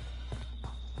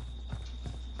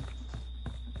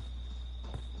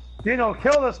 Dino,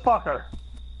 kill this fucker!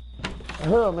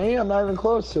 Who, me? I'm not even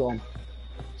close to him.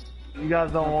 You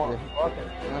guys don't want... Fuck it.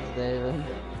 That's David.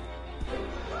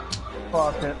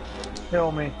 Fuck it.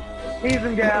 Kill me. He's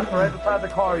in gas right beside the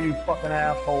car, you fucking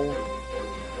asshole.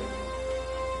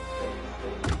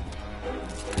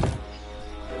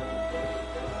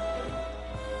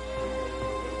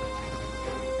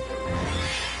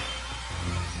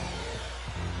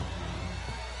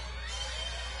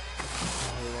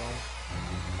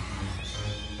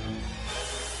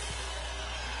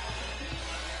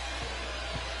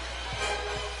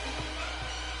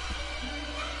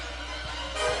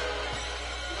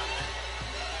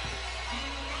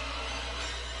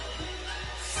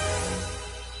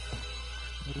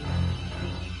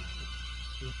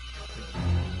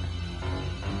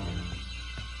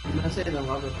 I say in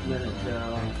 11 minutes,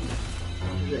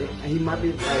 he might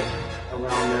be like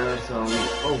around there, so.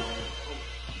 Oh,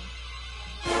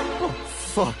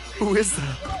 fuck. Who is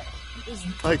that?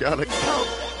 I gotta go.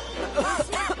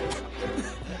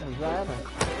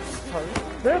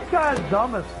 This guy's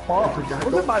dumb as fuck.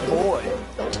 Look at my boy.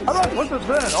 How do I put this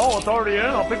in? Oh, it's already in.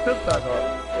 I'll pick this back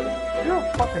up. You're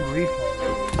a fucking retard.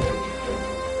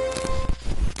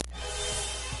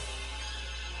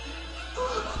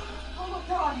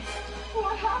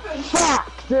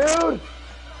 Fuck, dude!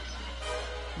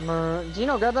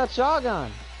 Gino, grab that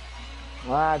shotgun.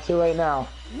 Ah, too late now.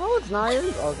 No, it's not.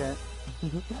 Okay.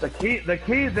 The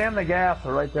keys and the gas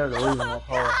are right there to leave in the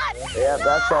car. Yeah,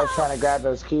 that's why I was trying to grab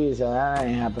those keys, and that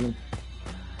ain't happening.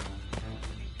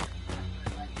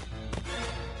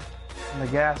 And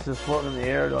the gas is floating in the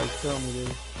air to like kill me, dude.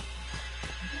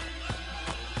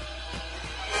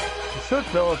 It should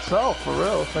fill itself, for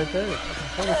real. It's right there.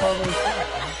 It's 25 minutes.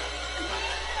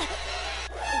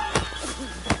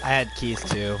 I had keys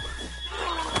too.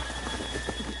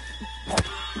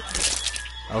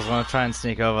 I was gonna try and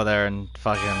sneak over there and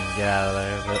fucking get out of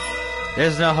there, but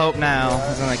there's no hope now.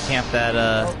 He's gonna camp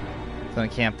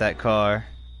that car.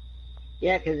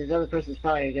 Yeah, because this other person's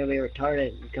probably gonna be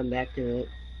retarded and come back to it.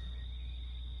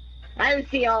 I would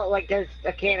see all, like, there's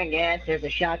a can of gas, there's a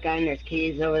shotgun, there's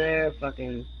keys over there,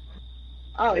 fucking...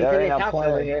 Oh, he's in the top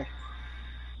over here.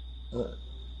 What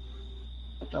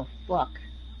the fuck?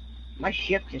 My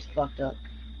ship just fucked up.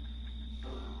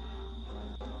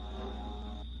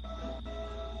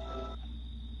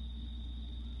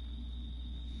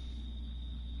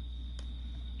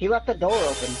 He left the door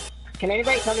open. Can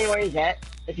anybody tell me where he's at?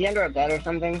 Is he under a bed or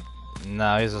something?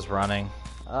 No, he's just running.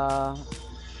 Yeah,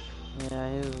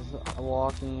 he's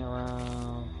walking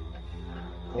around.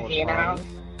 Is he in the house?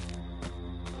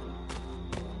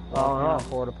 Oh no,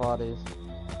 porta potties.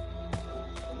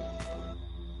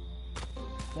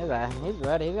 He's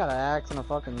ready. He's got an axe and a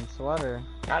fucking sweater.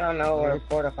 I don't know where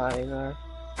porta potties are.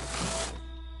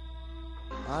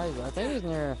 I think he's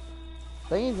near. I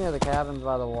think he's near the cabins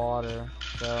by the water.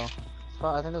 So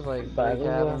I think there's like 3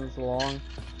 cabins long.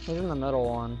 He's in the middle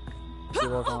one. If you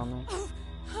look on me,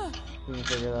 you can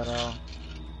figure that out.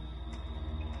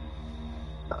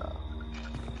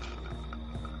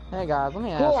 Hey guys, let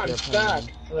me ask you I'm stuck.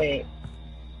 Wait.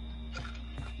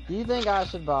 Do you think I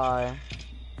should buy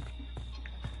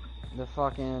the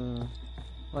fucking,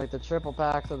 like, the triple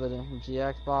packs of the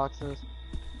GX boxes?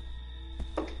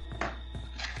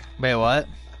 Wait, what?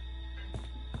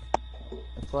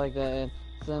 It's like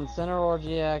it's in Cineroar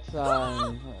GX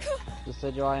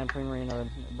Decidueye and Primarina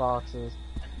boxes.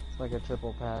 It's like a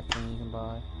triple pack thing you can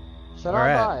buy. Should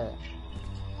I buy it?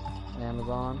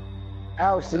 Amazon.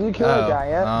 Alex, did you kill a guy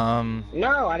yet?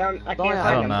 No, I can't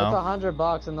find him. know. It's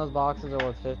 $100 and those boxes are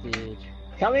worth 50 each.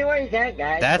 Tell me where he's at,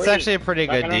 guys. That's actually a pretty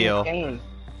good deal.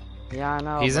 Yeah, I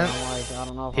know. He's in. I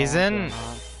don't know if He's in.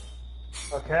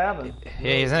 A cabin.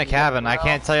 Yeah, he's in a cabin. I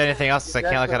can't tell you anything else because I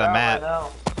can't look at a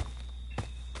map.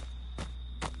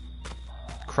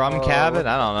 Crumb cabin?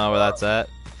 I don't know where that's at.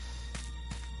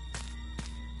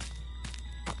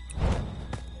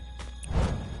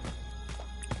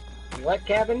 What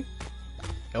cabin?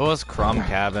 It was Crumb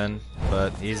cabin,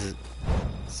 but he's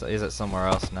at somewhere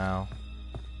else now.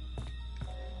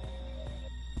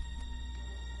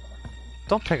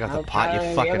 Don't pick up the pot,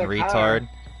 you fucking retard.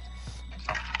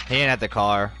 He ain't at the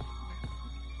car.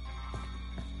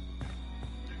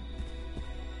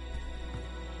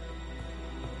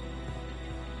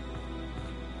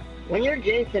 When you're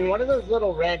Jason, what are those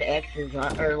little red X's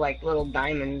or like little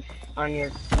diamonds on your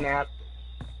map?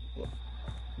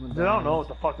 Dude, I don't know what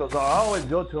the fuck those are. I always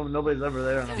go to them and nobody's ever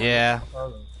there. And I'm Yeah.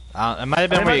 like, It might have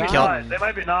been where you killed. Nice. They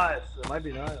might be nice. It might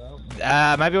be nice. I don't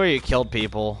know. It might be where you killed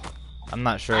people. I'm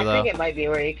not sure though. I think it might be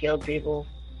where you killed people.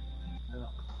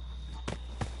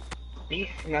 Be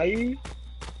nice.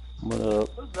 What up?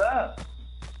 What's that?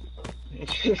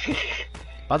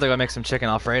 About to go make some chicken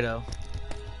Alfredo.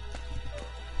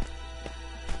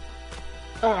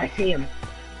 Oh, I see him.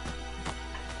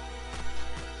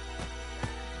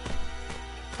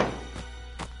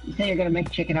 You say you're gonna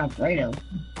make chicken Alfredo.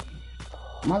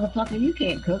 Motherfucker, you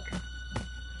can't cook.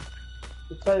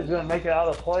 He said he's gonna make it out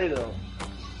of Play-Doh.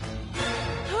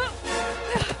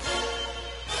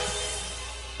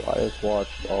 So I just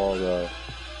watched all the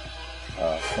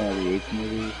Planet of the Apes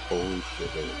movies. Holy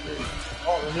shit, they were great.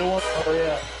 Oh, the new one? Oh,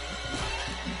 yeah.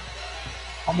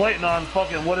 I'm waiting on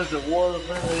fucking, what is it, War of the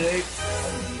Planet of the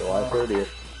Apes? July 30th.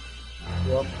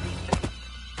 Yep.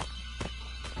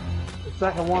 The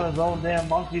second one is own damn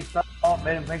monkey stuff.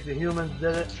 Made him think the humans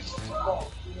did it.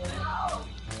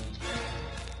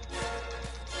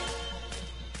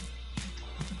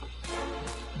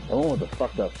 The one with the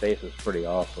fucked up face is pretty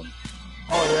awesome.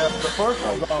 Oh yeah, the first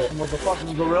one was awesome with the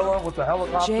fucking gorilla with the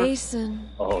helicopter. Jason,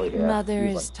 oh, yeah. Mother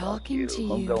He's is like, talking to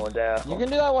you. I'm going down. You can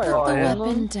do that while you're Put the playing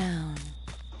weapon them. down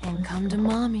and come to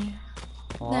mommy.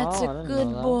 That's Wow, I a didn't good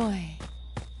know that. boy.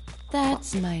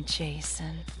 That's my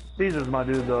Jason. Caesar's my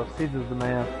dude though. Caesar's the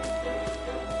man.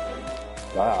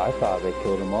 I thought they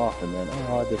killed him off, and then,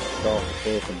 I just fell off the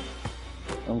face, and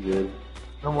I'm good.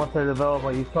 Then once they develop,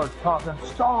 like, he starts talking,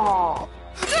 stop!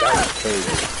 That was crazy.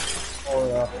 Oh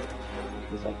yeah.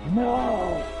 He's like,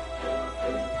 no!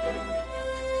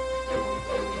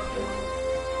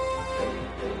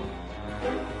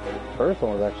 First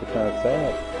one was actually kind of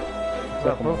sad.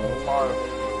 That Second first one was hard.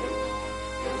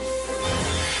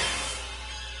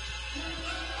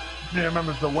 You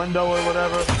remember the window or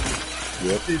whatever?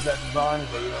 Yep. See that design?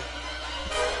 But, yeah.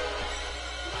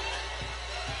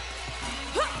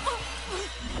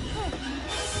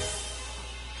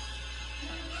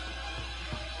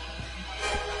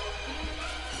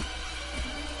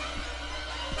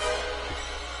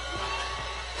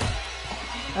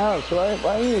 Oh, so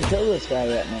why didn't you kill this guy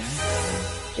yet, man?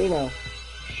 Gino,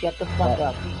 shut the fuck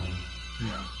up.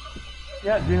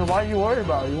 Yeah, Gina, why are you worried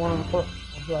about it? You want to... What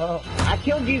the hell? I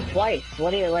killed you twice.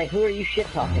 What are you, like, who are you shit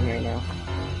talking right now?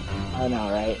 I know,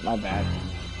 right? My bad.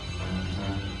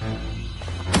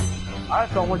 I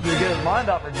just don't want you to get his mind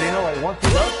off of Gina. Like, once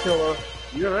he does kill her,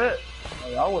 you're it.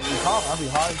 Like, I wouldn't be calm. I'd be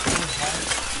hiding.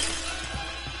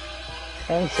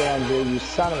 Thanks, Andrew, you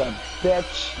son of a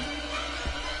bitch.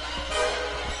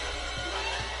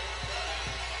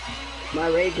 My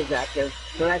rage is active,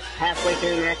 so that's halfway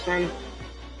through the next one.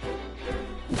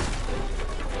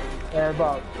 Yeah,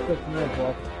 about 6 minutes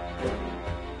left.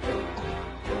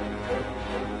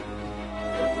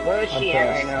 Where is she at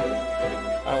right now?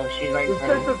 Oh, she's right in This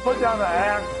front bitch of just put down the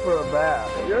axe for a bath.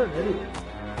 You're an idiot.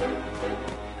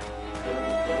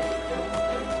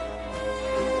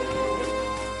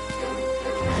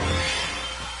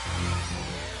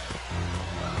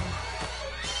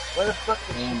 Where the fuck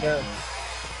did she go?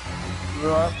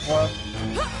 What?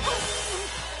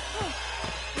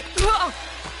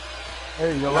 There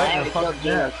you go, I right in already the killed fucking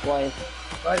Gino neck. twice.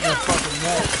 Right in the fucking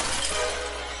neck.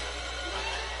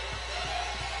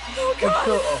 Oh God!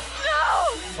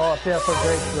 Oh, see, that's a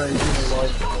great rage.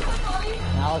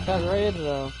 Alex has rage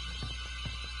though.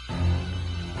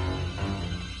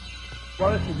 Why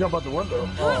didn't you jump out the window?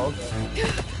 Oh,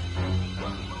 okay.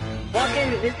 Fucking,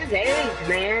 this is AIDS,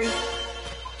 man.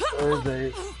 There is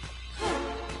a...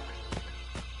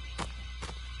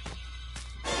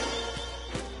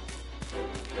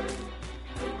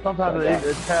 Sometimes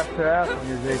it taps their ass on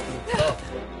your Jason. Oh.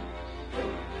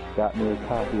 got me a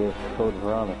copy of Code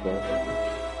Veronica.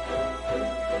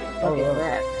 Look at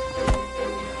that.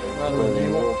 Resident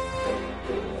Evil.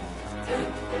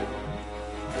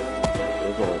 It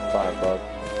was only $5.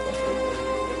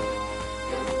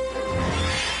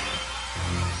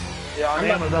 Yeah, on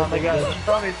Amazon they got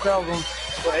Sony sells them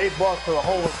for $8 for the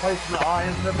whole replacement eye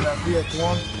insert for that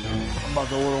PS1. I'm about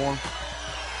to order one.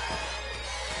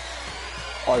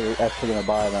 Oh, you're actually gonna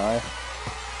buy an eye?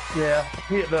 Yeah,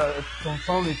 it's from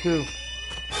Sony too.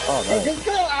 Oh, nice. Is this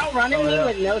girl outrunning me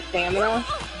with no stamina?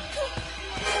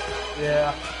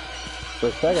 Yeah. For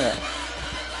a second,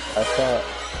 I thought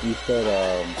you said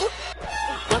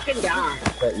Fucking die.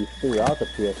 that you threw out the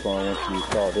PS1 once you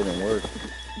saw it didn't work.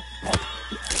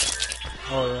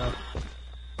 Oh yeah.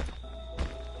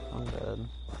 I'm dead.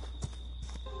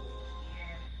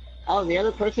 Oh, the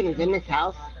other person is in this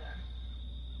house?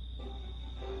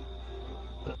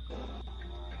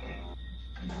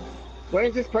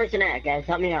 Where's this person at, guys?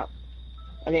 Help me out.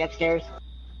 Are they upstairs?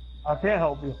 I can't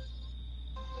help you.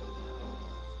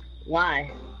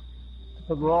 Why?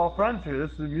 Because we're all friends here.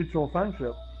 This is a mutual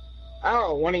friendship.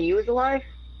 Oh, one of you is alive?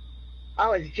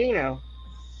 Oh, it's Gino.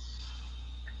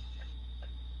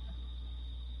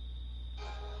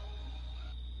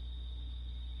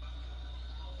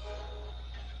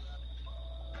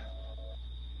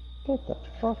 Get the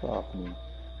fuck off me.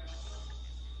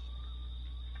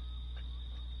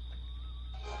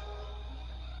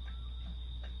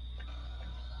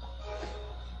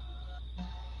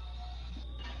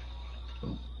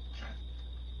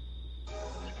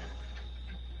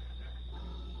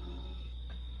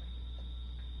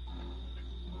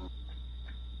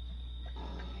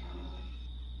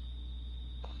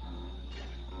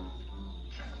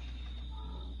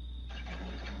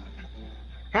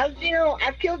 How's Gino?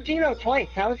 I've killed Gino twice.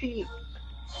 How is he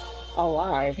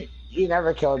alive? You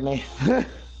never killed me.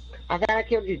 I thought I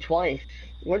killed you twice.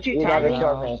 Weren't you You never tired?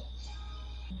 killed me.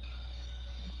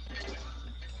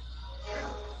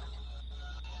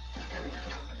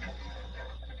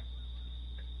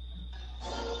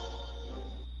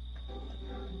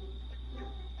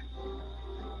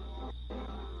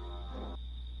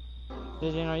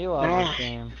 Did you know you love this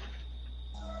game?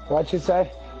 What'd you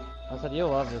say? I said you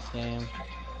love this game.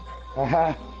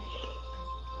 Uh-huh.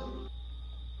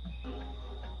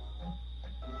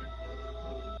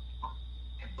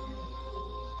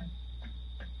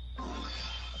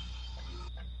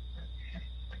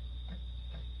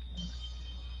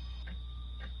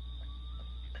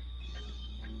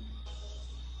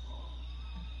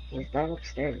 He's not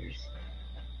upstairs.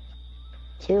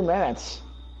 2 minutes.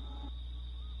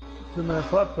 2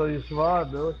 minutes left till you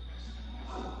survive, Billy.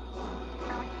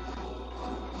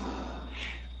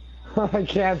 I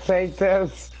can't take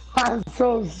this. I'm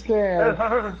so scared. It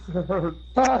hurts.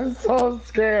 I'm so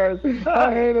scared.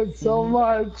 I hate it so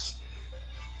much.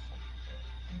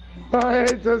 I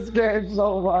hate this game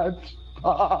so much.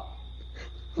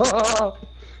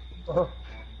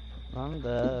 I'm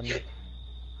dead.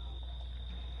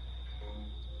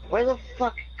 Where the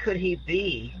fuck could he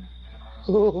be?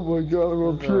 Oh my god, I'm gonna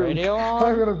Is the puke. radio on?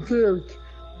 I'm gonna puke.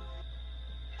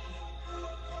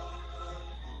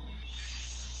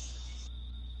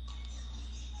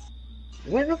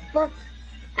 Where the fuck?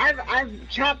 I've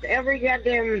chopped every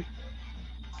goddamn.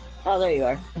 Oh, there you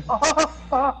are.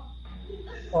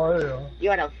 Oh, there you are. You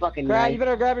had a fucking Brad, knife. you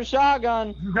better grab your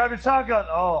shotgun. Grab your shotgun.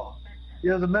 Oh, he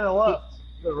has a minute left.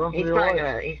 Run for He's your probably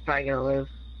life. gonna. He's probably gonna live.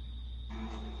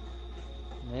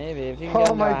 Maybe if you can get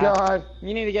Oh into my a god.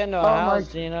 You need to get into a Oh my-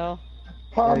 house, Gino.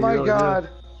 Oh Yeah, you my really god.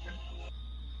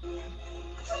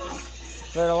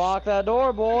 Better lock that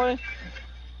door, boy.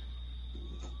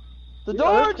 The Yeah,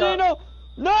 door, let's go. Gino!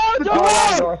 No, Oh,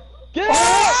 door! door. Get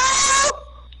out!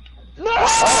 No!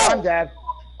 Oh, I'm dead.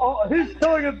 Oh, he's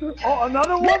killing it. Oh,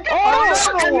 another one. Another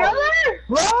Another one. one!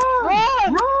 Run!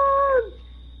 Run! Run!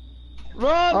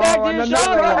 Run Oh, back to and your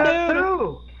another I shotgun, have dude!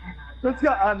 two. Let's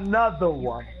got another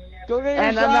one. Go get your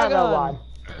And shotgun! another one.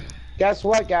 Guess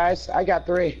what, guys? I got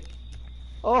 3.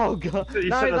 Oh god. You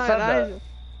Now shouldn't he's have not, said now that. he's-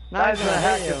 now he's gonna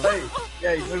hack hit your you. face.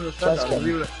 Yeah, you should have said Just that.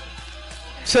 kidding. Leave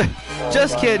it.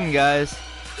 Just kidding, guys.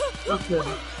 Just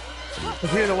kidding.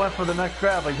 If he had went for the next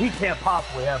grab, like he can't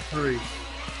possibly have 3.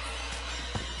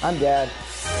 I'm dead.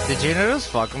 Did Gino just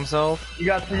fuck himself? You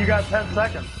got 10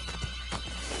 seconds.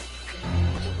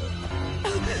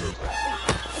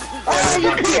 Oh,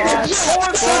 you can't!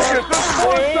 4 seconds. Just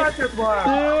 4 seconds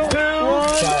left. 2,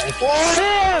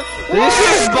 1.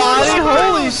 This is body?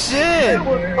 Holy It shit!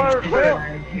 was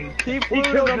perfect. He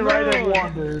killed you right at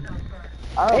 1, dude.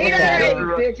 I don't He think I died,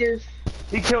 did. bitches.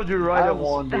 He killed you right at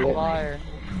 1, dude. Liar.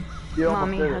 You almost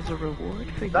Mommy did has it. a reward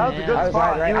for you. That was a I good was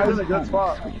spot. right. He I was was in a good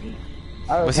spot. Sweetie.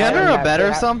 Was he under a bed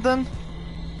or something?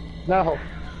 No.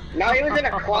 No, he was in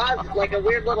a closet, like a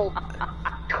weird little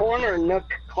corner nook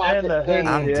closet And the thing.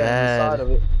 head, I'm yeah, dead. inside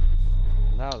of it.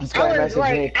 That was This guy I was messaged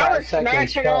me like, 5 I was seconds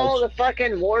smashing all past. the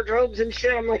fucking wardrobes and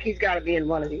shit. I'm like, he's got to be in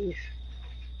one of these.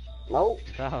 Nope.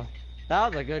 that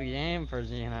was a good game for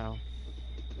Gino.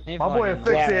 He My boy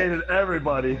fucking- asphyxiated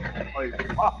everybody.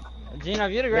 Like, fuck. Gino,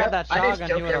 if you'd have grabbed that I just shotgun,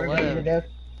 he choked would have everybody to lived. death.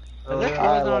 Is it Yeah.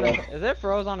 frozen on his? Is it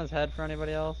froze on his head for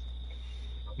anybody else?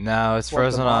 No, it's What, the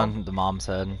frozen mom? on the mom's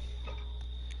head.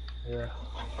 Yeah.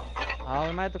 Oh,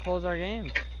 we might have to close our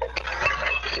game.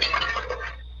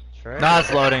 Sure. No,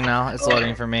 it's loading now. It's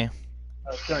loading for me.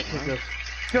 It's gonna kick us.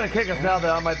 It's gonna kick us now that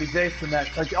I might be Jason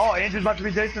next. Like, oh, Andrew's about to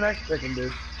be Jason next? Chicken,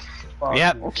 dude. Fuck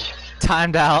Yep. you.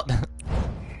 Timed out.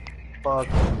 Fuck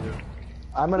you.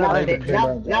 I'm gonna Now, make a now,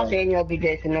 video. now Daniel will be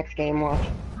Jason next game, watch.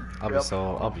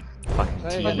 I'll be fucking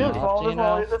Hey, teed. I did, Paul.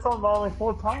 Gino. This one's only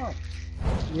 4 times.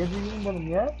 You haven't done them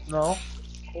yet? No.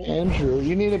 Andrew,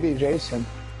 you need to be Jason.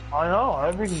 I know.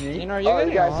 Everything you need. Gino, are you Oh, you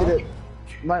getting guys off? did it.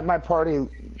 My party,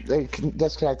 they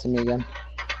disconnected me again.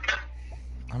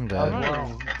 I'm dead.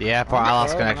 Wow. Yeah, I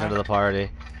lost connection to the party.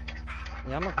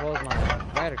 Yeah, I'm gonna close my.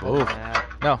 I gotta close Oof. my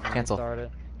app. No, and cancel. restart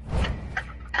it.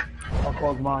 I'll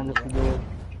close mine just to do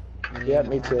it. Yeah,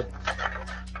 me too.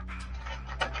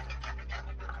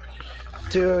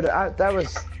 Dude, that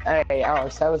was. Hey,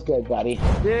 Alex, that was good, buddy.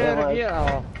 Dude,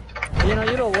 Yeah, you know,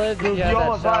 you'd have lived if Dude, you you had that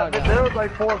almost died. shotgun. There was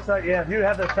like 4 seconds. Yeah, if you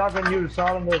had that shotgun, you would have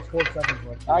shot him. There was 4 seconds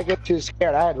left. I get too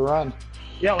scared. I had to run.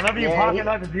 Yeah, whenever you Yeah, pocket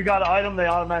knife, if you got an item, they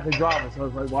automatically drop it. So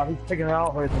it's like, while he's picking it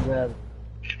out, hurts his head.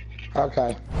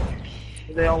 Okay.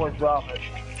 They always drop it.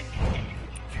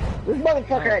 This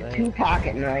motherfucker had 2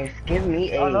 pocket knives. Give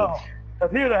me 8. I know.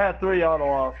 If he would have had 3, I would have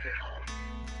lost it.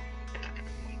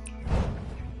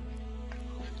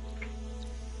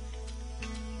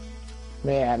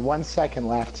 Man, 1 second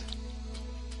left.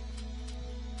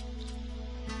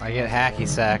 I get hacky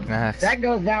sack next. That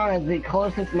goes down as the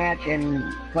closest match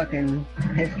in fucking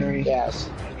history. Yes.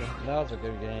 That was a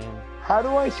good game. How do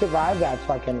I survive that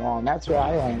fucking long? That's where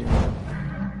I landed.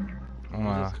 I'm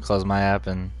gonna close my app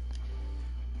and.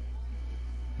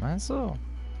 Might as well.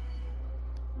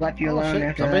 Left you Oh, alone shit.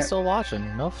 after Nobody's that. still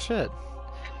watching. No shit.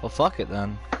 Well, fuck it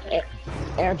then.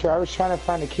 Andrew, I was trying to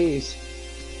find the keys.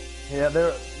 Yeah,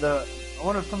 I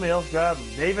wonder if somebody else grabbed them.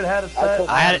 David had a set.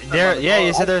 I had there. Yeah,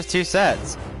 you said there's 2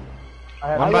 sets.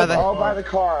 I One I by looked the. all by the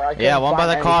car. I Yeah, couldn't one by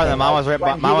find the car, and then anything. mine was right.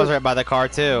 When Mine he was right by the car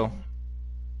too.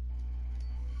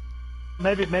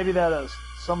 Maybe that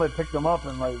somebody picked them up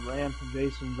and like ran from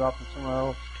Jason and dropped them somewhere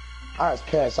else. I was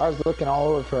pissed. I was looking all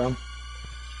over for him.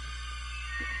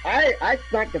 I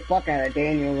smacked the fuck out of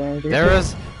Daniel though.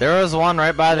 There was one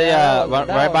right by the Yeah,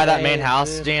 right by that main was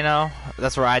house, dude. Gino.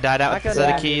 That's where I died out I with the couldn't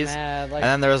set of be keys. mad, like- And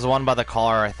then there was one by the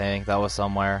car, I think. That was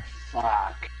somewhere.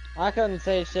 Fuck. I couldn't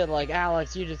say shit like,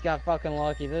 Alex, you just got fucking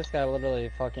lucky. This guy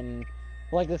literally fucking...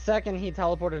 Like, the second he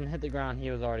teleported and hit the ground, he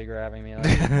was already grabbing me. Like,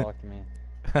 he fucked me.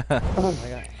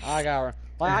 I got...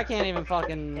 Like, I can't even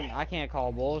fucking... I can't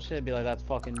call bullshit, be like, that's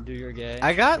fucking do you're gay.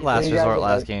 I got last You guys resort are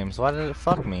last like- game, so why did it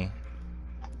fuck me?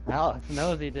 Alex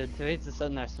knows he did too. He's just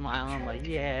sitting there smiling like,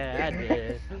 yeah, I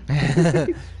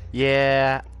did.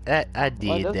 Yeah, I Like,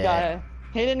 did this that. guy...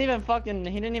 He didn't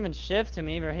even shift to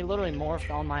me, but he literally morphed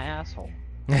on my asshole.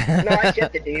 No, I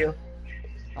shifted to you.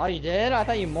 Oh, you did? I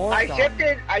thought you morphed on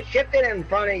me. I shifted in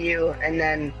front of you, and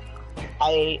then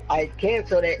I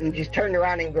canceled it and just turned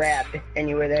around and grabbed, and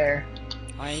you were there.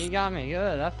 I mean, you got me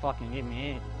good. That fucking gave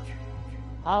me 8.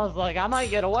 I was like, I might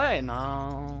get away.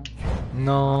 No.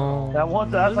 No. That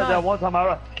one time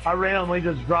I randomly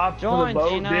just dropped to Join, the boat.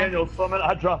 Gino. Daniel swimming.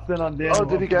 I dropped in on Daniel. Oh,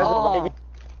 did he guys? Oh,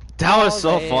 That was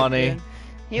so Dave, funny. dude.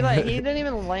 He didn't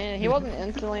even land. He wasn't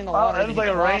instantly in the Oh, water. it was like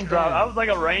a crossed raindrop. in. I was like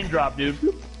a raindrop, dude.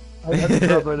 I had to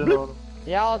drop right in on him.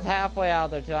 Yeah, I was halfway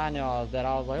out there too. I knew I was dead.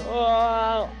 I was like,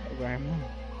 oh.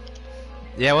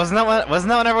 Yeah, wasn't that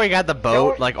whenever we got the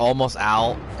boat like almost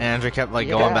out, and Andrew kept like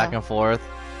going Yeah. back and forth?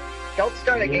 Don't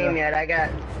start a game yet. I got.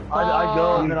 I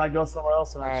go and then I go somewhere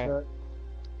else and I Alright.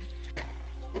 check.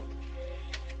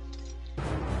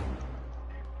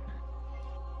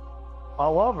 I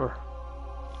love her.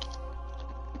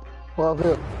 Well,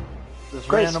 who? This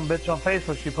Grace. random bitch on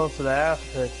Facebook, she posted an ass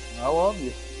pic. I love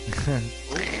you.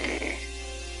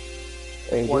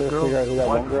 Hey, What you girl? figure out who that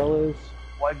What- one girl is?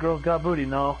 White girl's got booty,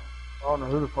 no. I don't know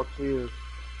who the fuck she is.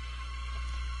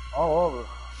 All over.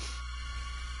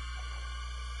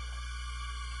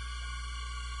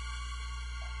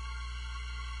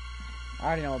 I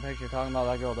already know what picture you're talking about.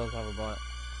 That girl does have a butt.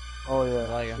 Oh yeah.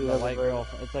 Like She the has a white very- girl.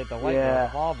 It's like the white Yeah. girl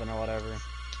Calvin or whatever.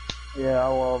 Yeah, I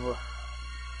love her.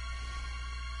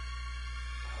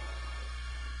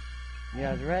 You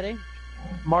guys ready?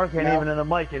 Mark ain't No. even in the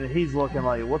mic and he's looking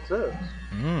like, what's this?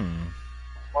 Hmm.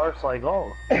 Mark's like,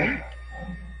 oh.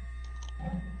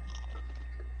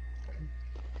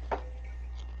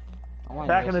 I wanna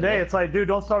Back go in the see day, that. it's like, dude,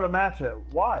 don't start a match yet.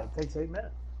 Why? It takes 8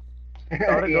 minutes.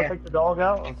 Start it, Yeah. go take the dog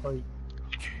out. It's like,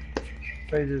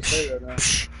 crazy to say that now.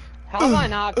 How have I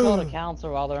not killed a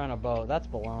counselor while they're in a boat? That's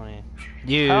baloney.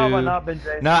 You. How have I not been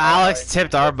Jason? No, Alex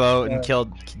tipped our boat and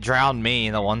drowned me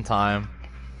the one time.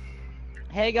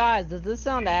 Hey guys, does this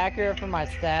sound accurate for my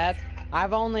stats?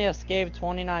 I've only escaped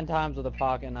 29 times with a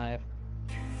pocket knife.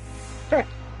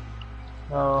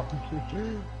 Oh.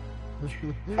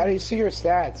 How do you see your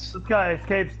stats? This guy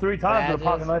escapes 3 times with a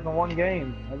pocket Badges. knife in one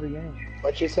game. Every game.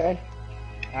 What you say?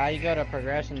 You go to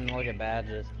progression and look at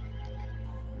badges.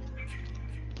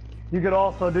 You could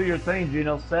also do your things, you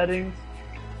know, settings.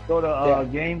 Go to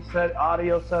game set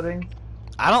audio settings.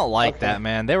 I don't like that,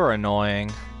 man. They were annoying.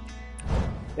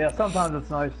 Yeah, sometimes it's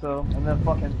nice though. And then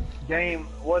fucking game,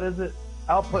 what is it?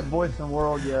 Output voice and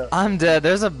world, yeah. I'm dead.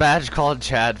 There's a badge called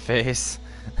Chad Face.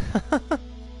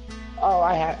 Oh,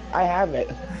 I have it.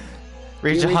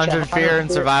 Reach 100 fear and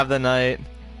survive the night.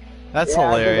 That's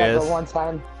yeah, hilarious. I did that the one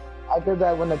time. I did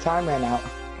that when the time ran out.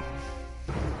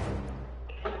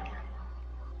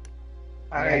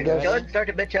 Alright, let's start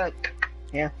the bitch up.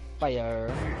 Yeah. Fire.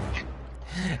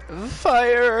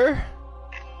 Fire.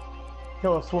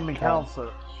 Kill a swimming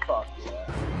counselor. Fuck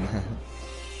yeah.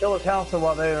 Kill a counselor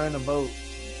while they are in a boat.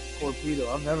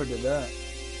 Torpedo. I've never did that.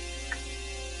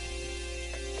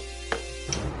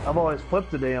 I've always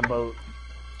flipped the damn boat.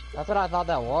 That's what I thought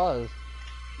that was.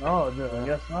 No, I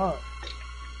guess not.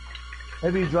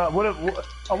 Maybe you drop.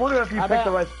 I wonder if you pick the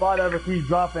right spot ever. If you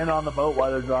drop in on the boat while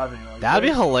they're driving. Like, that'd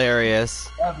be hilarious.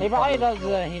 He probably does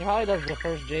the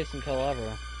first Jason kill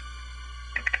ever.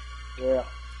 Yeah.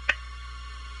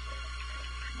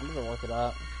 I'm gonna look it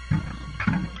up.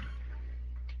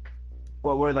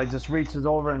 What, where he like just reaches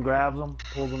over and grabs them,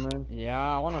 pulls them in? Yeah,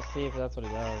 I want to see if that's what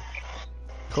he does.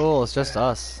 Cool, it's just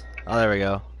us. Oh, there we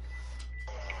go.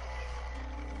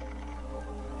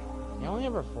 He only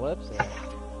ever flips it.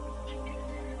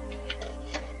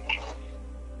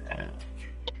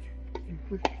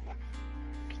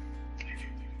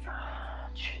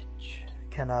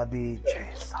 Can I be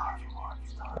chased?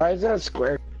 Why is that a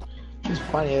square? It's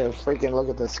funny to freaking look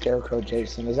at the scarecrow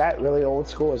Jason. Is that really old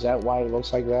school? Is that why it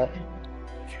looks like that?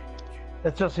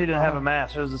 It's just he didn't have a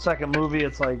mask. It was the second movie.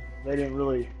 It's like they didn't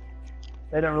really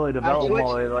develop him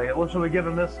all the way. Like, what should we give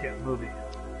him this movie?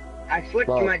 I switched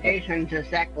to my Jason to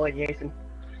Sackboy Jason.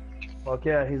 Fuck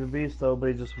yeah, he's a beast though, but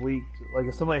he's just weak. Like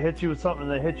if somebody hits you with something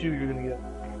and they hit you, you're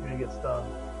gonna get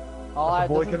stunned.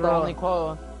 This is the only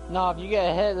quote. No, if you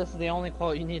get hit, this is the only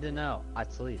quote you need to know. I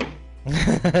sleep. He's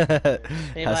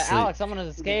like, Alex, someone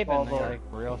is escaping. And you're like,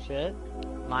 real shit?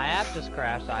 My app just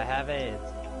crashed. I have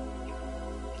AIDS.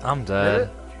 I'm dead.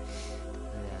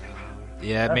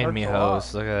 Yeah, it made me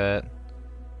host. Look at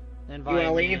that. You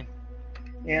wanna leave?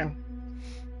 Yeah.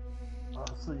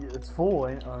 So it's full,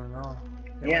 ain't it? Or no?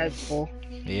 Yeah, it's full.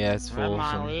 Yeah, it's full.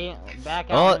 Back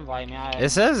out and invite me. It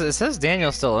says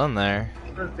Daniel's still in there.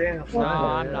 It says Daniel's no,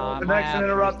 I'm not. Connection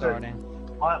interrupted.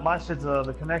 My shit's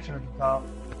the connection at the top.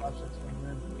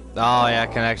 Oh yeah,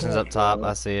 connection's up top.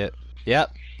 I see it.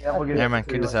 Yep. Yeah, we'll get Never mind,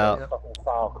 kick this out.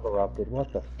 File corrupted.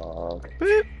 What the fuck?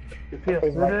 Boop.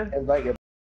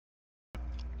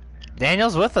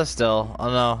 Daniel's with us still.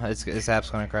 Oh no, his app's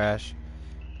gonna crash.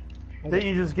 Didn't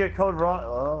you just get code wrong?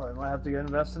 Oh, I might have to get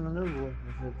invested in a new one.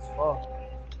 It's fucked.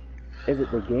 Is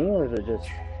it the game or is it just?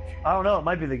 I don't know. It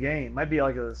might be the game. It might be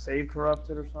like a save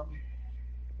corrupted or something.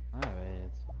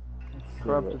 Alright.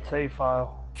 Corrupted save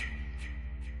file.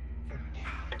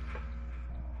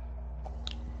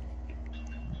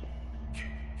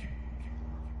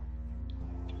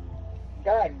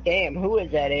 God damn, who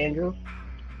is that, Andrew?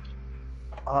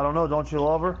 I don't know. Don't you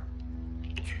love her?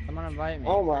 Someone invite me.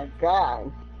 Oh my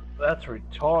god. That's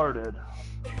retarded.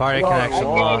 Party connection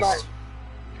lost.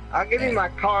 I'll give you my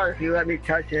car if you let me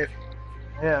touch it.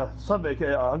 Yeah,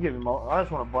 I'll give him. I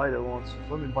just want to bite it once.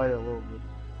 Let me bite it a little bit.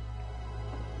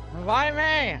 Invite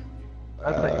me!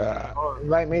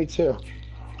 Invite me too.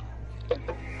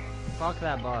 Fuck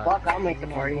that butt. Fuck, I'll make the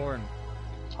party.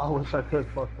 I wish I could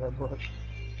fuck that butt.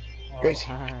 Grace.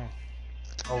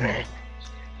 Oh well.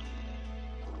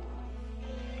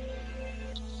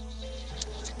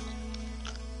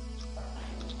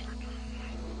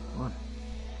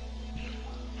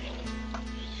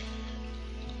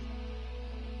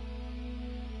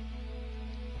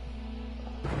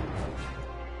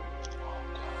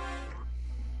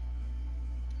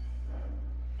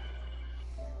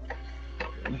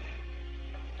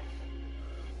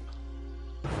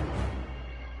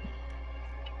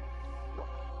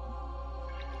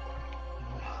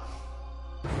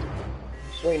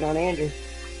 Just waiting on Andrew.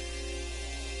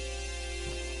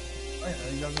 Oh, yeah,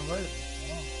 he doesn't invite it.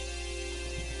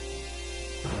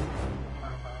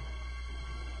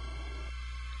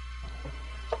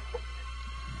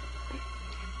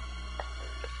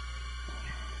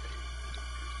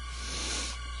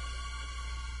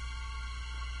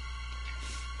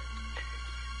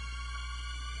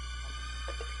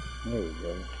 There we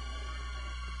go.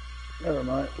 Never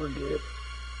mind, we're good.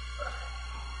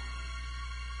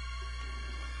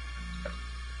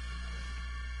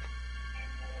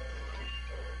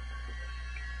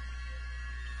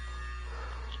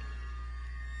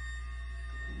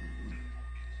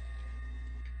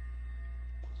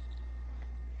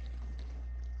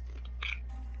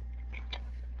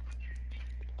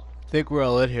 think we're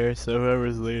all in here, so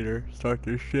whoever's leader, start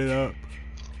this shit up.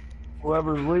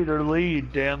 Whoever's leader,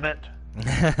 lead, damn it.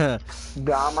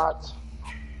 Gamat.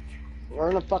 We're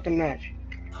in a fucking match.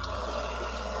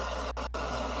 I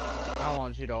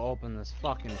want you to open this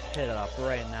fucking pit up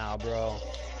right now, bro.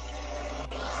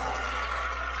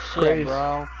 Shit, Crazy.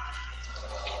 bro.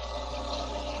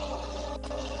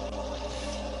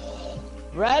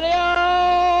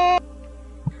 Radio!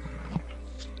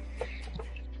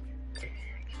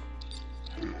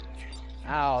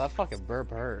 Ow, that fucking burp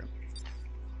hurt.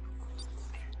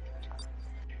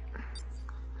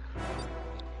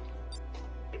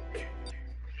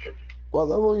 What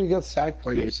level you get sacked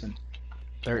for, Jason?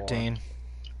 13.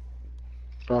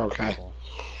 Oh, okay.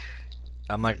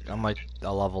 I'm like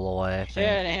a level away, I Shit, think.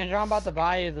 Andrew, I'm about to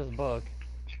buy you this book.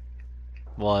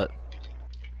 What?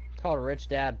 It's called Rich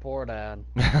Dad, Poor Dad.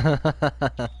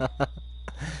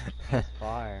 It's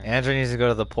fire. Andrew needs to go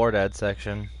to the poor dad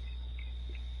section.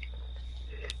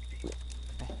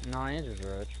 No, Andrew's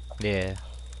rich. Yeah.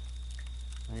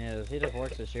 Yeah, he just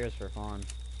works at Shears for fun.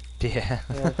 Yeah.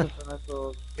 Yeah, it's just a nice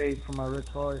little escape from my rich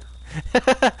life.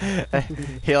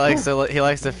 he likes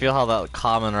to feel how that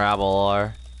common rabble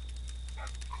are.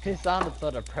 He sounded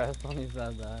so depressed when he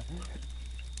said that.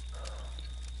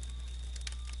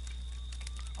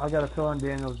 I got a feeling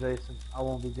Daniel's Jason. I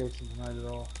won't be Jason tonight at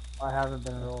all. I haven't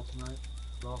been at all tonight.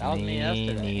 So. That was me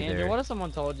yesterday. neither. Andrew, what if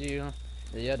someone told you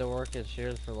that you had to work at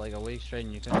Shears for like a week straight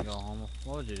and you couldn't go home?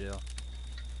 What would you do?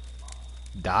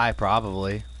 Die,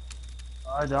 probably.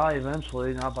 I die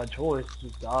eventually, not by choice.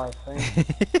 Just die.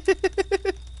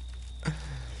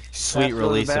 Sweet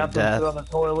release of death. Sit on the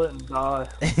toilet and die.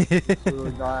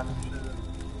 Really dying and shit.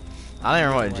 I don't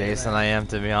even know what Jason I am,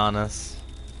 to be honest.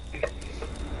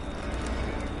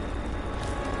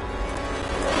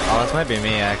 Oh, this might be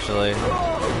me, actually. David,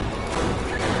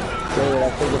 I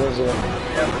think it is you.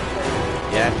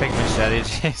 Yeah, I picked Machete,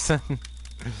 Jason.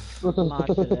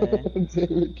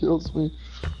 David kills me.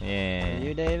 Yeah. Are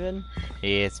you, David?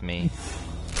 Yeah, it's me.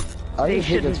 I just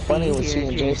think it's funny when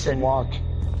seeing Jason walk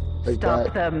like Stop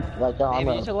that. them. Like, oh, I'm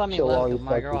Maybe you should let gonna me kill all live you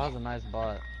because my girl fuckers. has a nice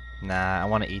butt. Nah, I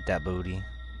want to eat that booty.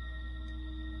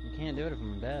 You can't do it if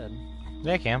I'm dead.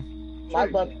 Yeah, I can. My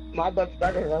butt's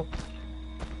better though.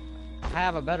 I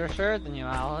have a better shirt than you,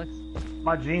 Alex.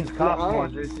 My jeans cost more,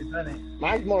 JCPenney.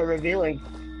 Mine's more revealing.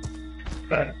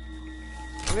 We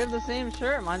have the same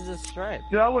shirt. Mine's just striped.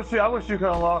 Dude, I wish you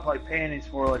could unlock like panties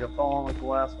for like a thong like the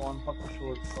last one. Fucking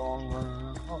short thong running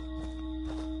around. Oh.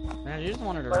 Man, you just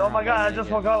wanted to. Like, oh my god! I just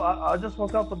woke up. I just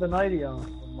woke up with the nightie on.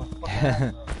 With my fucking ass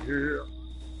out. Yeah.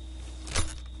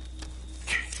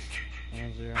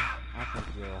 Andrew, I think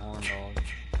you're a horn dog.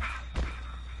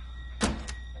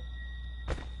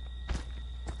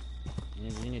 You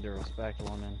need to respect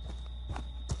women.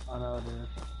 I know, dude.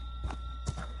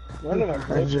 Women are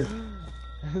bitches.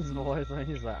 His voice, when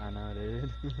he's like, I know, dude.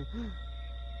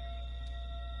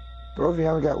 Bro, if you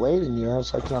haven't got laid in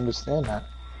years, I can understand that.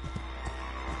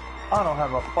 I don't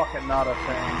have a fucking not a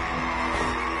thing.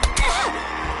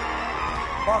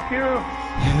 Fuck you!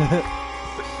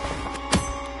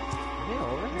 Is he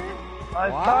over here?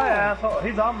 Nice Wow. try, asshole.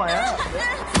 He's on my ass. I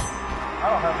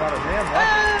don't have not a damn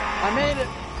weapon. I made it!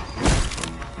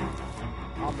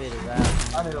 I'll beat his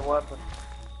ass. I need a weapon.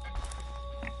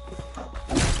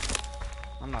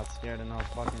 I'm not scared of no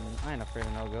fucking. I ain't afraid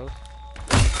of no ghosts.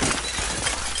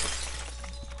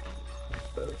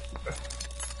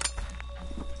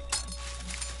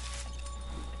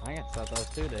 I can set those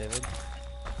too, David.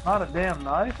 Not a damn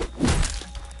knife.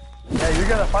 Yeah, you're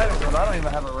gonna fight it, but I don't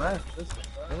even have a wrench.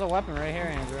 There's a weapon right here,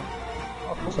 Andrew.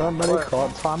 Somebody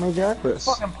called Tommy Jarvis.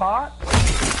 Fucking pot?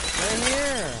 Right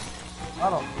here! I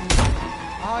don't.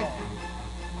 Oh,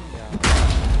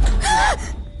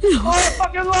 Oh, I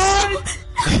fucking lied!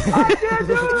 I can't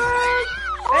do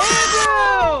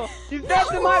Andrew! You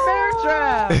stepped in my bear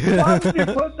trap! it! Why would you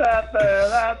put that there?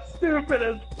 That's stupid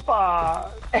as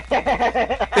fuck. Who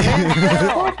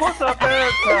put the bear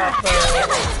trap there?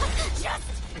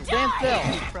 Stand still.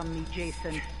 From me,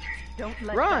 Jason. Don't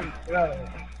let Run! Yeah.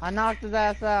 I knocked his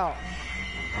ass out.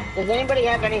 Does anybody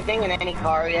have anything in any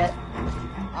car yet?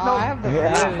 I have the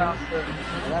Yeah. battery.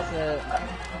 That's it.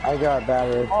 I got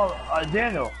battery. Oh,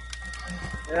 Daniel.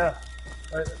 Yeah.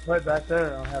 Right back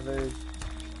there. I don't have a. Is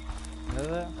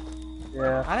it?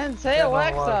 Yeah. I didn't say Yeah,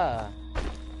 Alexa. I have no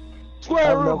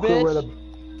Square clue where bitch.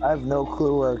 I have no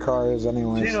clue where a car is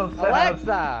anyways. Gino Sam.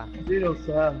 Alexa. Gino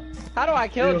Sam. How do I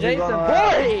kill He's Jason on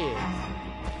Voorhees?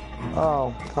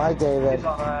 Oh, hi David. He's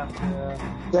on that. Yeah.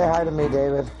 Say hi to me,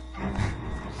 David.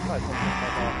 Probably put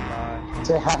myself off and die.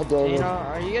 Say hi, David. Gino,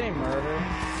 are you getting murdered?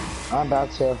 I'm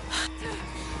about to.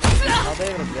 Oh,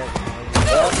 David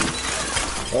objected.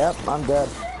 Yep, I'm dead.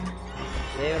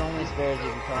 David only spares you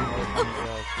if you tell him where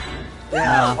to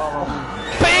Yeah.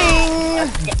 Bang!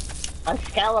 A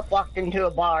scallop walked into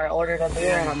a bar, ordered a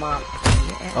beer and a mop.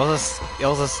 It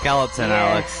was a skeleton, Yeah.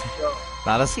 Alex.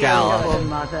 Not a scallop.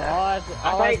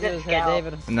 All I have to do is hit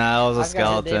David. No, it was a I've got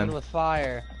to hit David skeleton. with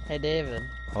fire. Hey David,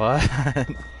 What?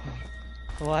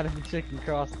 why did the chicken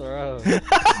cross the road?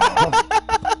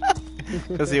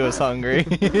 Because he was hungry.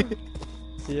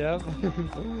 Yep.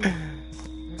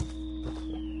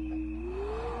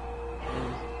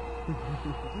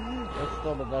 That's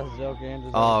still the best joke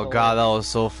Andrew's Oh ever god, told. that was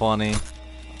so funny.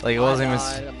 Like it wasn't even.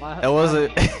 It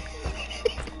wasn't.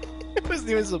 It wasn't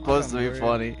even supposed to be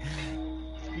funny.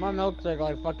 My milkshake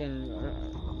like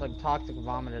fucking like toxic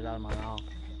vomited out of my mouth.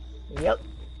 Yep.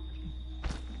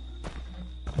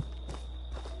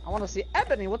 I want to see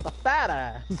Ebony with the fat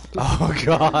ass. Oh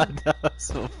god, that was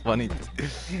so funny.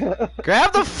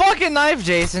 Grab the fucking knife,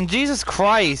 Jason. Jesus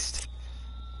Christ.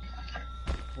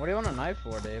 What do you want a knife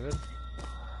for, David?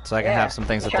 So I can have some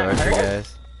things to throw at you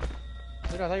guys.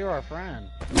 Dude, I thought you were our friend.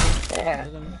 Yeah.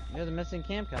 You're the missing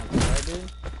camp counselor, right,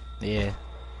 dude? Yeah.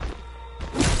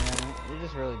 Yeah, you're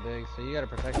just really big, so you gotta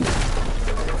protect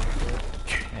yourself.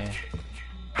 Yeah.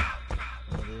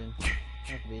 Yeah, dude. You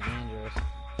have to be dangerous.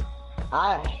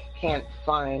 I can't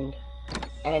find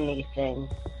anything.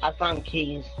 I found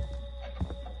keys.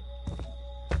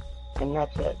 And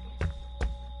that's it.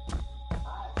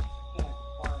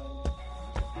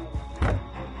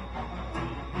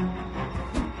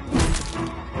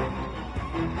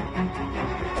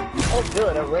 Oh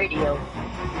good, a radio.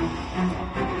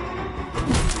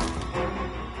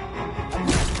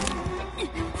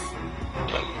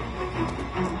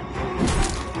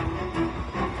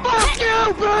 Fuck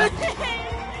you, bitch!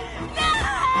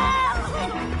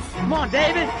 Come on,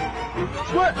 David!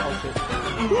 Swear! Oh, shit.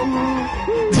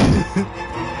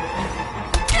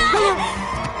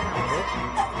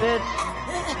 Bitch!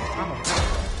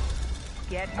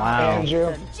 Get Wow.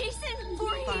 Andrew. Jason,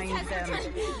 Voorhees Find has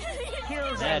them. Kill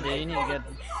Yeah, them. dude, you need to get...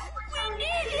 We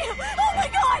need you! Oh my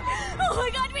god! Oh my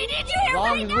god, we need you As here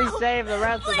long right as now! we save the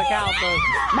rest of the counselors,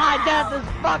 my death is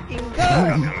fucking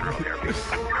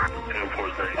good!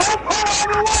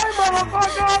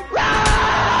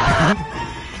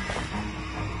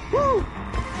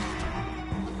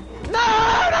 No,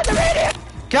 not the radio!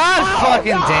 God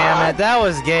fucking damn it, that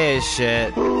was gay as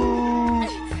shit.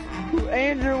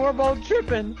 Andrew, we're both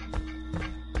tripping.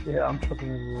 Yeah, I'm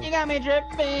fucking. You got me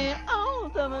tripping. Oh,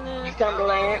 Stumbling.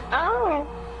 Stumbling. Oh.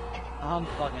 I'm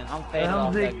faded off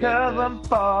that Because good I'm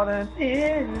falling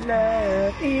in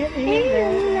love,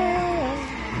 in love.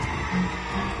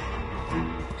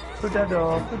 Put that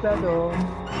door, put that door.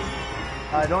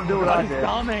 Alright, don't do what I did.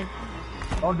 Coming.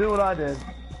 Don't do what I did.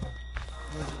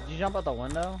 Did you jump out the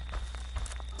window?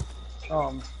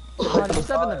 Um. Did you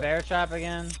step in the bear trap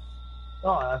again? Oh,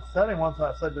 I said it once.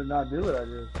 I said to not do what I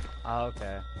did. Oh,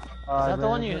 okay. Alright, Is that the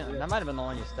one man. you? That might have been the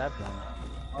one you stepped in.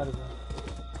 Might have been.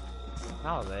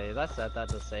 No, babe, I said that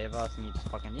to save us, and you just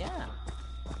fucking yeah.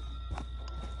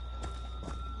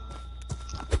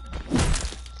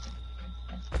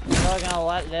 You're really gonna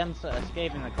let them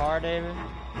escape in the car, David?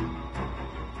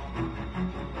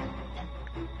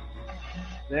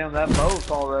 Damn, that boat's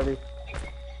already.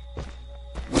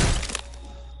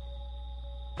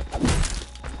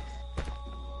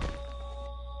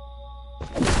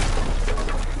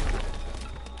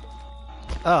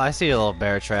 Oh, I see a little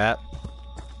bear trap.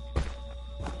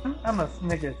 I'm a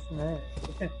snicket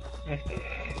snack.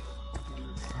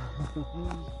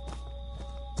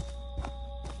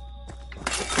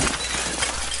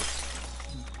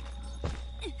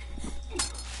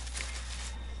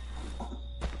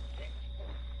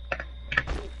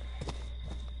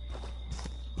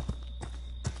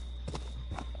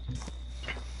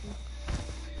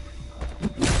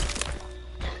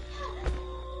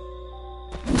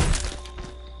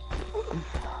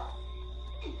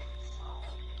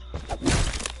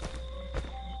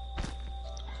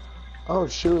 Oh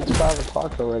shoot, it's 5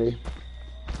 o'clock already.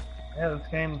 Yeah, this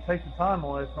game will take the time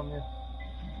away from you.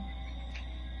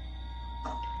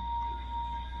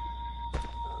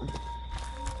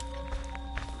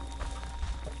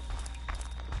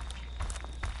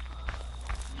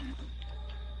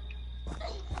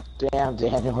 Damn,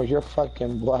 Daniel, you're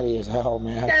fucking bloody as hell,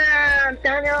 man. Damn,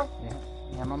 Daniel.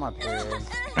 Yeah, I'm on my period.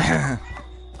 I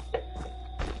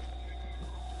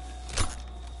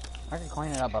can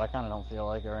clean it up, but I kind of don't feel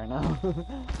like it right now.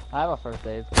 I have a first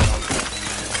aid kit.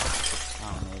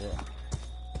 I don't need it.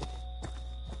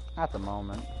 At the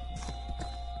moment.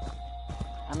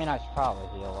 I mean, I should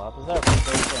probably heal up. Is there a first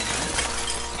aid kit?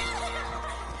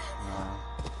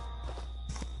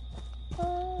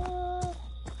 No.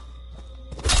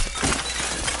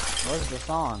 Where's the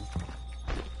song?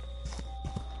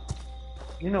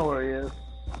 You know where he is.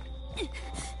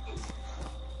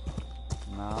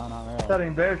 No, not really.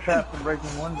 Setting bear traps and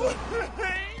breaking windows.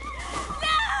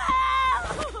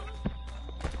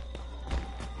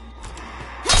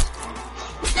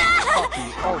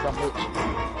 Oh, don't move.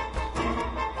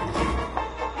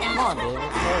 Come on, David.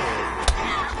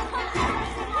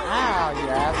 Ow, you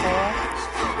asshole.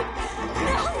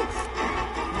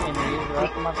 You made me use the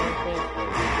rest of my first base for you.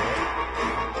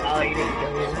 Oh, you didn't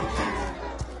kill me.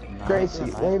 No,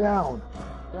 Gracie, lay down.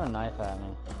 Threw a knife at me.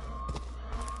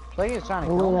 It's like he's trying to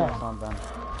kill me or something.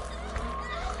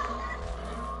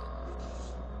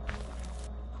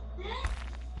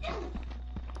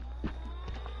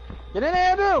 Get in,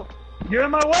 Andrew! You're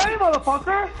in my way,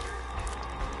 motherfucker!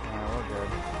 Yeah, we're good.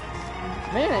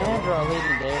 Me and Andrew are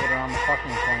leaving David around the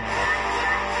fucking corner.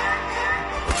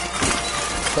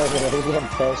 David, are you getting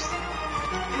pissed?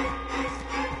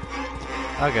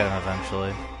 I'll get him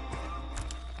eventually.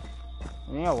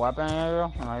 You need a weapon, Andrew?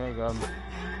 No, you're good.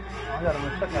 I got him in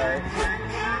the second.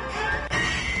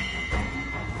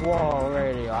 Whoa,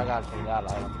 radio, I gotta take that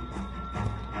item.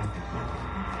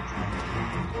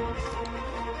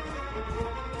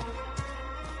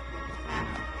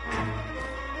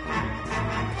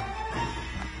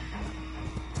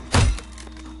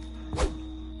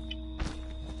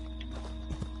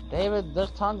 David, there's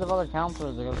tons of other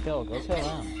counselors to go kill. Go kill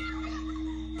them.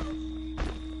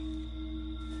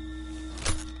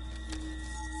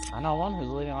 I know one who's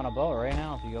leaving on a boat right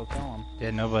now if you go kill him.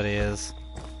 Yeah, nobody is.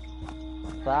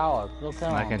 It's Alex, go kill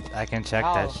him. I can check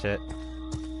Alex. that shit.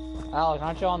 Alex,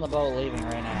 aren't you on the boat leaving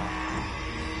right now?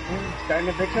 Starting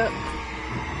to pick up?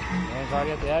 Yeah, he's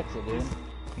already at the exit, dude.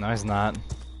 No, he's not.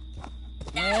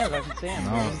 Yeah, I can see him.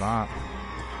 No, he's not.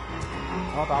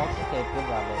 Oh, Alex escaped. Good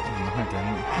job, baby. No, I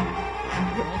didn't.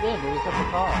 He did, dude. He took the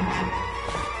car.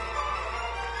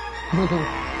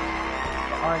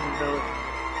 Behind you, Billy.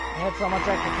 He had so much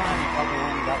extra time, he fucking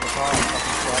went and got the car and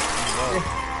fucking slept in the boat.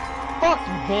 Fuck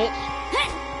you, bitch!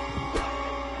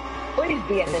 Please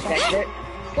be at this exit.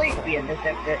 Please be at this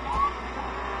exit.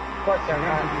 Of course they're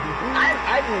not.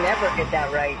 I'd never get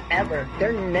that right, ever.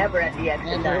 They're never at the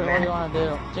exit. Andrew, what do you want to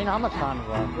do? Gina, how much time is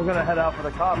left? We're gonna head out for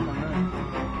the cops in a minute.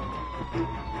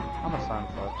 How much time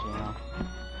is left, Gina?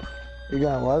 You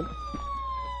gonna what?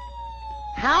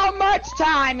 How much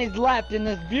time is left in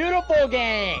this beautiful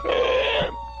game?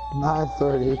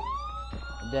 9:30.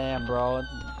 Damn, bro, it's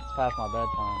past my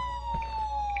bedtime.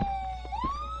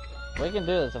 We can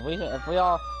do this if we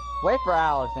all wait for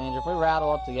Alex, Andrew. If we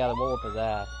rattle up together, we'll whoop his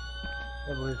ass.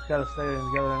 Yeah, but we just gotta stay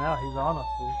together now. He's on us,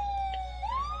 dude.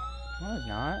 No, he's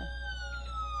not.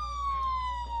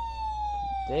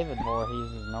 David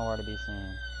Voorhees is nowhere to be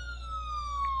seen.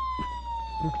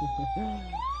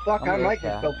 Fuck, I Look at might this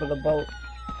just guy. go for the boat.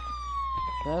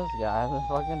 This guy, the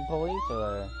fucking police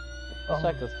are there. Let's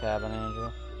check this cabin,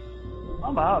 Andrew.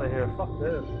 I'm out of here. Fuck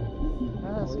this.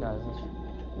 This guy's just...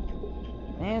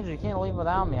 Andrew, you can't leave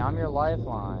without me. I'm your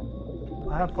lifeline.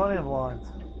 I have plenty of lines.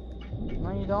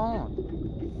 No, you don't.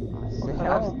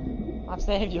 I've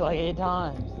saved you like 8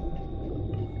 times.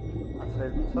 I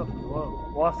saved myself as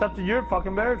well. Well, I stepped in your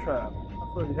fucking bear trap.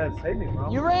 That's what you guys saved me from.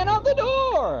 You ran out the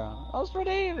door. I was for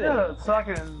David. Yeah, so I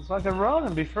can run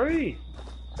and be free.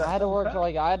 I had to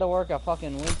work a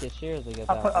fucking week this year to get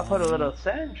that. I put a little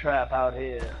sand trap out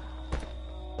here.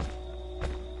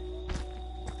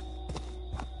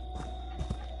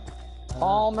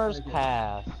 Palmer's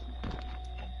Pass.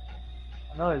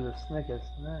 I know he's a snickers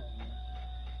snack.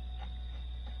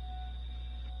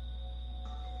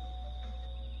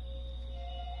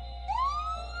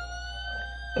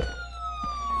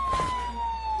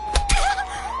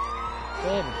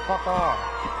 David, fuck off.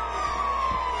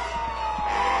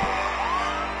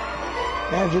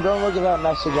 Andrew, don't look at that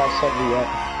message I sent you yet.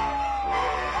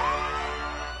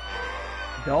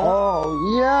 Don't? Oh,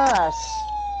 yes!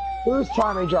 Who's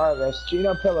Tommy Jarvis?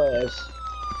 Gino Pillow is.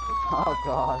 Oh,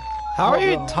 God. How are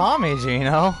you Tommy,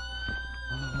 Gino?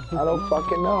 I don't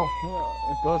fucking know.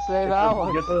 Go save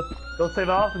Alex. Go save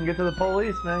Alex and get to the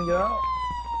police, man. Get out.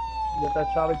 Get that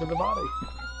shot to the body.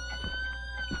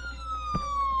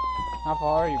 How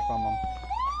far are you from him?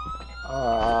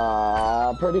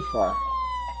 Pretty far.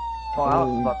 Oh,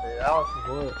 Alex is about to. Alex is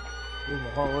lit.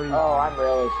 Oh, I'm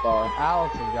really far.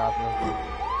 Alex has got this.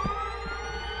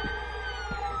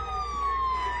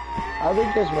 I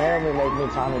think just randomly make me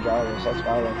Tommy Jarvis. That's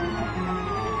why I like him.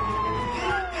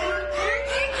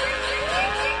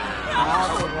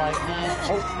 Alex is like, man.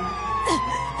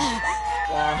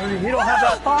 He don't have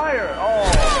that fire. Oh.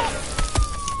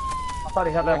 I thought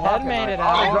he had that head made it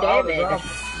out. I'm David.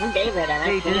 I'm David, and I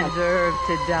They can't. deserve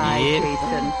to die, Yep.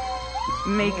 Jason.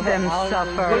 Make them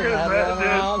suffer. Look at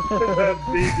that,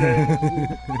 DJ.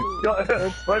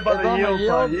 Right by the yield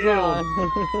sign.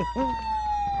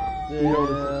 Yield.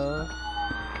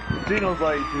 Gino's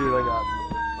like, dude, I got me.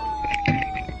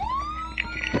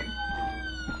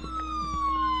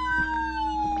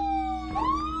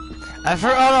 I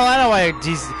forgot. Oh no, I know why.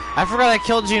 I forgot I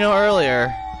killed Gino earlier.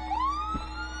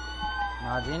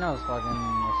 Nah, Gino's fucking.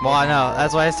 Well, I know.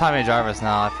 That's why it's Tommy Jarvis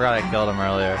now. I forgot I killed him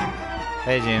earlier.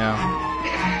 Hey, Gino.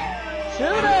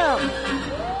 Shoot him!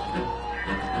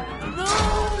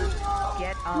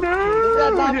 Get up. No,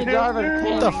 that Tommy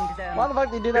Jarvis. Why the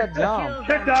fuck did you do that jump?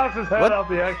 Kicked Alex's head out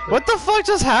the exit. What the fuck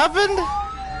just happened?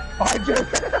 I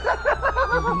just.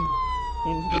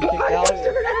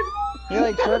 He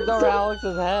like tripped over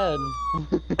Alex's head.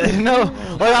 No,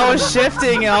 like I was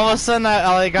shifting and all of a sudden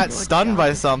I got stunned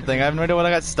by something. I have no idea what I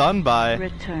got stunned by.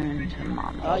 Return to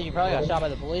mama. Oh, you probably got shot by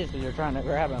the police because you're trying to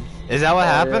grab him. Is that what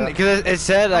happened? Because it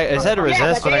said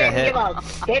resist when I got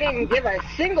hit. They didn't give a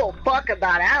single fuck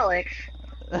about Alex.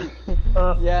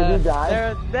 Yeah. Did he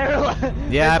die?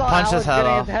 Yeah, I punched his head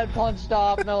off. His head punched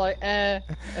off, and they're like, eh.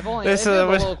 If only They if said it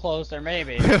was a little closer,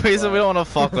 maybe. We said we don't want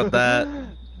to fuck with that.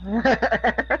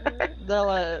 They're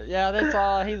like, yeah, they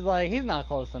saw. He's like, he's not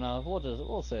close enough.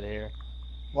 We'll sit here.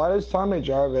 Why does Tommy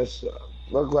Jarvis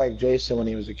look like Jason when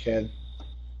he was a kid?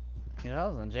 He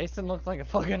doesn't. Jason looks like a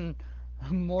fucking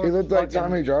more. He looked like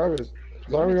Tommy Jarvis.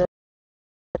 Tommy Jarvis.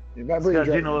 You remember Yeah,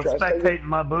 Gino was spectating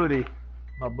my booty.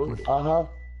 My booty. You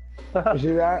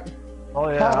see that? Oh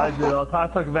yeah, I did. I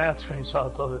took math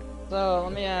screenshots of it. So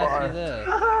let me ask you this.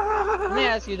 Let me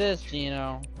ask you this,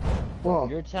 Gino. Well,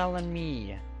 you're telling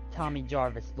me Tommy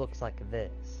Jarvis looks like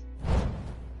this?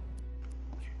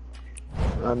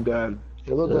 I'm dead.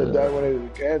 He looked like that when he was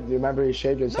a kid. Do you remember he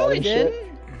shaved his head and shit?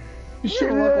 He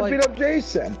shaved his head and beat up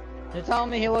Jason. You're telling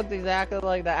me he looked exactly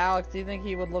like the Alex. Do you think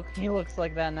he looks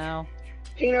like that now?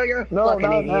 Gino, you're a No, fucking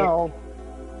not idiot. now.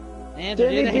 Andrew,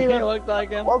 do you think he looked like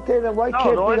him? Okay, then why No,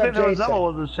 can't the only beat thing up that was Jason?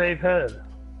 double was a shaved head.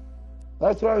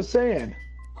 That's what I was saying.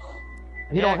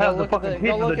 He Yeah, don't go have the look at fucking the- teeth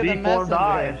go with look the at the deformed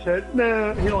eye and messenger. shit.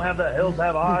 Nah, he don't have that. Hills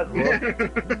have eyes, bro.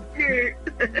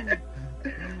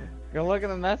 Go look at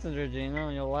the messenger, Gino,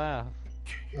 and you'll laugh.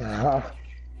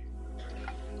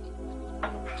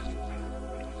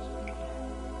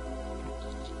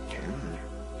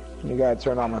 You gotta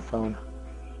turn on my phone.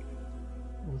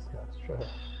 This guy's trash.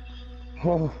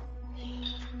 Oh,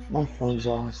 my phone's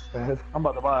almost dead. I'm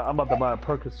about to buy a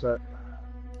Percocet.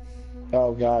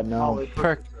 Oh God, no.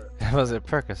 Was it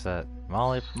Percocet?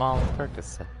 Molly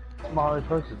Percocet. Molly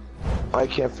Percocet. I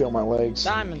can't feel my legs.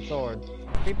 Diamond sword.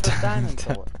 Creeper diamond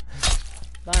sword.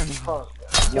 Diamond sword.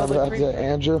 Remember that to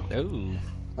Andrew? Ooh.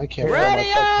 I can't Ready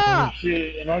feel my up!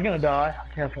 Shit, am I gonna die? I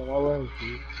can't feel my legs,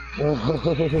 dude.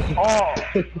 fucking... Oh, I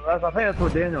think that's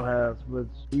what Daniel has, but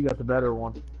you got the better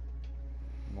one.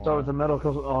 Start with the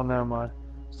medical. Oh, never mind.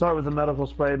 Start with the medical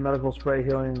spray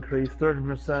healing increase,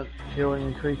 30% healing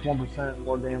increase, 1%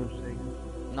 more damage taken.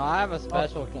 No, I have a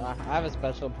special. I have a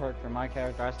special perk for my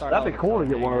character. I started. That'd be cool to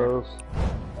get one of those.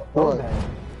 What?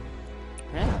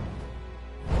 Yeah.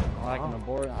 Well, I can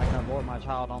abort my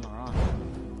child on the run.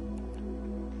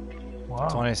 Wow.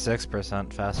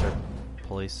 26% faster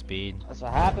police speed. That's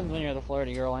what happens when you're the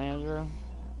flirty girl, Andrew.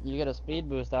 You get a speed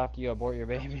boost after you abort your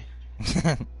baby.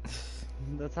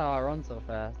 That's how I run so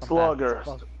fast. I'm Slugger.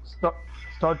 fast as fuck.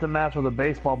 Start the match with a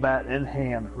baseball bat in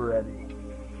hand, ready.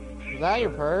 Is that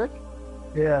your perk?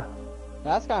 Yeah,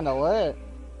 That's kind of lit.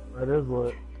 that is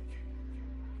lit.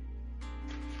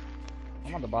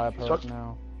 I'm about to buy a perk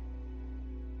now.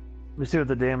 Let me see what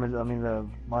the damage, the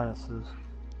minus is.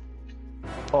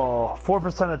 Oh,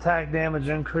 4% attack damage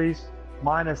increase,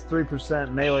 minus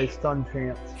 3% melee stun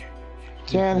chance.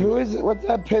 Dan, who is it? What's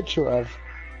that picture of?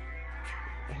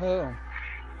 Who?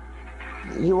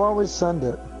 You always send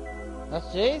it.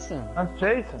 That's Jason. That's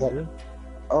Jason, dude.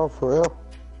 Oh, for real?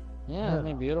 Yeah, isn't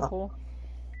he beautiful?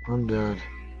 I'm dead.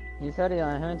 He said him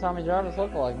and Tommy Jarvis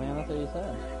look alike, man. That's what he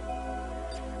said.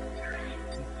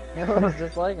 He looks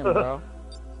just like him, bro.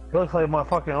 Looks like my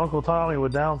fucking Uncle Tommy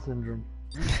with Down syndrome.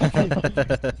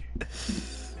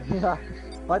 Yeah.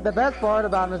 Like the best part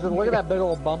about him is that look at that big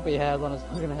old bump he has on his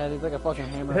fucking head. He's like a fucking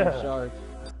hammerhead shark.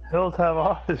 Hills have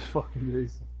eyes, fucking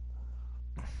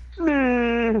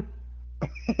Jason.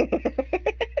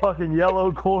 Fucking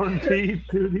yellow corn teeth,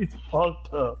 dude. He's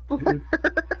fucked up, dude.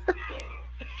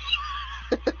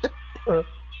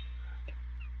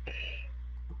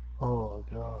 Oh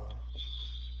god.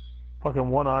 Fucking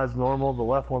one eye's normal, the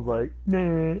left one's like,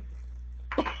 nah.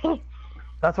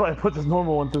 That's why I put this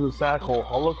normal one through the sack hole.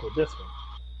 I'll look at this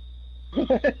one.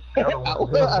 The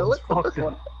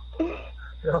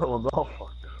other one's all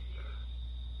fucked up.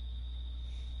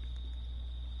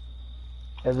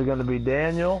 Is it gonna be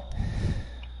Daniel?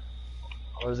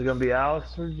 Or is it gonna be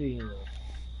Alex or Gina?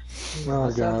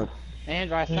 Oh god.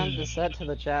 Andrew, I sent the set to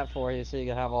the chat for you so you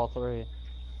can have all three.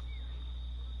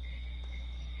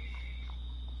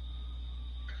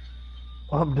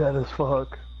 I'm dead as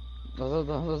fuck. Those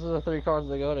are the three cards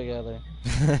that go together.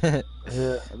 Yeah.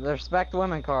 The respect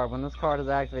women card. When this card is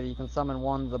activated, you can summon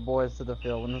one of the boys to the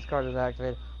field. When this card is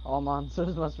activated, all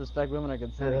monsters must respect women or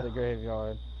get sent to the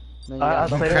graveyard. Then you I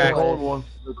got say the cold one.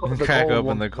 Crack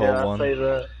open the cold yeah, one. I say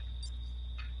that.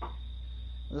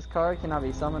 This card cannot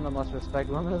be summoned unless respect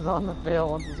women is on the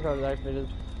field. Once this card is activated,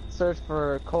 search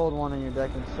for a cold one in your deck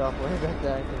and shuffle your deck to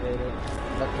activate it.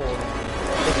 The cold one.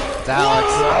 It's Alex.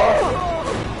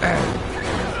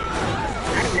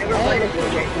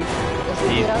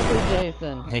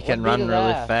 Jason. He can run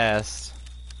really fast.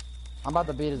 I'm about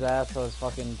to beat his ass so his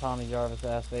fucking Tommy Jarvis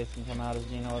ass face can come out, as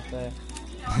Gino would say.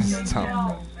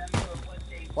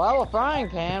 Well, a frying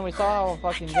pan. We saw how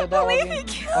fucking good that was in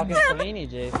fucking Savini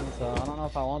Jason, so I don't know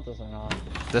if I want this or not.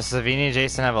 Does Savini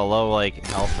Jason have a low, like,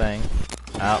 health thing?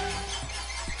 Oh.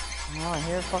 Oh, I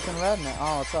hear fucking redneck.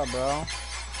 Oh, what's up, bro?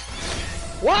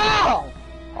 Wow!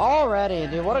 Already,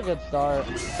 dude, what a good start.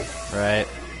 Right.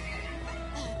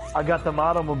 I got them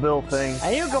automobile thing.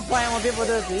 And you complain when people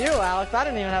do it to you, Alex. I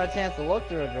didn't even have a chance to look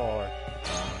through a drawer.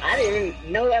 I didn't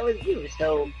even know that was you,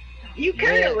 so you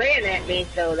kind of ran at me,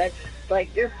 so that's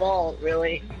like your fault,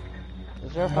 really.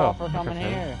 It's your fault for coming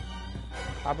here.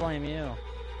 I blame you.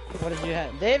 What did you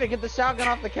have? David, get the shotgun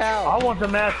off the couch. I want the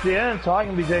match to end so I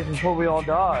can be Jason before we all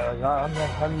die. Like, I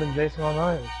haven't been Jason all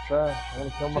night. It's trash. I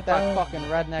want to kill my Get that friend. fucking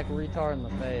redneck retard in the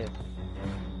face.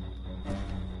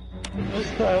 This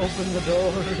guy opened the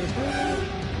door.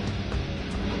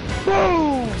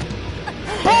 Boom!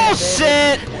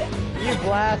 Bullshit! You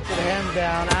blasted him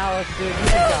down, Alex, dude. You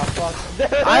just got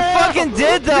fucked. I fucking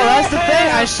did though, that's the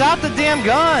thing, I shot the damn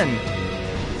gun!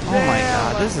 Oh my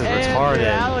god, this is retarded.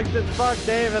 Alex just fucked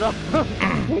David up.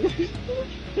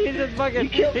 He just fucking, You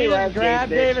killed me he just last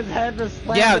grabbed game, bitch. David's head and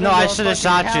slammed Yeah, it no, into I a should have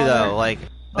fucking shot you counter. though, like,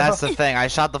 that's the thing, I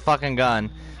shot the fucking gun.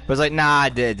 But it's like, nah,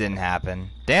 it didn't happen.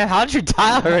 Dan, how'd you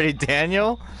die already,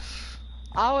 Daniel?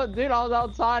 Dude, I was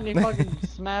outside and he fucking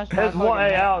smashed my His one, fucking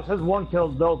hey head. Alex, his one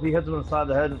kill's dope. He hits him inside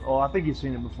the head. Oh, I think you've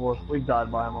seen it before. We've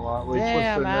died by him a lot. We switched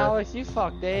Damn, in there. Alex, you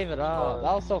fucked David up.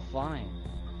 That was so funny.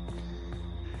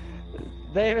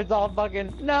 David's all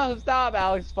fucking, no, stop,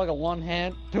 Alex. Fucking one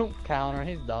hand, boom, counter,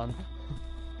 he's done.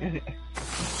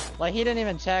 Like, he didn't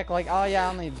even check, like, oh yeah,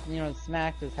 I only,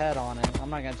 smacked his head on it. I'm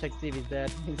not gonna check to see if he's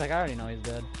dead. He's like, I already know he's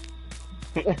dead.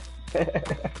 This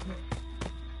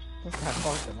guy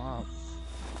fucked him up.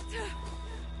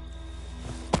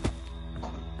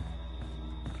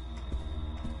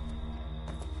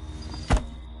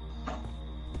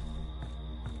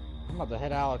 I'm about to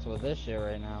hit Alex with this shit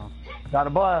right now. Got a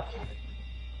blast.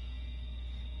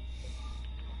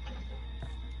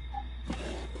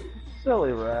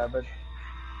 Silly rabbit.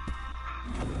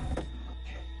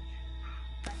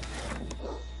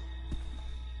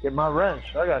 Get my wrench.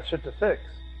 I got shit to fix.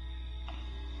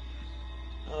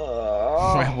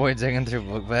 My boy digging through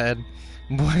book bad.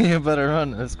 Boy, you better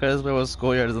run. This guy's way with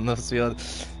schoolyards on this field.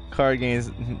 Card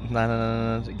games.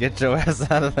 No. Get your ass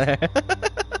out of there.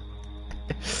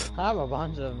 I have a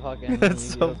bunch of fucking.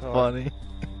 That's so funny.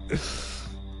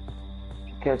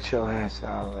 Get your ass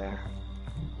out of there.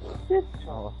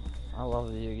 Oh, I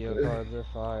love the Yu-Gi-Oh cards. They're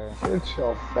fire. Get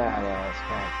your fat ass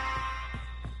back.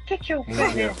 Get your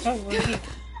ass over here.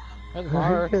 There's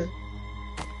Mark.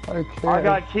 I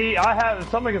got key. I have. If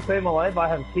somebody can save my life, I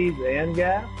have keys and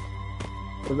gas.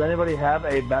 Does anybody have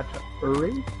a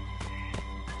battery?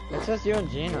 It's just you and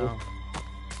Gino.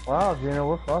 Wow, Gino,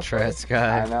 we're fucked. Trans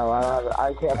guy. I know,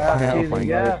 I can't I have fucking keys and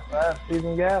gas. I have keys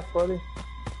and gas, buddy.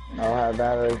 I don't have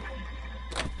battery.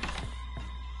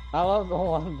 I love the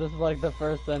one. This is like the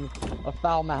first sentence. A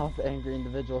foul-mouthed, angry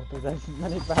individual possesses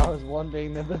many powers. One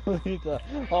being the ability to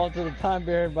alter the time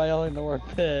period by yelling the word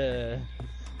piss.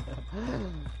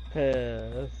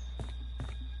 Piss.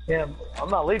 Yeah, I'm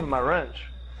not leaving my wrench.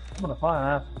 I'm gonna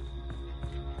find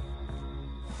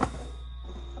that.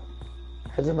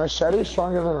 Is a machete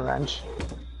stronger than a wrench?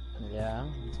 Yeah,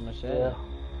 it's a machete. Yeah.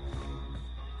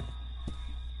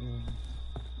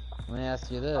 Let me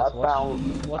ask you this. I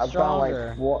What's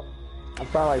stronger? I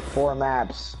found like 4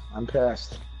 maps. I'm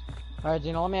pissed. Alright,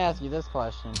 Gino, let me ask you this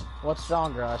question. What's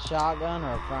stronger, a shotgun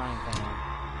or a frying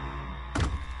pan?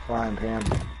 Frying pan.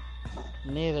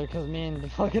 Neither, because me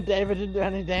and fucking David didn't do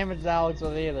any damage to Alex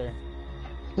with either.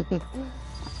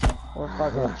 We're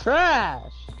fucking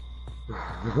trash!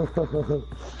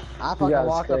 I fucking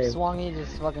walked up, swung, he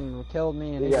just fucking killed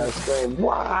me, and you gotta scream,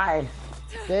 why?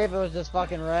 David was just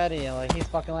fucking ready, and like he's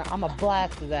fucking like, I'm a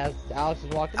blast his ass. Alex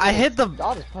just walked. I hit the.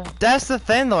 That's the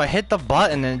thing though. I hit the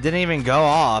button and it didn't even go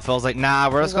off. I was like, nah,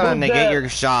 we're just gonna negate your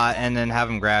shot and then have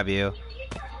him grab you.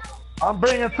 I'm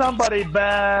bringing somebody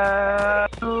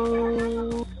back. Be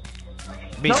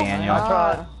Daniel. I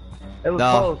tried. It was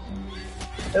close.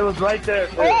 It was right there.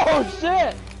 Too. Oh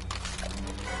shit!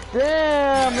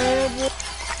 Damn, man.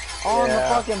 On the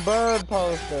fucking bird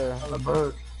poster. On the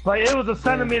bird. Like, it was a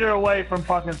centimeter away from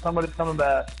fucking somebody coming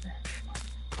back.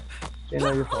 You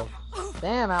know your fault.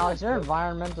 Damn, Alex, you're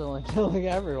environmentally killing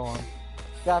everyone.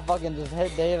 Got fucking just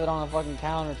hit David on the fucking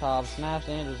countertop, smashed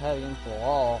Andrew's head against the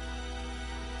wall.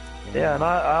 Yeah, and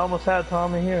I almost had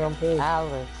Tommy here. I'm pissed.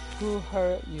 Alex, who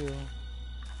hurt you?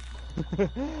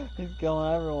 He's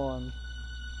killing everyone.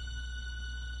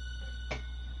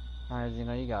 Alright, you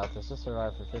know you got this. Just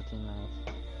survive for 15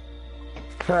 minutes.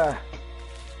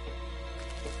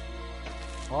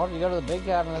 Well, if you go to the big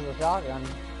cabin, there's a shotgun.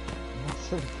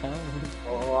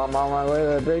 Oh, I'm on my way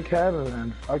to the big cabin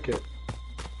then. Fuck it.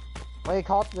 Wait,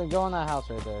 call to go in that house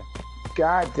right there.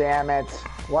 God damn it.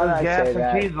 Why did I gas say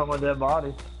that? and cheese on my dead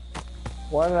body.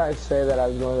 Why did I say that I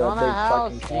was going to a big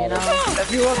fucking cabin?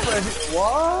 If you look for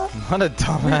what? What a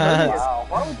dumbass. Wow,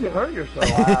 why would you hurt yourself?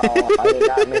 Wow, I did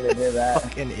not mean to do that.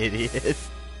 Fucking idiot.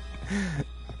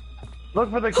 Look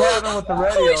for the cabin with the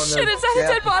radio. Holy shit, is that a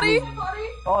dead body?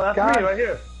 Oh, that's me right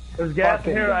here. There's gas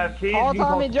in here. I have keys. Call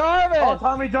Tommy Jarvis! Call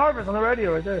Tommy Jarvis on the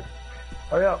radio right there.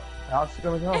 Hurry up. How's it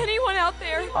gonna go? Anyone out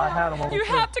there? I had him on You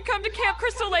have to come to Camp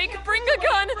Crystal Lake. Bring a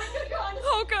gun.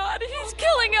 Oh God, he's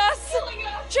killing us.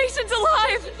 Jason's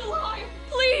alive.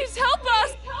 Please help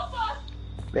us.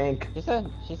 Bink. She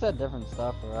said different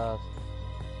stuff for us.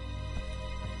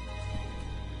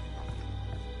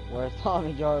 Where's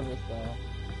Tommy Jarvis though?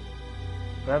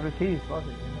 Grab the keys, fuck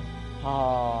it.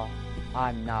 Oh,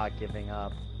 I'm not giving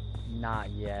up. Not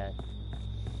yet.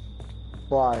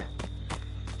 Why?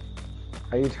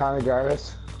 Are you Tommy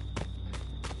Jarvis?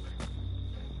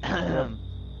 I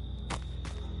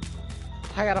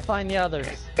gotta find the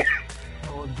others.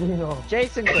 Oh, Gino.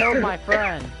 Jason killed my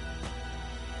friend.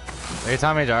 Are you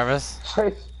Tommy Jarvis?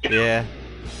 Yeah.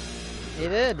 He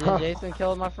did. Jason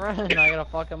killed my friend. I gotta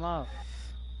fuck him up.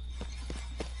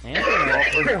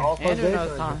 Andrew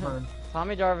knows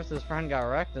Tommy Jarvis's friend got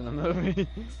wrecked in the movie.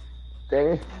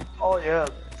 Did he? Oh, yeah.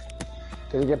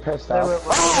 Did he get pissed They off?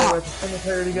 went to the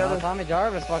cemetery together. No, Tommy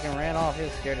Jarvis fucking ran off. He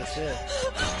was scared as shit.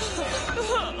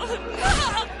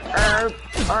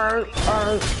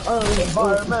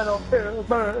 Environmental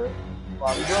burn.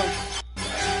 Bobby drunk.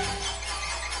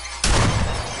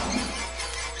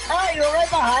 Oh, you're right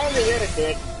behind me. You're a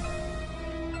dick.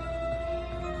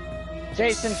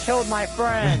 Jason killed my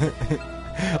friend.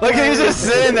 Look, he's just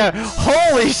sitting there.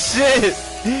 Holy shit!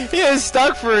 He was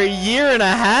stuck for a year and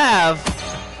a half.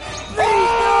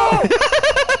 Oh!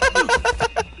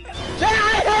 I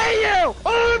hate you!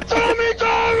 I'm Tommy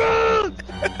Jarvis!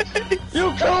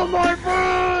 You killed my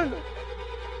friend!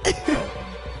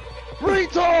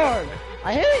 Retard!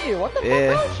 I hit you! What the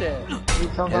fuck bullshit?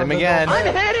 Hit him again. I'm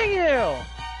hitting you!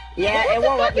 Yeah, it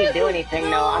won't let me do anything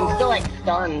though. I'm still like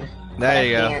stunned. There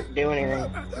you go. I can't do anything.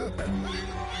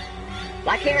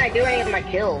 Why can't I do any of my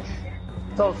kills?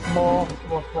 So small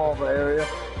of an area.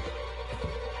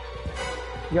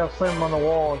 You gotta slam him on the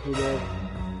wall if you did.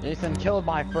 Jason killed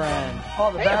my friend.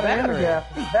 Oh, the battery and the gas.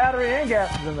 Battery and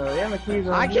gas is in there. And the keys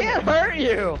are in I can't hurt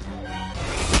you!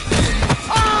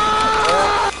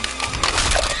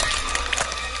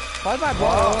 Why's my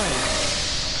blood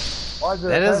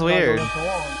That is weird.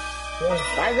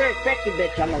 Why is there a sexy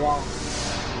bitch on the wall?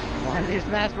 Why did you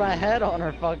smash my head on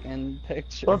her fucking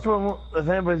picture? Let's run. If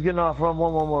anybody's getting off, run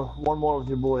one more with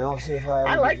your boy. I'll see if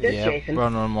I like this, Jason.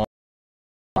 Run one more.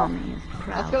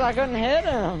 That's because I couldn't hit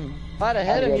him. If I'd have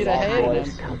hit him, you'd have hated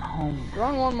him. Come home.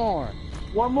 Run one more.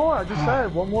 One more. I just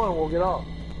said one more and we'll get off.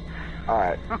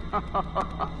 Alright.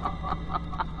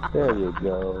 There you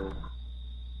go.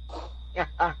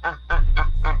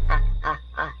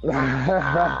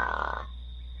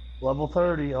 Level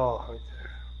 30. Oh, right there.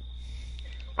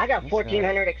 I got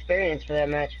 1,400 experience for that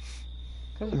match.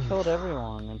 Because you killed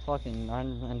everyone and fucking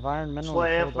environmentally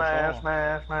Slam, killed us all.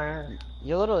 smash.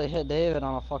 You literally hit David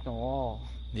on a fucking wall.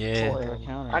 Yeah.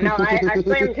 I know, I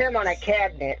slammed him on a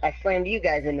cabinet. I slammed you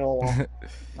guys into a wall. That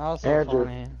was so Andrew.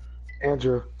 funny.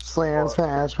 Andrew. Slam,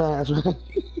 smash.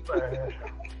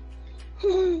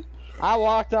 I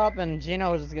walked up and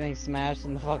Gino was just getting smashed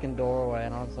in the fucking doorway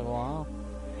and I was like, wow.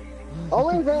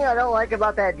 Only thing I don't like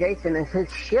about that Jason is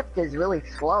his shift is really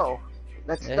slow.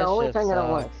 That's the only thing I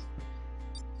don't like.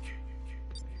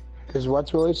 Is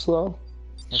what's really slow?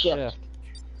 Shift.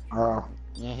 Oh.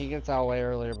 Yeah, he gets out way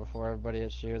earlier before everybody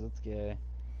at Shears. It's gay.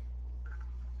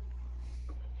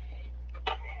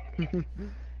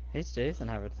 He's Jason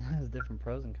has different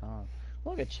pros and cons.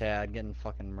 Look at Chad getting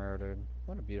fucking murdered.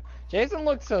 What a beautiful. Jason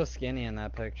looks so skinny in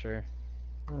that picture.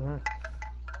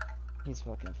 He's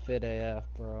fucking fit AF,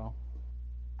 bro.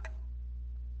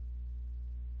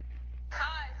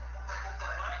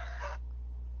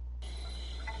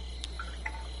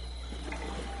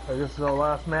 So this is our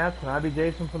last match. Can I be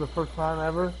Jason for the first time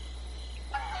ever?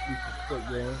 Split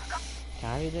game. Can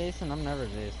I be Jason? I'm never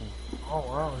Jason. Oh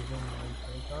wow, he's doing it at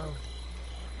the same time.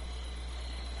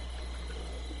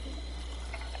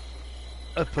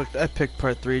 I picked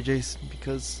part 3 Jason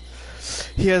because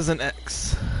he has an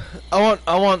X. I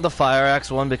want the fire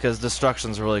axe one because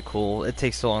destruction's really cool. It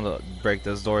takes so long to break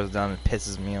those doors down, it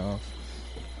pisses me off.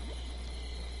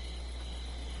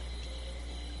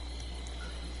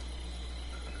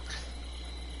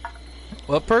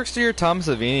 What perks do your Tom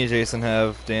Savini Jason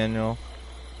have, Daniel?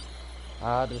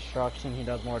 Destruction, he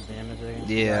does more damage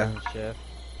against shift.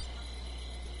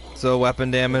 So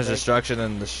weapon damage, destruction,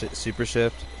 and the super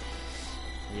shift?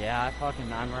 Yeah,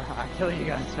 I kill you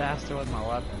guys faster with my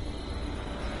weapon.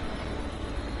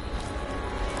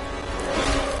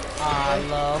 I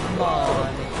love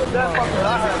money. That fucker,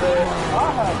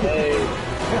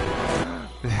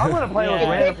 I'm gonna play with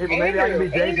random people. Maybe I can be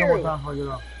Jason one time for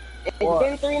you. It's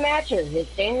been 3 matches.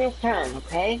 It's Daniel's turn,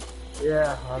 okay?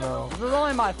 Yeah, I know. This is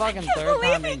only my fucking third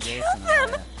time being Jason.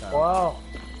 Wow.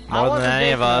 More than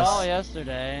any of us. All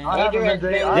yesterday.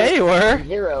 Yeah, you were.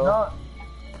 0.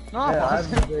 No, yeah, I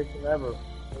haven't been Jason ever.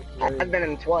 I've been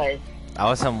him twice. I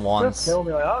was him once. Just kill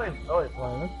me. Like, I don't even feel like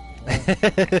playing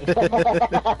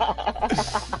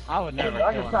this. I would never.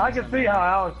 I can see how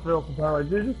Alex feels sometimes. Like,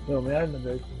 dude, just kill me. I haven't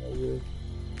been Jason ever.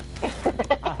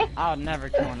 I would never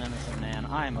kill an innocent man.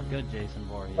 I am a good Jason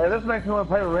Voorhees. Hey, this makes me want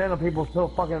to play with random people till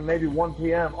fucking maybe 1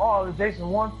 p.m. Oh, is Jason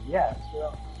once? Yes.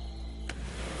 Yeah.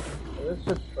 It's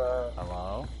just,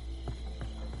 Hello?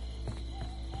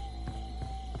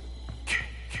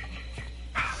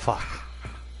 Fuck.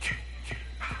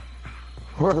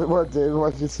 What, Dave?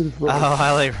 What did you see? Oh,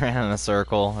 I like ran in a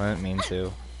circle. I didn't mean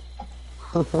to.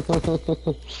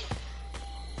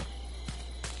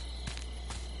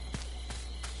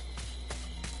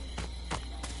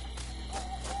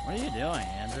 What are you doing,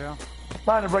 Andrew?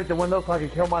 trying to break the window so I can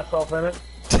kill myself in it.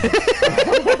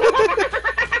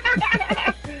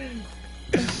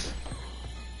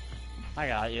 I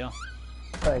got you.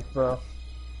 Thanks, bro.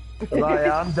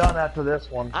 I'm done after this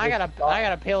one. I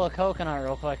gotta peel a coconut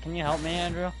real quick. Can you help me,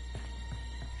 Andrew?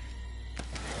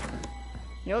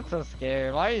 You look so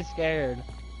scared. Why are you scared?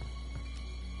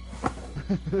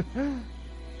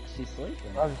 She's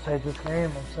sleeping. I just hate this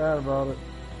game. I'm sad about it.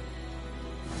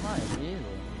 Nice, easy.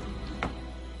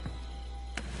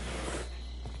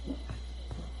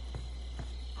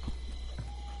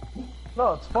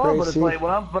 No, it's fun, but it's like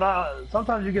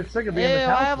sometimes you get sick of being the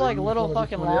couch. I have like little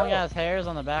fucking long ass hairs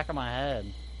on the back of my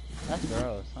head. That's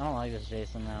gross. I don't like this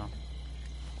Jason now.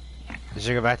 You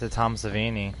should go back to Tom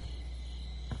Savini.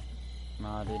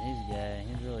 Nah, dude, he's gay.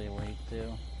 He's really weak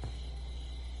too.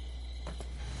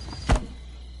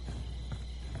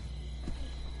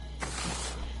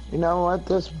 You know what?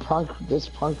 This punk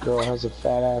girl has a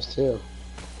fat ass too.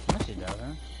 No, she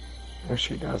doesn't. Yes,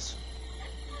 she does.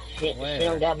 She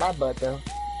don't got my butt though.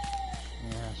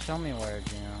 Yeah, show me where,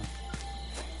 Gino.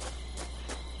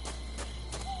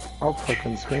 I'll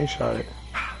fucking screenshot it.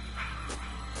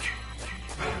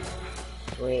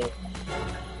 Sweet.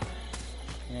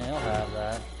 Yeah, he'll have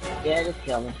that. Yeah, just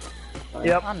kill me.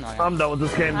 Yep, I'm done with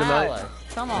this game tonight. Alex,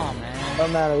 come on, man.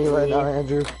 I'm mad at you right now,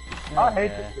 Andrew. I hate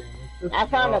this game. I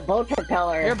found a boat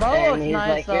propeller. Your bow and looks he's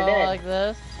nice like, though, like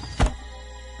this.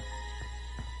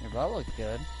 Your bow looks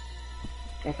good.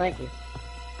 Yeah, thank you.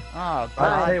 Oh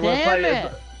god damn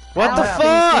it! What the Alex, fuck?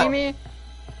 can you see me?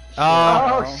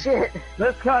 Oh shit!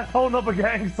 This guy's holding up a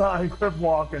gang sign, crip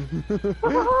walking.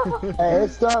 Hey,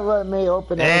 it's not letting me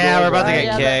open it. Yeah, we're about to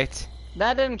get kicked.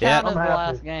 That didn't count as the I'm happy.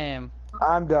 last game.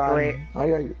 I'm done. Wait.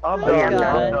 I'm I'm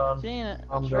done. Seen it.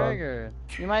 I'm Triggered.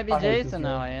 You might be I hate Jason this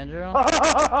now, Andrew. I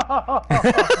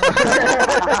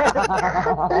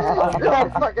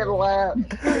fucking laugh.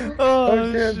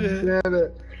 Oh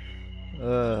shit.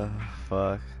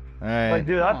 Fuck. Alright. Like,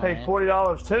 dude, I paid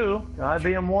 $40 too. Can I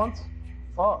be him once?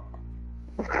 Fuck.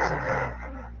 Maybe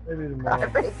I tomorrow.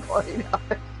 paid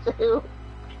 $40 too.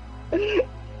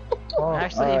 Oh,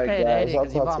 Actually, you Alright, paid guys, 80 I'll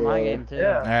because you talk bought to you my later. game too.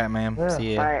 Yeah. Alright, man. Yeah.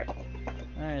 See ya. Alright.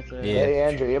 Alright, so Yeah. Hey,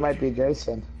 Andrew, you might be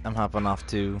Jason. I'm hopping off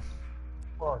too.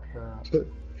 fuck that.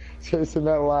 Jason,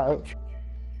 that live.